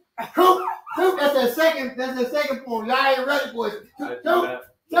shoot. That's the second form. Y'all ain't ready for it.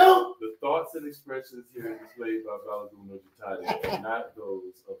 The thoughts and expressions here displayed by Balagoon Nojitade are not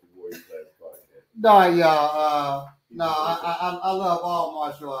those of the Warrior Class Podcast. No, y'all. I love all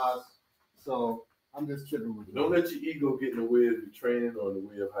martial arts, so I'm just tripping with you. Don't let your ego get in the way of your training or in the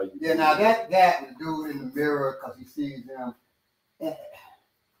way of how you. Yeah, now that the dude in the mirror because he sees them.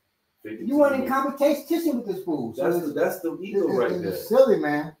 You weren't in competition with this fool. So that's the ego right there. It's silly,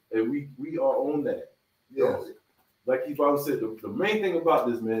 man. And we are on that. Yes. Like you always said, the main thing about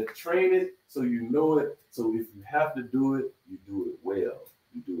this, man, train it so you know it. So if you have to do it, you do it well.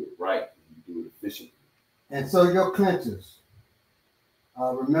 You do it right. You do it efficiently. And so your clinches.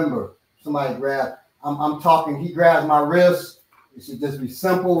 Remember, somebody grab. I'm talking. He grabs my wrist. It should just be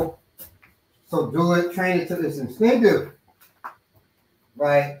simple. So do it. Train it to this instinctive.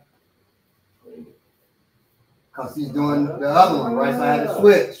 Right? Because he's doing the other one, right? So I had to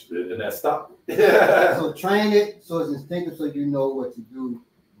switch. And that stopped. So train it so it's instinctive so you know what to do.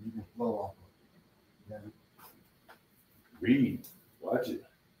 You can flow off of it. Read. Watch it.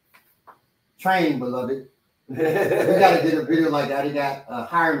 Train, beloved. We got to get a video like that. He got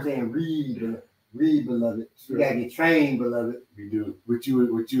Hiram saying, read, beloved. We got to get trained, beloved. We do. With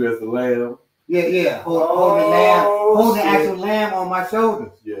you as the lamb. Yeah. Hold the lamb. Hold the actual lamb on my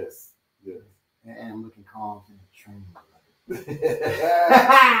shoulders. Yes. And I'm looking calm and trained, beloved.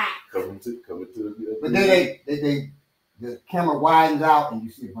 Coming to the But then the camera widens out and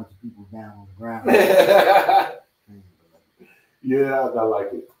you see a bunch of people down on the ground. Yeah, I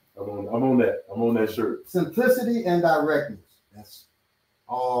like it. I'm on that. I'm on that shirt. Simplicity and directness. That's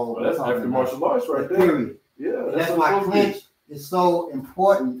all. Well, that's African martial arts right there. Period. Yeah, that's why clinch is so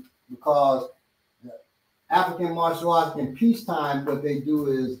important, because the African martial arts in peacetime, what they do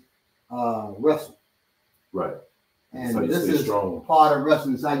is wrestle. Right. And so this is strong. Part of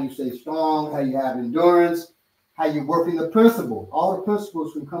wrestling. Is how you stay strong, how you have endurance, how you're working the principles. All the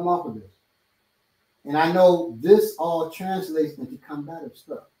principles can come off of this. And I know this all translates into combative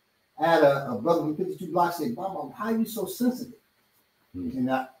stuff. I had a brother who 52 blocks said, Bob, how are you so sensitive? And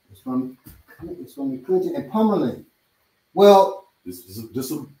it's from the clinching and pummeling. Well, this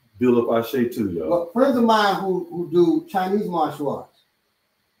will build up our shape too, y'all. Well, friends of mine who do Chinese martial arts,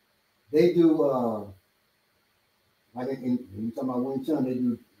 they do like when you talking about Wing Chun, they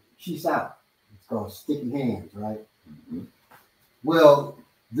do chi sao. It's called sticky hands, right? Mm-hmm. Well,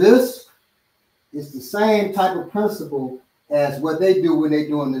 this is the same type of principle as what they do when they're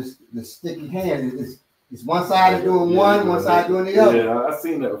doing the sticky hand. It's one side is doing one side doing the other. Yeah, I've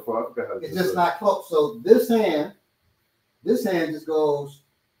seen that before. I forgot how to it's just not close. So this hand just goes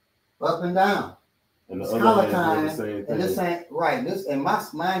up and down. And the it's other hand doing the same thing. And this hand, right? This and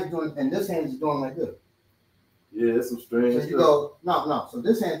mine's doing, and this hand is doing like this. Yeah, it's some strange. So you go no. So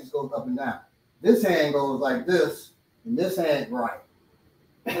this hand just goes up and down. This hand goes like this, and this hand right.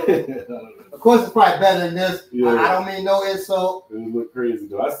 Of course, it's probably better than this. Yeah. I don't mean no insult. It would look crazy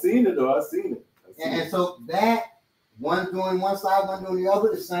though. I seen it. And so that one doing one side, one doing the other,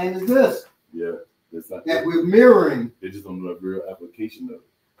 the same as this. Yeah, it's like that we're mirroring. They just don't know a real application of it.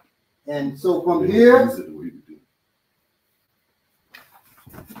 And so from here, use it the way we do.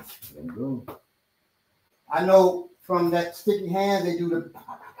 There you go. I know from that sticky hand they do the,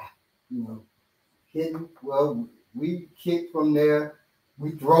 hitting. Well, we kick from there.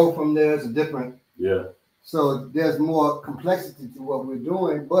 We throw from there. It's different. Yeah. So there's more complexity to what we're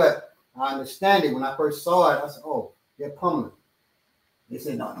doing, but I understand it. When I first saw it, I said, "Oh, they're pummeling." They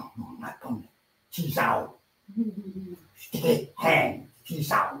said, "No, not pummeling. Cheese out. Sticky hand. Cheese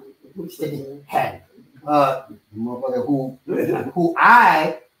out. Sticky hand." Motherfucker who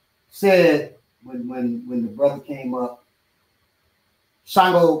I said when the brother came up,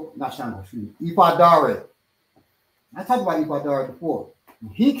 Ifadare. I talked about Ifadare before.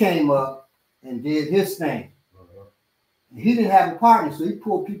 He came up and did his thing. He didn't have a partner, so he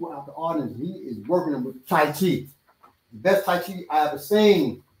pulled people out the audience. He is working with Tai Chi. The best Tai Chi I ever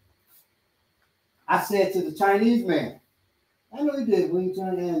seen. I said to the Chinese man, I know he did Wing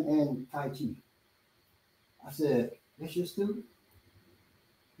Chun and Tai Chi. I said, "That's your student?"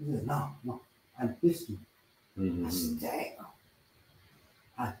 He said, No, I'm his student. I said, "Damn.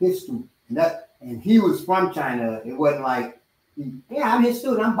 I'm his student." And he was from China. It wasn't like, "Yeah, I'm his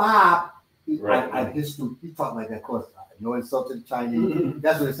student. I'm Bob." I'm his student. He talked like that, of course. No insult to the Chinese.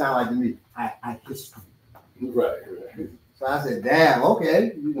 That's what it sounded like to me. I his student. Right. So I said, "Damn,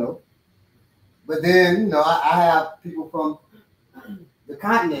 okay, But then, I have people from the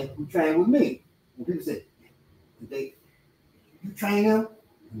continent who train with me. And people say, "You train them?"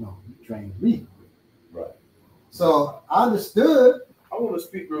 No, you train me. Right. So I understood. I want to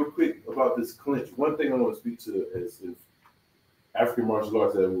speak real quick about this clinch. One thing I want to speak to is African martial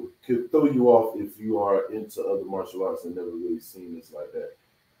arts that could throw you off if you are into other martial arts and never really seen this like that.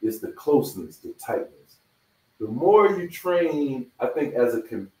 It's the closeness, the tightness. The more you train, I think as a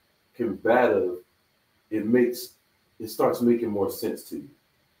combative, it starts making more sense to you.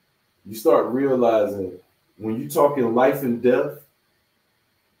 You start realizing when you're talking life and death,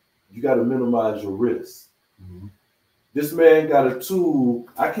 you got to minimize your risk. Mm-hmm. This man got a tool.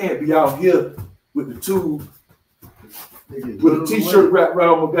 I can't be out here with the tool with a t-shirt wrapped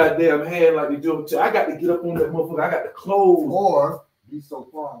around my goddamn hand like they do. I got to get up on that motherfucker. I got to close. Or be so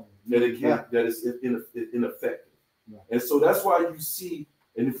far that that is ineffective. Yeah. And so that's why you see,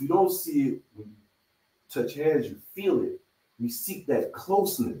 and if you don't see it, when you touch hands, you feel it. You seek that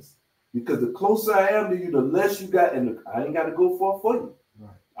closeness. Because the closer I am to you, the less you got, and I ain't got to go far for you.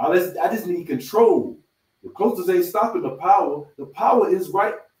 Right. I just need control. The closest ain't stopping the power. The power is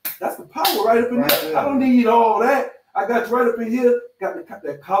right. That's the power right up in there. I don't need all that. I got you right up in here. Got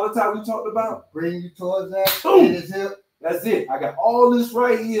that collar tie we talked about. Bring you towards that. Boom. His hip. That's it. I got all this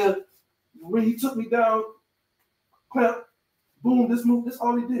right here. When he took me down, clamp, boom, this move, that's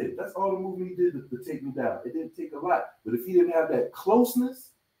all he did. That's all the movement he did to take me down. It didn't take a lot. But if he didn't have that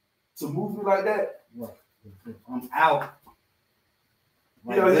closeness to move me like that, I'm out.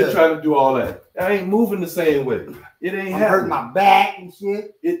 Right, he's trying to do all that. I ain't moving the same way. It ain't hurting my back and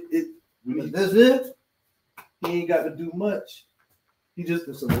shit. That's it. He ain't got to do much. He just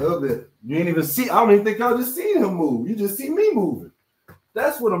a little bit. You ain't even see. I don't even think y'all just seen him move. You just see me moving.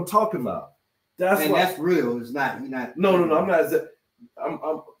 That's what I'm talking about. That's real. It's not. You're not. No. I'm not.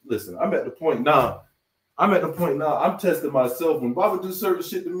 I'm. Listen. I'm at the point now. I'm testing myself. When Baba do certain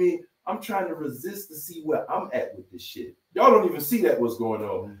shit to me, I'm trying to resist to see where I'm at with this shit. Y'all don't even see that what's going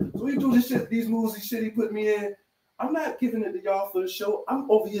on. So we do this shit, these moves, and shit he put me in. I'm not giving it to y'all for the show. I'm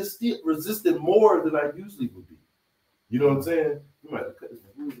over here still resisting more than I usually would be. You know what I'm saying? You might have to cut this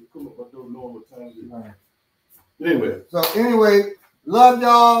music. Come up, I don't know what time it is. Right. But anyway, love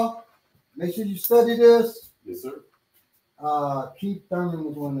y'all. Make sure you study this. Yes, sir. Keith Thurman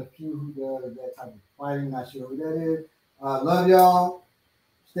was one of the few who does that type of fighting. Not sure who that is. Love y'all.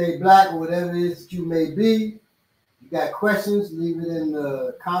 Stay black or whatever it is that you may be. You got questions, leave it in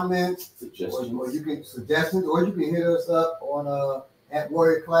the comments. Suggestions. Or you can hit us up on at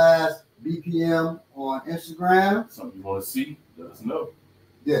Warrior Class BPM on Instagram. Something you want to see, let us know.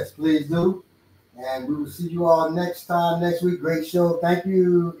 Yes, please do. And we will see you all next week. Great show. Thank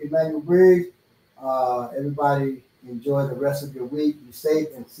you, Emmanuel Briggs. Everybody enjoy the rest of your week. Be safe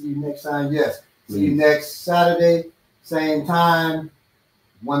and see you next time. Yes. Please. See you next Saturday, same time,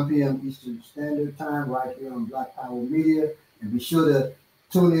 1 p.m. Eastern Standard Time, right here on Black Power Media. And be sure to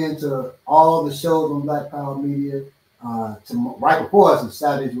tune in to all the shows on Black Power Media. Right before us is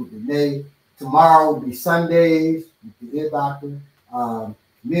Saturdays with Renee. Tomorrow will be Sundays with the Ear Doctor.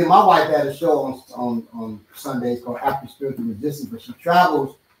 Me and my wife had a show on Sundays called After Spiritual Resistance, but she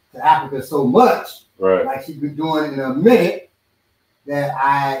travels to Africa so much, right? Like she's been doing in a minute, that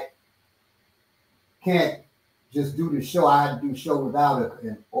I can't just do the show. I had to do the show without her.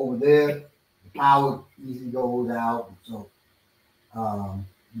 And over there, the power easily goes out. So,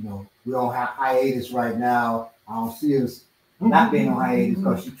 we don't have hiatus right now. I don't see us not being on hiatus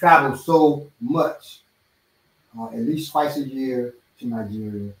because she travels so much, at least twice a year to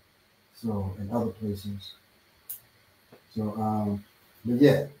Nigeria, so and other places. So, but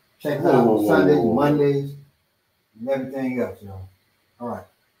yeah, check us out on Sundays, Mondays, and everything else, y'all. All right.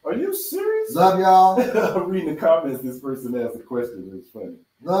 Are you serious? Love y'all. I'm reading the comments. This person asked a question. It's funny.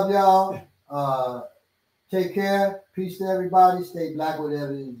 Love y'all. Take care. Peace to everybody. Stay black,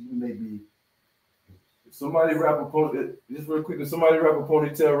 whatever you may be. Somebody wrap a ponytail, just real quick, if somebody wrap a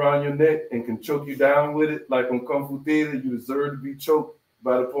ponytail around your neck and can choke you down with it, like on Kung Fu Theater, you deserve to be choked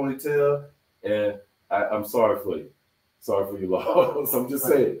by the ponytail. And I'm sorry for you. Sorry for your loss. I'm just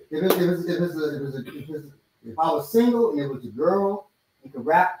saying. If I was single and it was a girl, you could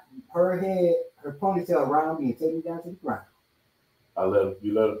wrap her ponytail around me and take me down to the ground.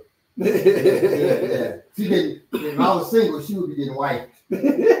 You let her. Yeah. If I was single, she would be getting white.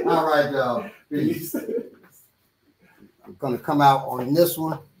 All right, y'all. Peace. I'm gonna come out on this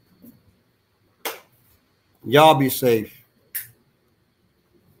one. Y'all be safe.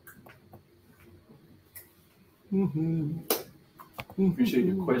 Appreciate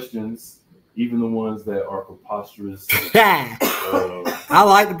your questions, even the ones that are preposterous. I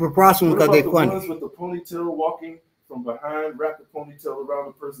like the preposterous because they're funny. The ones with the ponytail walking from behind, wrap the ponytail around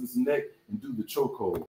the person's neck, and do the chokehold.